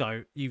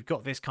 So you've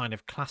got this kind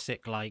of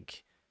classic,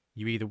 like,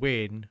 you either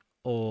win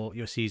or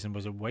your season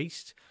was a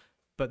waste.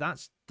 But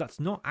that's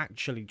not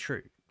actually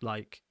true.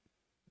 Like,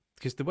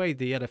 because the way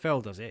the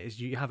NFL does it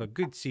is you have a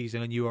good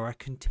season and you are a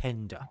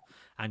contender,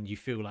 and you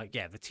feel like,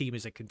 yeah, the team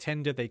is a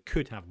contender, they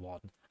could have won,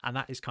 and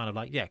that is kind of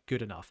like, yeah,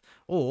 good enough.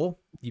 Or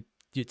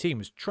your team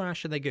was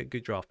trash and they get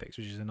good draft picks,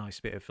 which is a nice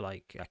bit of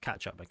like a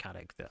catch-up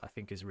mechanic that I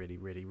think is really,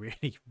 really,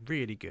 really,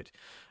 really good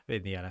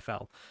in the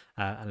NFL,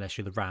 unless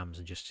you're the Rams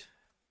and just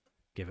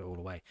give it all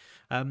away.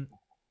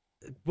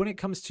 When it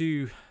comes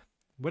to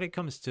Blood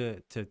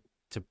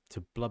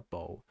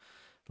Bowl,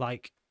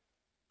 like,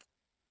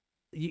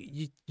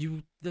 you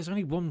there's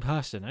only one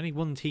person, only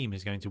one team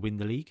is going to win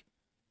the league,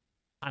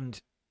 and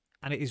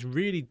it is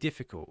really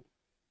difficult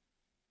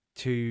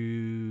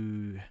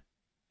to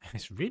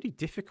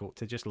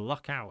just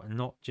luck out and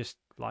not just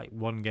like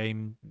one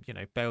game,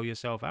 bail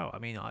yourself out. I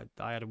mean, I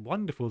had a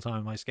wonderful time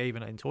in my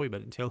Skaven in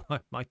Toyman until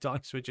my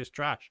dice were just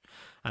trash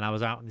and I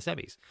was out in the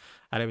semis,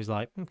 and it was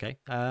like, okay,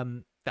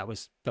 that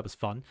was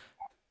fun.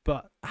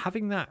 But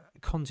having that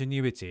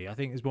continuity, I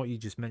think, is what you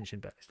just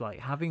mentioned, but it's like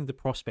having the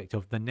prospect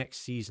of the next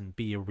season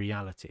be a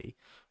reality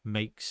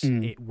makes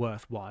it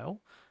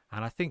worthwhile.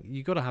 And I think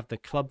you got to have the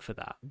club for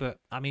that. But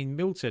I mean,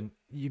 Milton,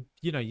 you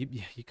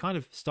kind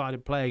of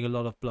started playing a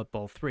lot of Blood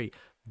Bowl 3.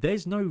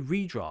 There's no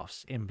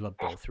redrafts in Blood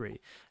Bowl 3.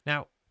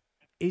 Now,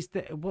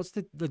 what's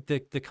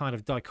the kind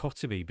of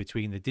dichotomy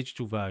between the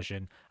digital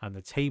version and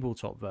the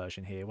tabletop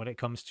version here when it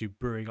comes to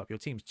brewing up your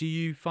teams? Do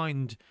you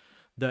find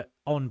that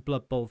on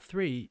Blood Bowl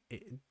 3,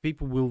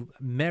 people will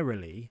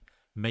merrily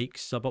make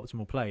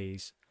suboptimal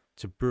plays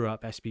to brew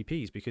up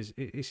SPPs because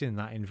it's in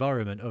that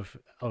environment of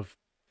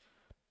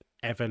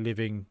ever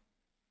living?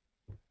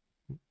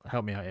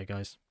 Help me out here,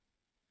 guys.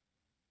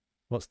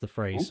 What's the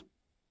phrase?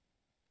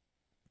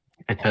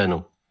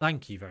 Eternal.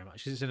 Thank you very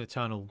much. It's an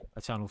eternal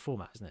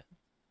format, isn't it?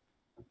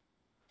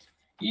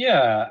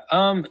 Yeah,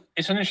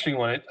 it's an interesting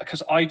one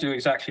because I do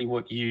exactly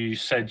what you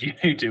said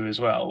you do as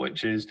well,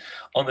 which is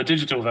on the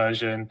digital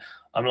version,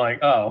 I'm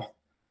like, oh,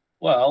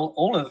 well,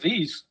 all of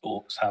these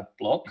orcs have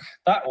block.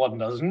 That one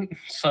doesn't.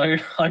 So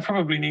I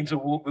probably need to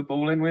walk the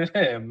ball in with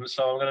him.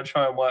 So I'm going to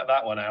try and work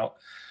that one out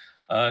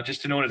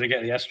just in order to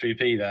get the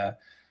SPP there.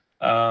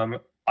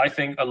 I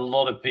think a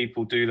lot of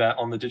people do that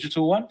on the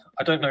digital one.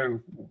 I don't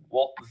know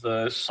what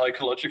the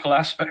psychological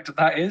aspect of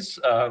that is.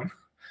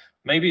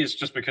 Maybe it's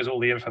just because all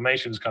the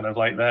information's kind of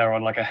like there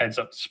on like a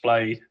heads-up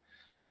display.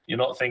 You're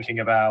not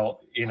thinking about,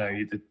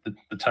 the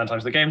turn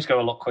times. The games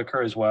go a lot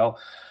quicker as well.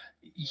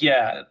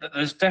 Yeah,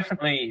 there's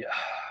definitely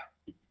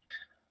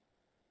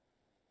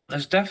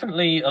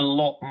a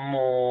lot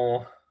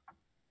more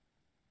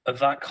of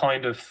that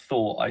kind of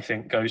thought, I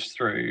think, goes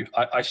through.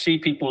 I see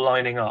people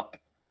lining up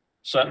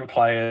certain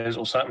players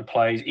or certain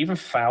plays, even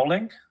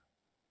fouling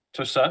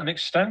to a certain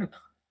extent,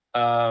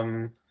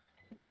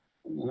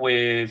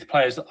 with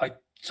players that I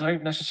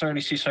don't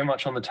necessarily see so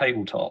much on the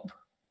tabletop.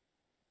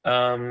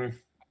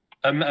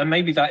 And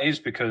maybe that is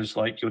because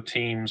like your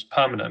team's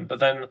permanent, but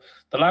then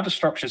the ladder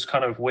structure is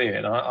kind of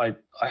weird. I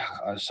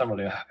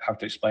somebody have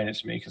to explain it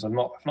to me because I've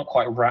not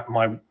quite wrapped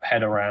my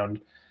head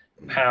around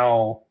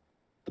how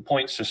the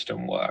point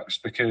system works,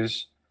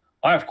 because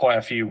I have quite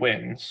a few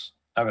wins,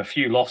 I have a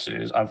few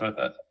losses, I have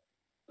a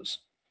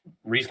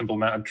reasonable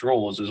amount of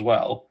draws as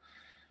well.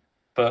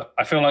 But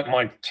I feel like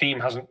my team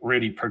hasn't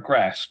really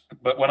progressed.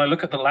 But when I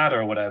look at the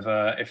ladder or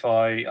whatever, if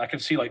I can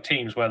see like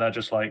teams where they're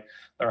just like,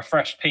 they're a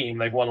fresh team,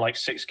 they've won like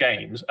 6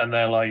 games, and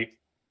they're like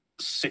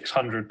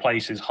 600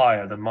 places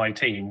higher than my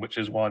team, which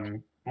has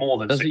won more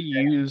than. Does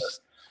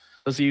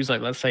it use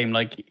like that same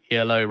like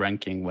ELO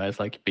ranking where it's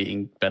like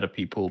beating better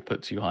people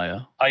puts you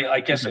higher? I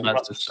guess it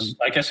must.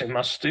 I guess it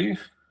must do.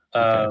 I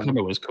can't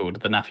remember what it's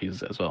called. The NAF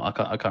uses it as well. I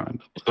can't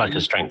remember. It's like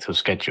a strength of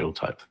schedule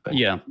type of thing.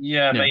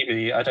 Yeah,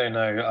 maybe. I don't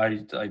know.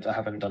 I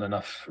haven't done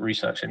enough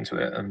research into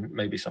it, and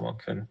maybe someone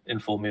can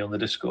inform me on the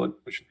Discord,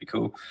 which would be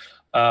cool.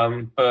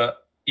 But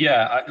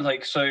yeah,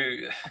 so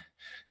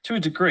to a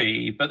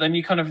degree, but then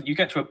you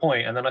get to a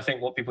point, and then I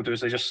think what people do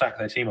is they just sack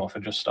their team off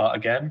and just start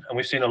again, and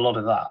we've seen a lot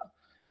of that,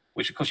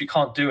 which of course you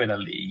can't do in a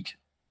league.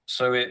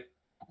 So it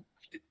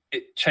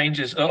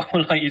changes.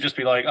 Like you just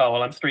be like, oh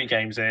well, I'm 3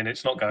 games in,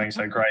 it's not going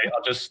so great,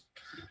 I'll just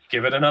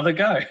give it another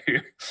go.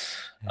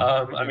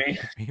 I mean,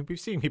 we've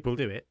seen people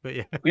do it, but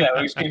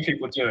we've seen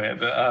people do it,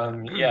 but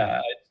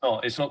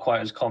it's not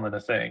quite as common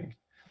a thing.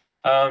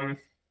 It's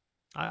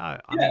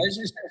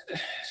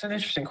an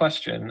interesting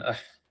question.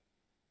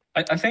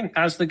 I think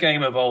as the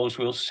game evolves,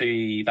 we'll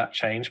see that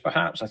change.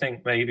 Perhaps I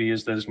think maybe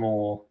as there's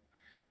more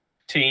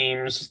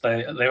teams,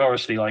 they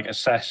obviously like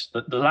assess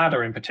that the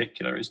ladder in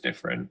particular is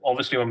different.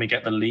 Obviously, when we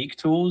get the league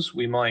tools,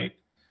 we might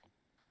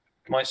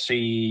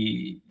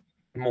see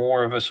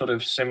more of a sort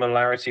of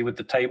similarity with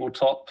the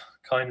tabletop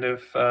kind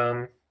of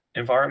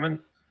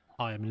environment.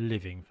 I am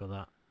living for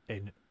that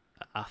in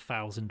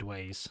 1,000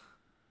 ways.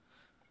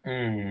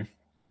 Hmm.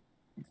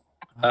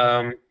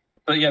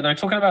 But yeah, no.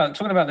 Talking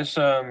about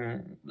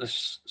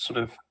this sort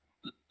of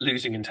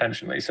losing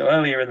intentionally. So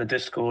earlier in the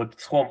Discord,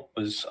 Swamp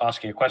was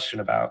asking a question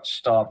about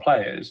star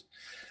players,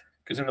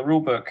 because in the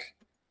rulebook,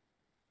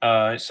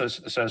 it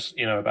says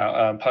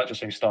about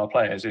purchasing star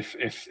players.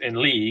 If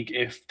in League,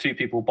 if two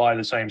people buy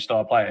the same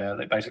star player,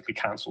 that basically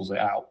cancels it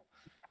out.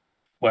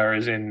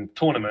 Whereas in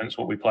tournaments,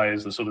 what we play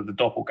is the sort of the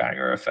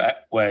doppelganger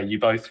effect, where you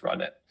both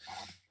run it.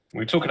 We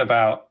were talking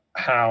about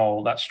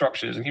how that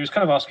structures, and he was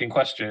kind of asking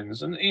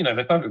questions, and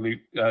they're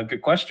perfectly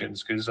good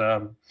questions, because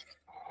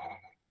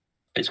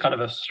it's kind of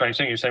a strange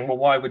thing. You're saying, well,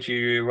 why would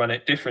you run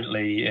it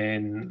differently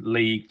in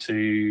League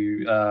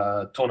to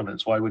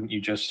tournaments? Why wouldn't you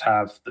just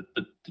have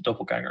the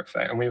doppelganger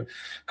effect? And we were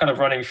kind of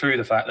running through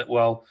the fact that,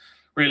 well,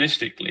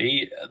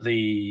 realistically,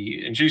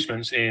 the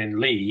inducements in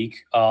League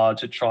are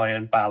to try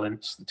and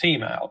balance the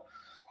team out.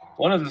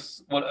 One of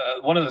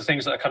the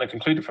things that I kind of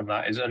concluded from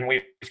that is, and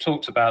we've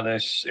talked about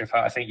this, in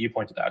fact, I think you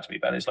pointed out to me,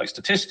 Ben, is like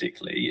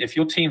statistically, if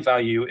your team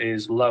value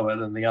is lower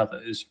than the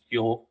others,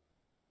 you're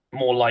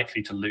more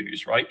likely to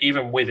lose, right?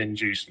 Even with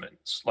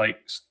inducements,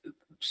 like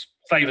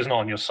Favor's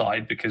not on your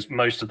side because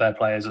most of their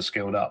players are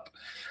skilled up,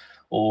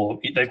 or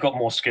they've got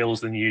more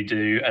skills than you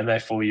do, and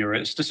therefore you're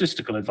at a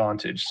statistical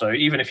advantage. So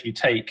even if you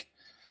take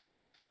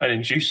an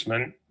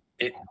inducement,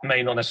 it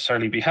may not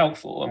necessarily be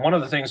helpful. And one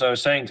of the things I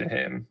was saying to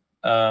him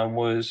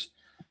was,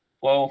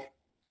 well,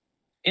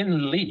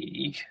 in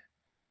League,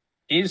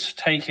 is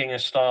taking a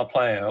star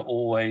player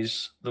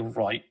always the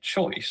right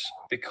choice?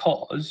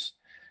 Because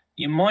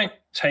you might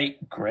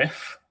take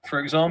Griff, for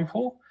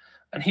example,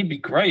 and he'd be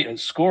great at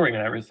scoring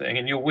and everything,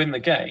 and you'll win the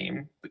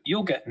game, but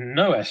you'll get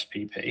no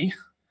SPP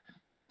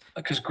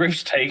because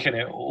Griff's taken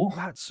it all.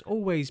 That's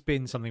always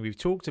been something we've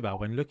talked about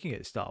when looking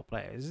at star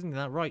players, isn't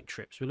that right,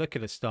 Trips? We look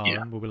at a star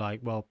and we'll be like,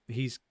 well,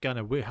 he's going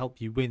to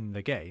help you win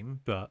the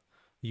game, but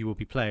you will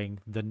be playing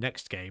the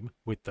next game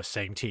with the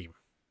same team.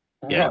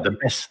 Yeah, the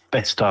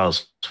best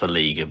stars for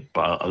League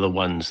are the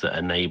ones that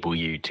enable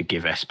you to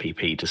give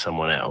SPP to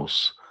someone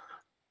else.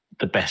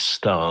 The best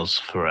stars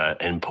for an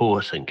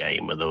important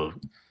game are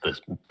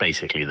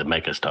basically the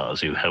mega stars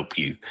who help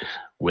you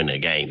win a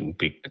game.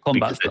 The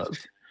combat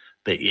stars.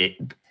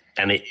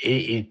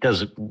 It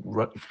does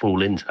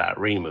fall into that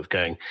realm of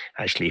going,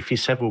 actually, if you're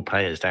several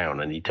players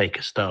down and you take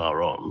a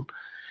star on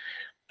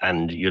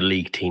and your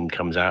League team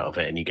comes out of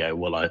it and you go,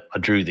 well, I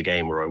drew the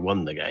game or I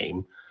won the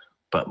game,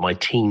 but my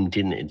team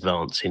didn't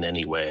advance in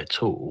any way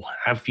at all,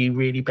 have you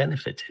really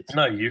benefited?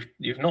 No, you've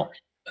not,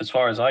 as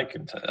far as I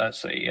can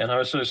see. And I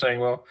was sort of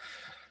saying, well,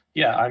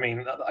 yeah, I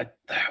mean,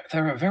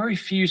 there are very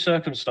few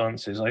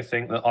circumstances, I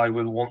think, that I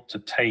would want to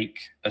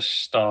take a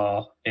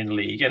star in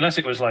League, unless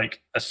it was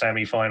like a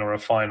semi-final or a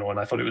final, and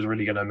I thought it was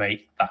really going to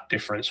make that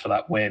difference for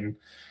that win.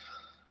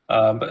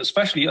 But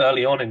especially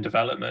early on in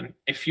development,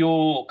 if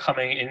you're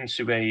coming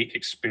into a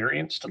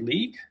experienced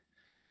league,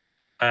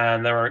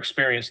 and there are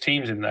experienced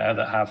teams in there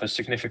that have a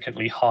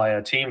significantly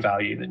higher team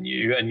value than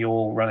you, and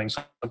you're running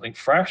something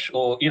fresh,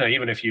 or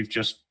even if you've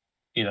just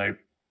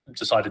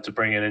decided to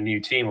bring in a new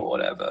team or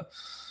whatever,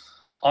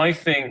 I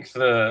think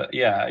that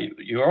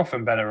you're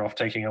often better off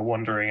taking a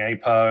wandering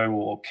APO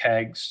or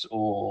kegs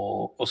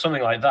or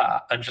something like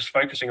that, and just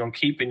focusing on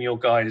keeping your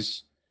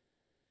guys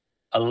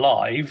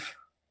alive,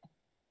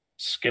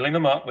 skilling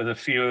them up with a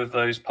few of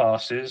those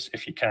passes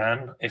if you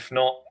can. If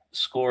not,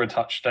 score a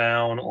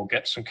touchdown or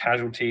get some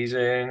casualties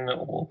in.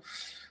 Or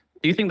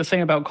do you think the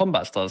same about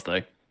combat stars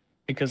though?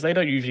 Because they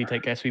don't usually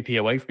take SVP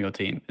away from your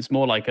team. It's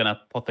more like an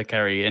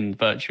apothecary in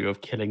virtue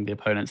of killing the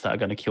opponents that are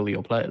going to kill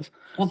your players.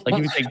 Like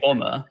if you take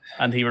Bomber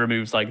and he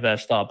removes like their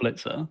star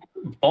blitzer,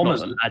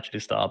 Bomber's not actually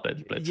star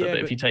blitzer, but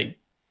if you take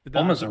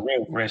Bomber's a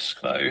real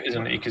risk though,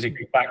 isn't he? Because he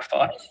can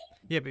backfire.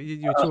 Yeah, but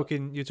you're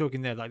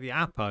talking there like the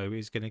Apo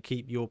is going to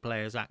keep your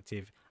players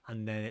active,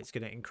 and then it's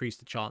going to increase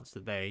the chance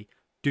that they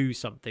do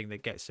something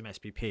that gets some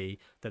SPP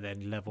that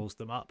then levels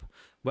them up.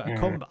 But a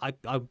combat,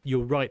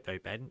 you're right though,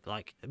 Ben.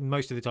 Like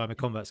most of the time, a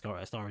combat star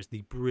is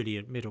the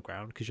brilliant middle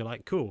ground, because you're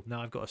like, cool,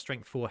 now I've got a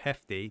strength 4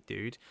 hefty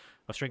dude,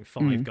 a strength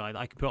 5 guy that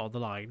I can put on the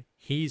line.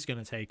 He's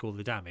going to take all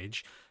the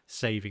damage,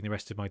 saving the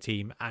rest of my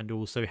team and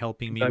also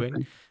helping me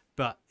win.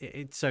 But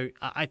so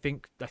I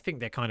think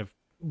they're kind of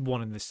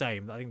one and the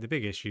same. I think the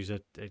big issues are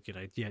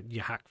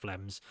your hack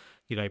flems,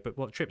 But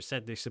what Trips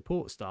said, the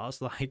support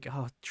stars, like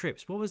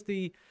Trips, what was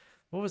the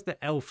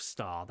elf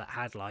star that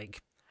had like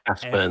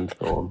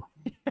Aspernthorn?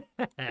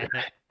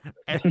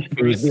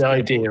 It was the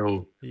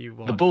ideal.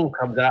 The ball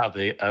comes out of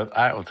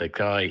the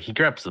guy. He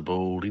grabs the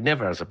ball. He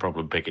never has a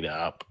problem picking it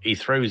up. He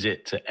throws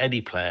it to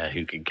any player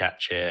who can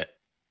catch it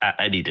at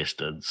any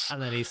distance, and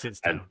then he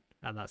sits down,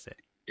 and that's it.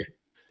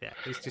 Yeah,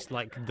 it's just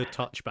like the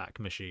touchback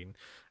machine.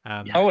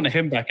 I want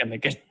him back in the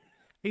game.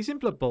 He's in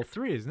Blood Bowl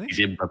 3, isn't he? He's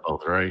in Blood Bowl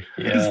 3.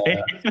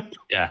 Yeah.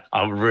 Yeah,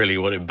 I really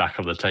want him back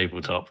on the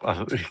tabletop.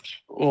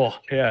 Oh,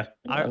 yeah.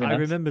 I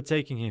remember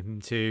taking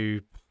him to,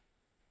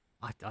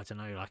 I don't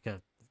know,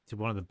 to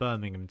one of the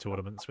Birmingham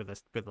tournaments with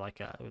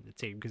the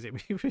team, because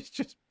it was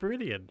just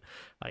brilliant.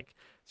 Like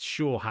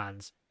sure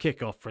hands,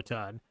 kick off,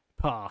 return,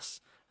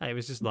 pass. And it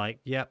was just like,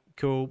 yep,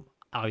 cool.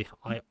 I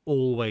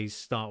always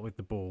start with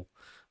the ball.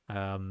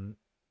 An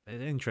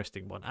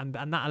interesting one, and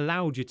that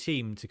allowed your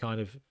team to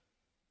kind of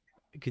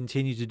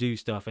continue to do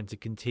stuff and to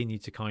continue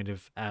to kind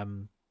of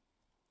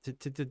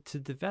to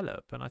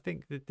develop. And I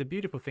think that the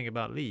beautiful thing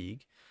about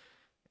League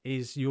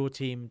is your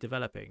team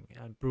developing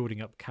and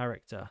broadening up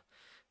character.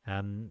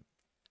 And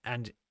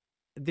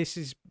this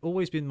has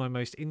always been my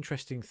most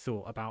interesting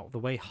thought about the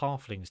way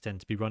halflings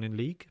tend to be run in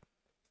League.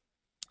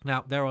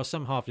 Now, there are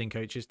some halfling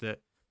coaches that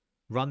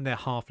run their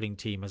halfling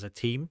team as a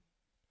team,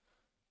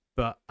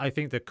 but I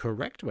think the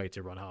correct way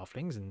to run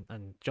halflings,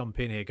 and jump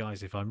in here,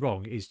 guys, if I'm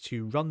wrong, is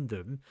to run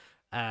them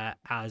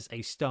as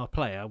a star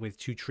player with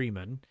 2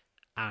 treemen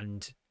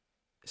and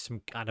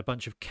a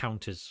bunch of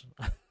counters.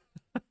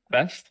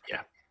 Best?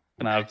 Yeah.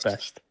 Can I have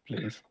best,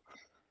 please?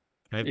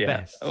 Yeah.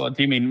 Best. What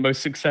do you mean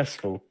most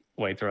successful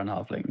way to run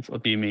halflings? Or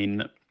do you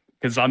mean,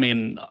 because I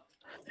mean,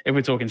 if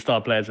we're talking star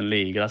players in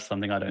League, that's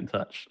something I don't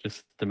touch,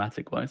 just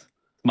thematic wise.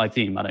 My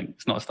team,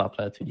 it's not a star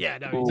player team. Yeah,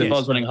 no. So if I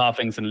was running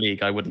halflings in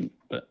League, I wouldn't,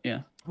 but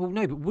yeah. Well,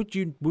 no,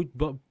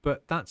 but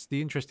but that's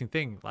the interesting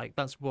thing. Like,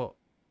 that's what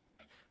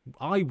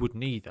I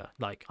wouldn't either.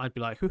 Like, I'd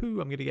be like, hoo-hoo,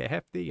 I'm going to get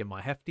Hefty, and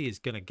my Hefty is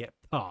going to get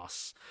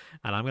pass,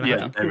 and I'm going to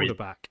have a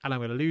quarterback, and I'm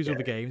going to lose all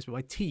the games, but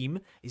my team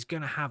is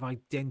going to have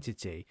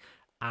identity.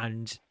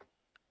 And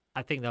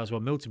I think that was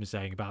what Milton was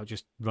saying about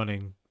just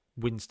running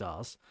win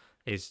stars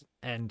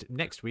and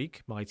next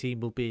week, my team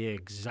will be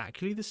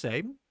exactly the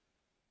same,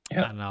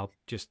 and I'll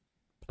just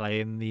play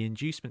in the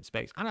inducement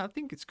space. And I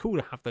think it's cool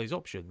to have those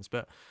options,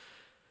 but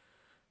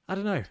I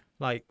don't know.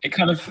 Like, it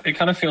kind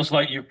of feels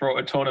like you brought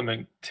a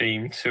tournament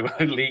team to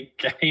a League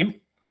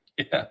game.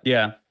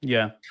 Yeah.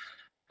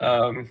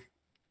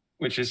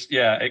 Which is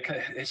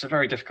it's a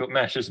very difficult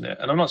mesh, isn't it?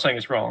 And I'm not saying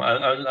it's wrong.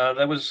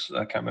 There was,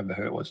 I can't remember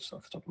who it was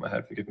off the top of my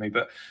head. Forgive me,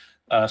 but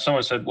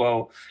someone said,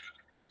 well,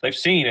 they've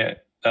seen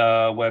it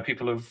where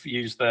people have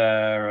used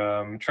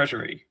their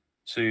treasury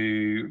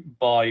to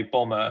buy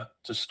Bomber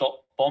to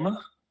stop Bomber.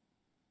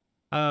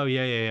 Oh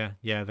yeah.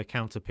 The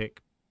counter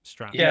pick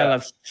strat. Yeah,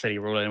 that's city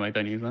rule anyway.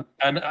 Don't use that.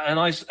 And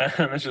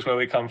this is where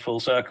we come full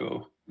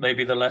circle.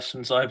 Maybe the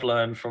lessons I've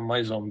learned from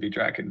my zombie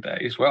dragon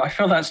days, where I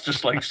feel that's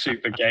just like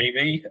super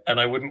gamey, and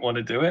I wouldn't want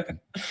to do it.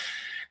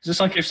 It's just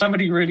like if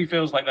somebody really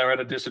feels like they're at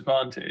a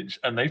disadvantage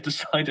and they've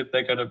decided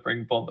they're going to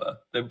bring Bomber,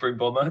 then bring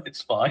Bomber.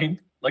 It's fine.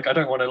 Like, I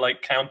don't want to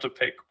like counter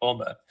pick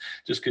Bomber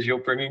just because you're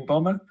bringing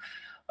Bomber.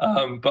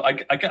 But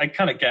I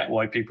kind of get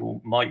why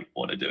people might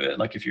want to do it.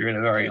 Like if you're in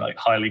a very like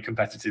highly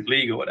competitive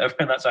league or whatever,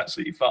 and that's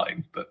absolutely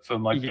fine. But for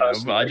my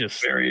personal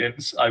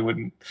experience, I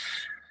wouldn't.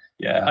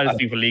 Yeah, I just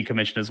think for league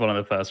commissioners, one of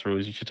the first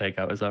rules you should take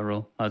out is that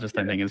rule. I just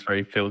don't think it's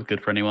very feel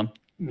good for anyone.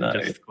 No.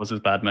 It just causes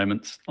bad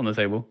moments on the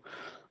table.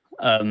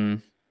 What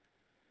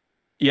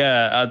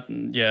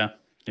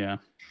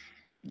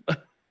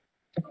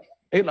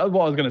I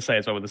was going to say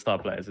as well with the star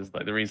players is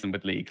like the reason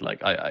with league,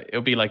 like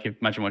it'll be like if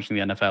imagine watching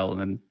the NFL and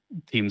then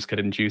teams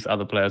could induce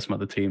other players from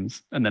other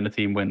teams and then the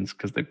team wins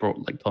because they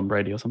brought like Tom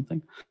Brady or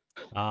something.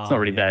 It's not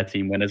really their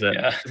team win, is it?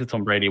 Yeah. It's a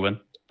Tom Brady win.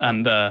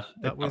 And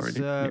that was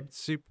really,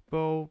 Super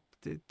Bowl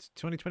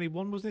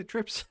 2021, wasn't it,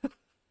 Trips?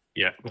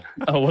 Yeah.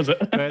 Oh, was it?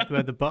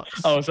 where the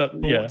Bucks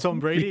bought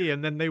Tom Brady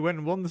and then they went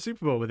and won the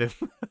Super Bowl with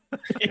him.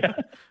 Yeah.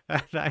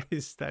 that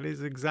is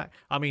exact.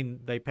 I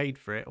mean, they paid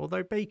for it,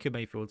 although Baker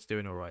Mayfield's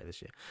doing all right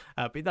this year.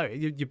 But no,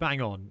 you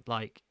bang on.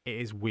 Like, it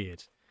is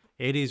weird.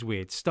 It is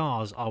weird.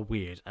 Stars are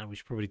weird, and we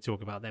should probably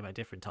talk about them at a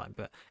different time.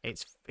 But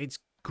it's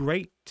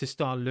great to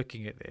start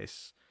looking at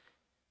this,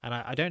 and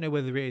I don't know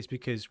whether it is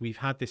because we've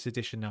had this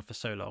edition now for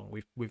so long.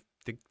 We've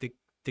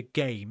the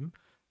game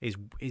is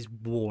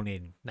worn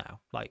in now.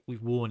 Like,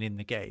 we've worn in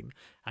the game,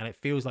 and it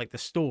feels like the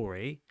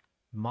story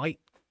might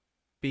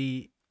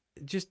be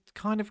just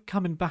kind of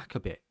coming back a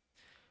bit.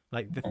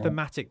 Like the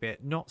thematic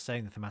bit, not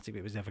saying the thematic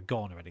bit was ever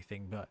gone or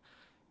anything, but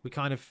we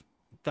kind of,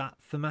 that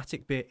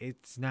thematic bit,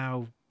 it's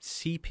now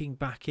seeping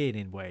back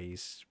in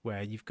ways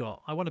where you've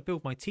got, I want to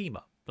build my team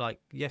up.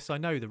 Like, yes, I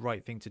know the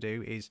right thing to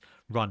do is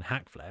run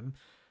Hackflem,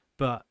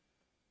 but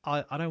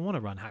I don't want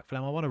to run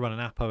Hackflem. I want to run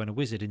an Apo and a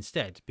Wizard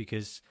instead,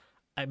 because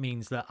it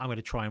means that I'm going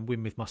to try and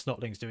win with my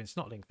Snotlings doing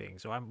Snotling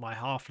things, or my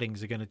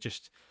Halflings are going to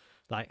just,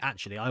 like,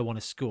 actually, I want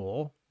to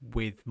score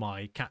with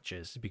my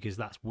catchers because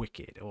that's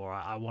wicked, or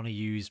I want to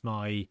use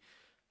my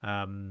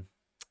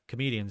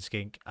Chameleon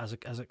Skink as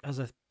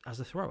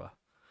a thrower,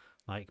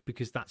 like,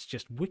 because that's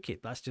just wicked.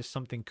 That's just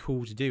something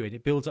cool to do, and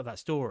it builds up that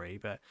story.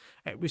 But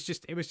it was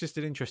just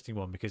an interesting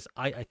one, because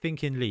I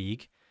think in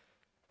League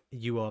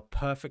you are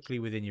perfectly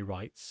within your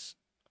rights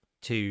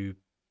to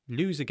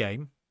lose a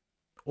game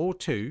or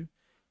two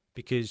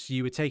because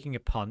you were taking a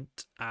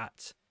punt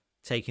at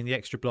taking the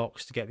extra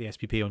blocks to get the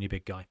SPP on your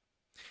big guy,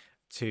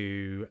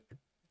 to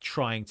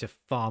trying to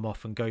farm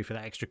off and go for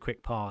that extra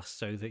quick pass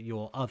so that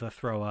your other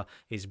thrower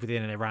is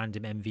within a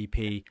random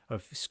MVP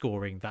of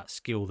scoring that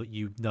skill that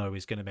you know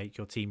is going to make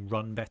your team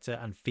run better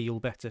and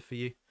feel better for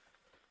you.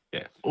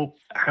 Yeah. Or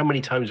how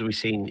many times have we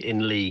seen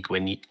in League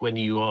when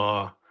you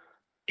are,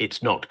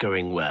 it's not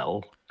going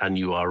well and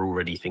you are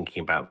already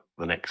thinking about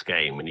the next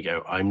game and you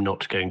go, I'm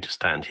not going to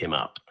stand him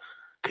up,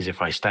 because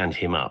if I stand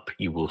him up,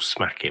 you will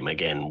smack him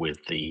again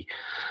with the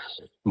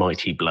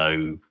mighty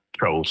blow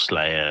troll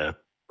slayer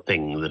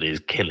thing that is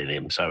killing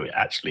him. So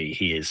actually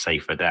he is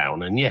safer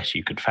down. And yes,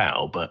 you could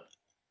foul, but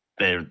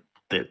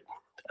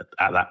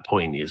at that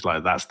point it's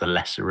like that's the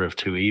lesser of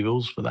two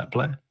evils for that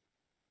player.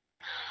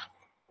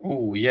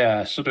 Oh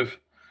yeah, sort of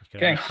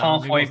getting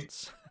halfway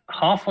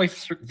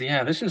through.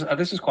 Yeah, this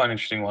is quite an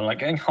interesting one. Like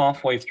getting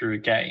halfway through a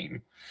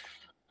game,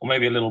 or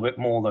maybe a little bit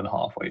more than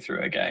halfway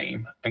through a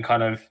game, and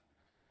kind of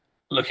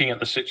looking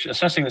at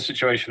assessing the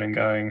situation and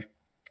going,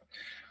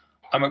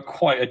 I'm at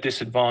quite a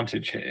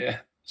disadvantage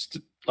here.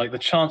 Like the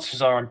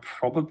chances are I'm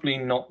probably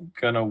not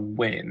gonna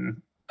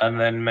win, and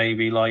then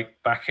maybe like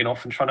backing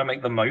off and trying to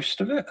make the most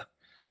of it.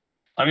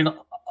 I mean,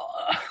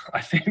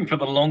 I think for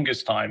the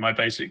longest time I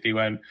basically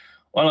went,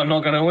 well, I'm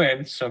not going to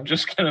win, so I'm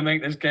just going to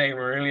make this game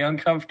really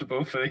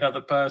uncomfortable for the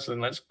other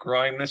person. Let's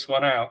grind this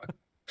one out.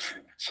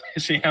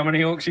 See how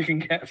many orcs you can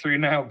get through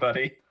now,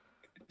 buddy.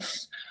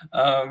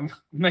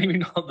 Maybe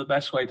not the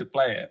best way to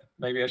play it.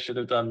 Maybe I should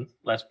have done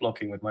less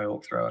blocking with my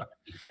orc thrower.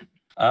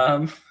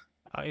 Isn't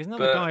that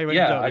the guy who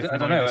ended up with I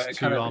don't know.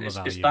 -2 armor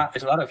value? Is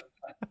that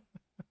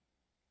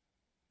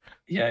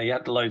Yeah, he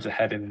had loads of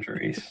head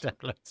injuries.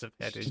 Loads of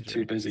head injuries.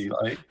 Too busy,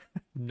 like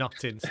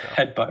nutting stuff.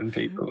 Headbutting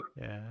people.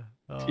 Yeah.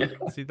 Oh, yeah.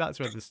 See, that's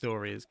when the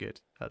story is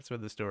good. That's when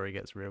the story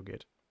gets real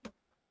good.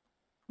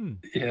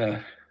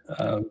 Yeah.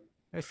 No,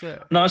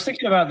 I was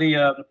thinking about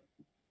the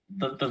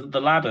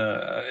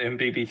ladder in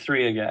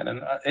BB3 again,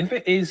 and if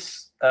it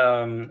is,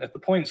 if the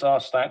points are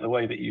stacked the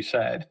way that you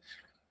said,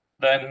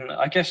 then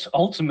I guess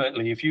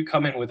ultimately, if you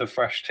come in with a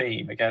fresh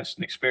team against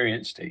an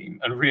experienced team,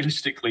 and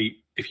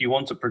realistically, if you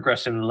want to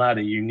progress in the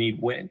ladder, you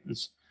need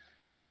wins,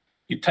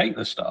 you take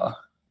the star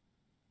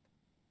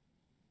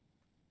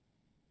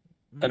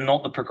and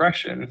not the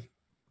progression.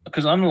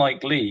 Because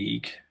unlike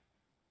League,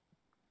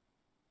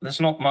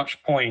 there's not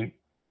much point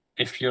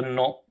if you're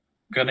not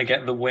going to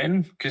get the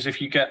win, because if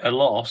you get a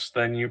loss,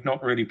 then you've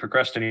not really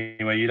progressed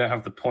anyway. You don't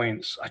have the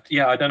points.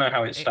 I don't know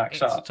how it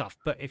stacks up. It's tough,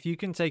 but if you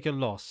can take a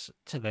loss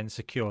to then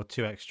secure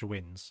 2 extra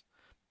wins,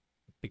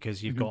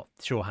 because you've got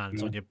sure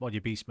hands on your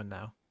beastman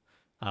now,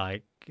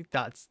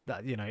 that's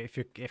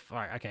if all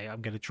right, okay,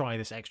 I'm going to try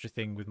this extra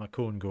thing with my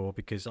corn gore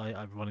because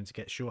I'm wanting to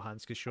get sure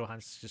hands, because sure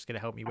hands is just going to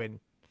help me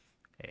win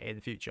in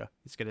the future.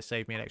 It's going to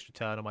save me an extra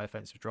turn on my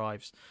offensive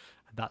drives.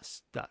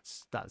 That's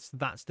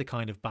the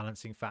kind of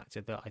balancing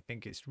factor that I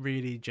think it's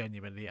really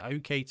genuinely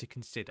okay to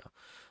consider.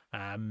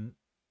 And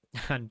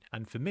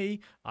for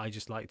me, I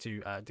just like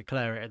to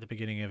declare it at the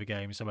beginning of a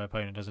game so my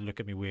opponent doesn't look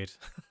at me weird.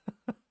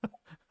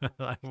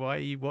 Like, what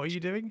are you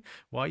doing?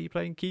 Why are you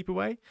playing keep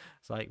away?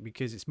 It's like,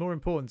 because it's more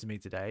important to me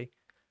today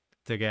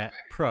to get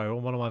pro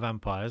on one of my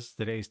vampires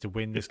than it is to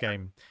win this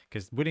game,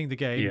 because winning the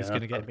game is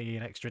going to get me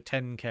an extra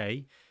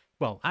 10k.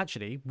 Well,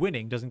 actually,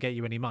 winning doesn't get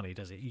you any money,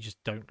 does it? You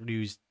just don't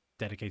lose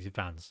dedicated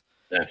fans.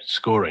 No,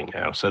 scoring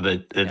now. So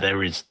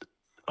there is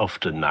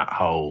often that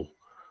whole,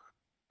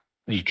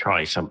 you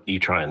try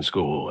and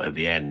score at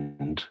the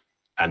end,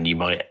 and you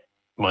might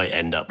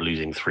end up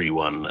losing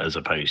 3-1 as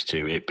opposed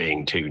to it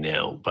being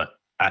 2-0. But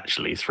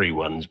actually,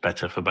 3-1's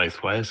better for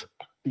both players.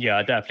 Yeah,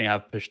 I definitely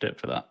have pushed it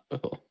for that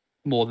before,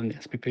 more than the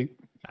SPP.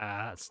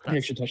 That's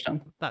extra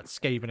touchdown. That's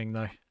scavening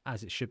though,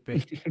 as it should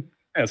be.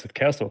 That's with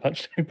Chaos Dwarf,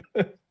 actually.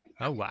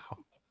 Oh wow.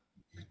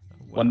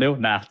 1-0?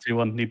 Nah,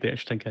 2-1. Need the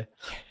extra 10k.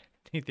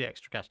 Need the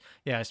extra cash.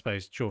 Yeah, I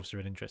suppose dwarfs are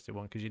an interesting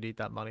one because you need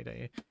that money, don't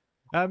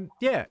you?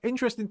 Yeah,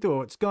 interesting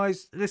thoughts,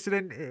 guys.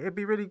 Listening, it'd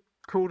be really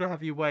cool to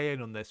have you weigh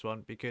in on this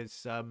one,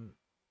 because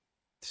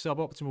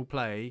suboptimal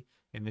play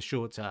in the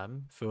short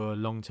term for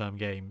long-term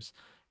games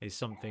is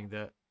something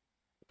that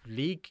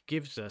League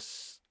gives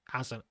us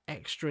as an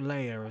extra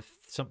layer of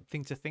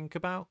something to think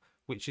about,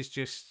 which is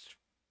just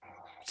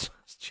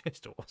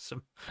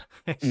awesome.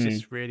 It's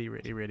just really,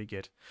 really, really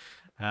good.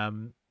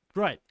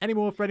 Right, any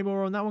more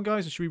on that one,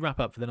 guys, or should we wrap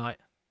up for the night?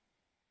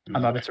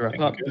 I'm happy to wrap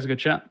up. It was a good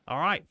chat. All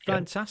right,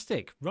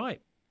 fantastic. Right,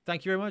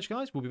 thank you very much,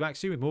 guys. We'll be back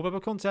soon with more Bubble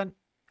content.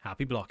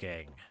 Happy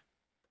blocking.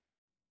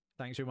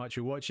 Thanks very much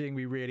for watching.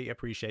 We really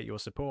appreciate your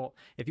support.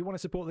 If you want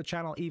to support the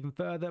channel even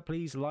further,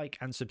 please like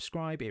and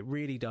subscribe. It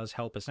really does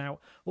help us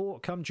out.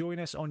 Or come join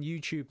us on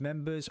YouTube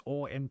Members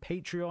or in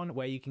Patreon,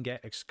 where you can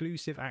get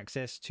exclusive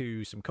access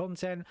to some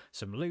content,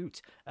 some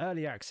loot,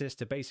 early access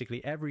to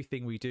basically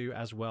everything we do,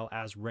 as well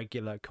as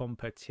regular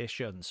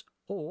competitions.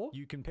 Or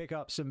you can pick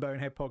up some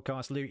Bonehead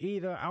Podcast loot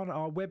either on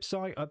our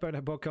website at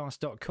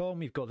boneheadpodcast.com.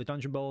 We've got the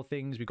Dungeon Bowl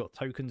things, we've got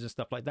tokens and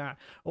stuff like that,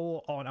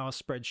 or on our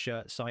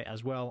Spreadshirt site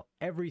as well.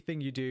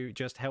 Everything you do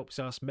just helps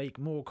us make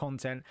more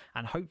content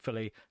and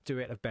hopefully do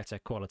it of better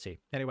quality.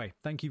 Anyway,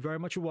 thank you very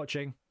much for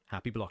watching.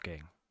 Happy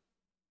blocking.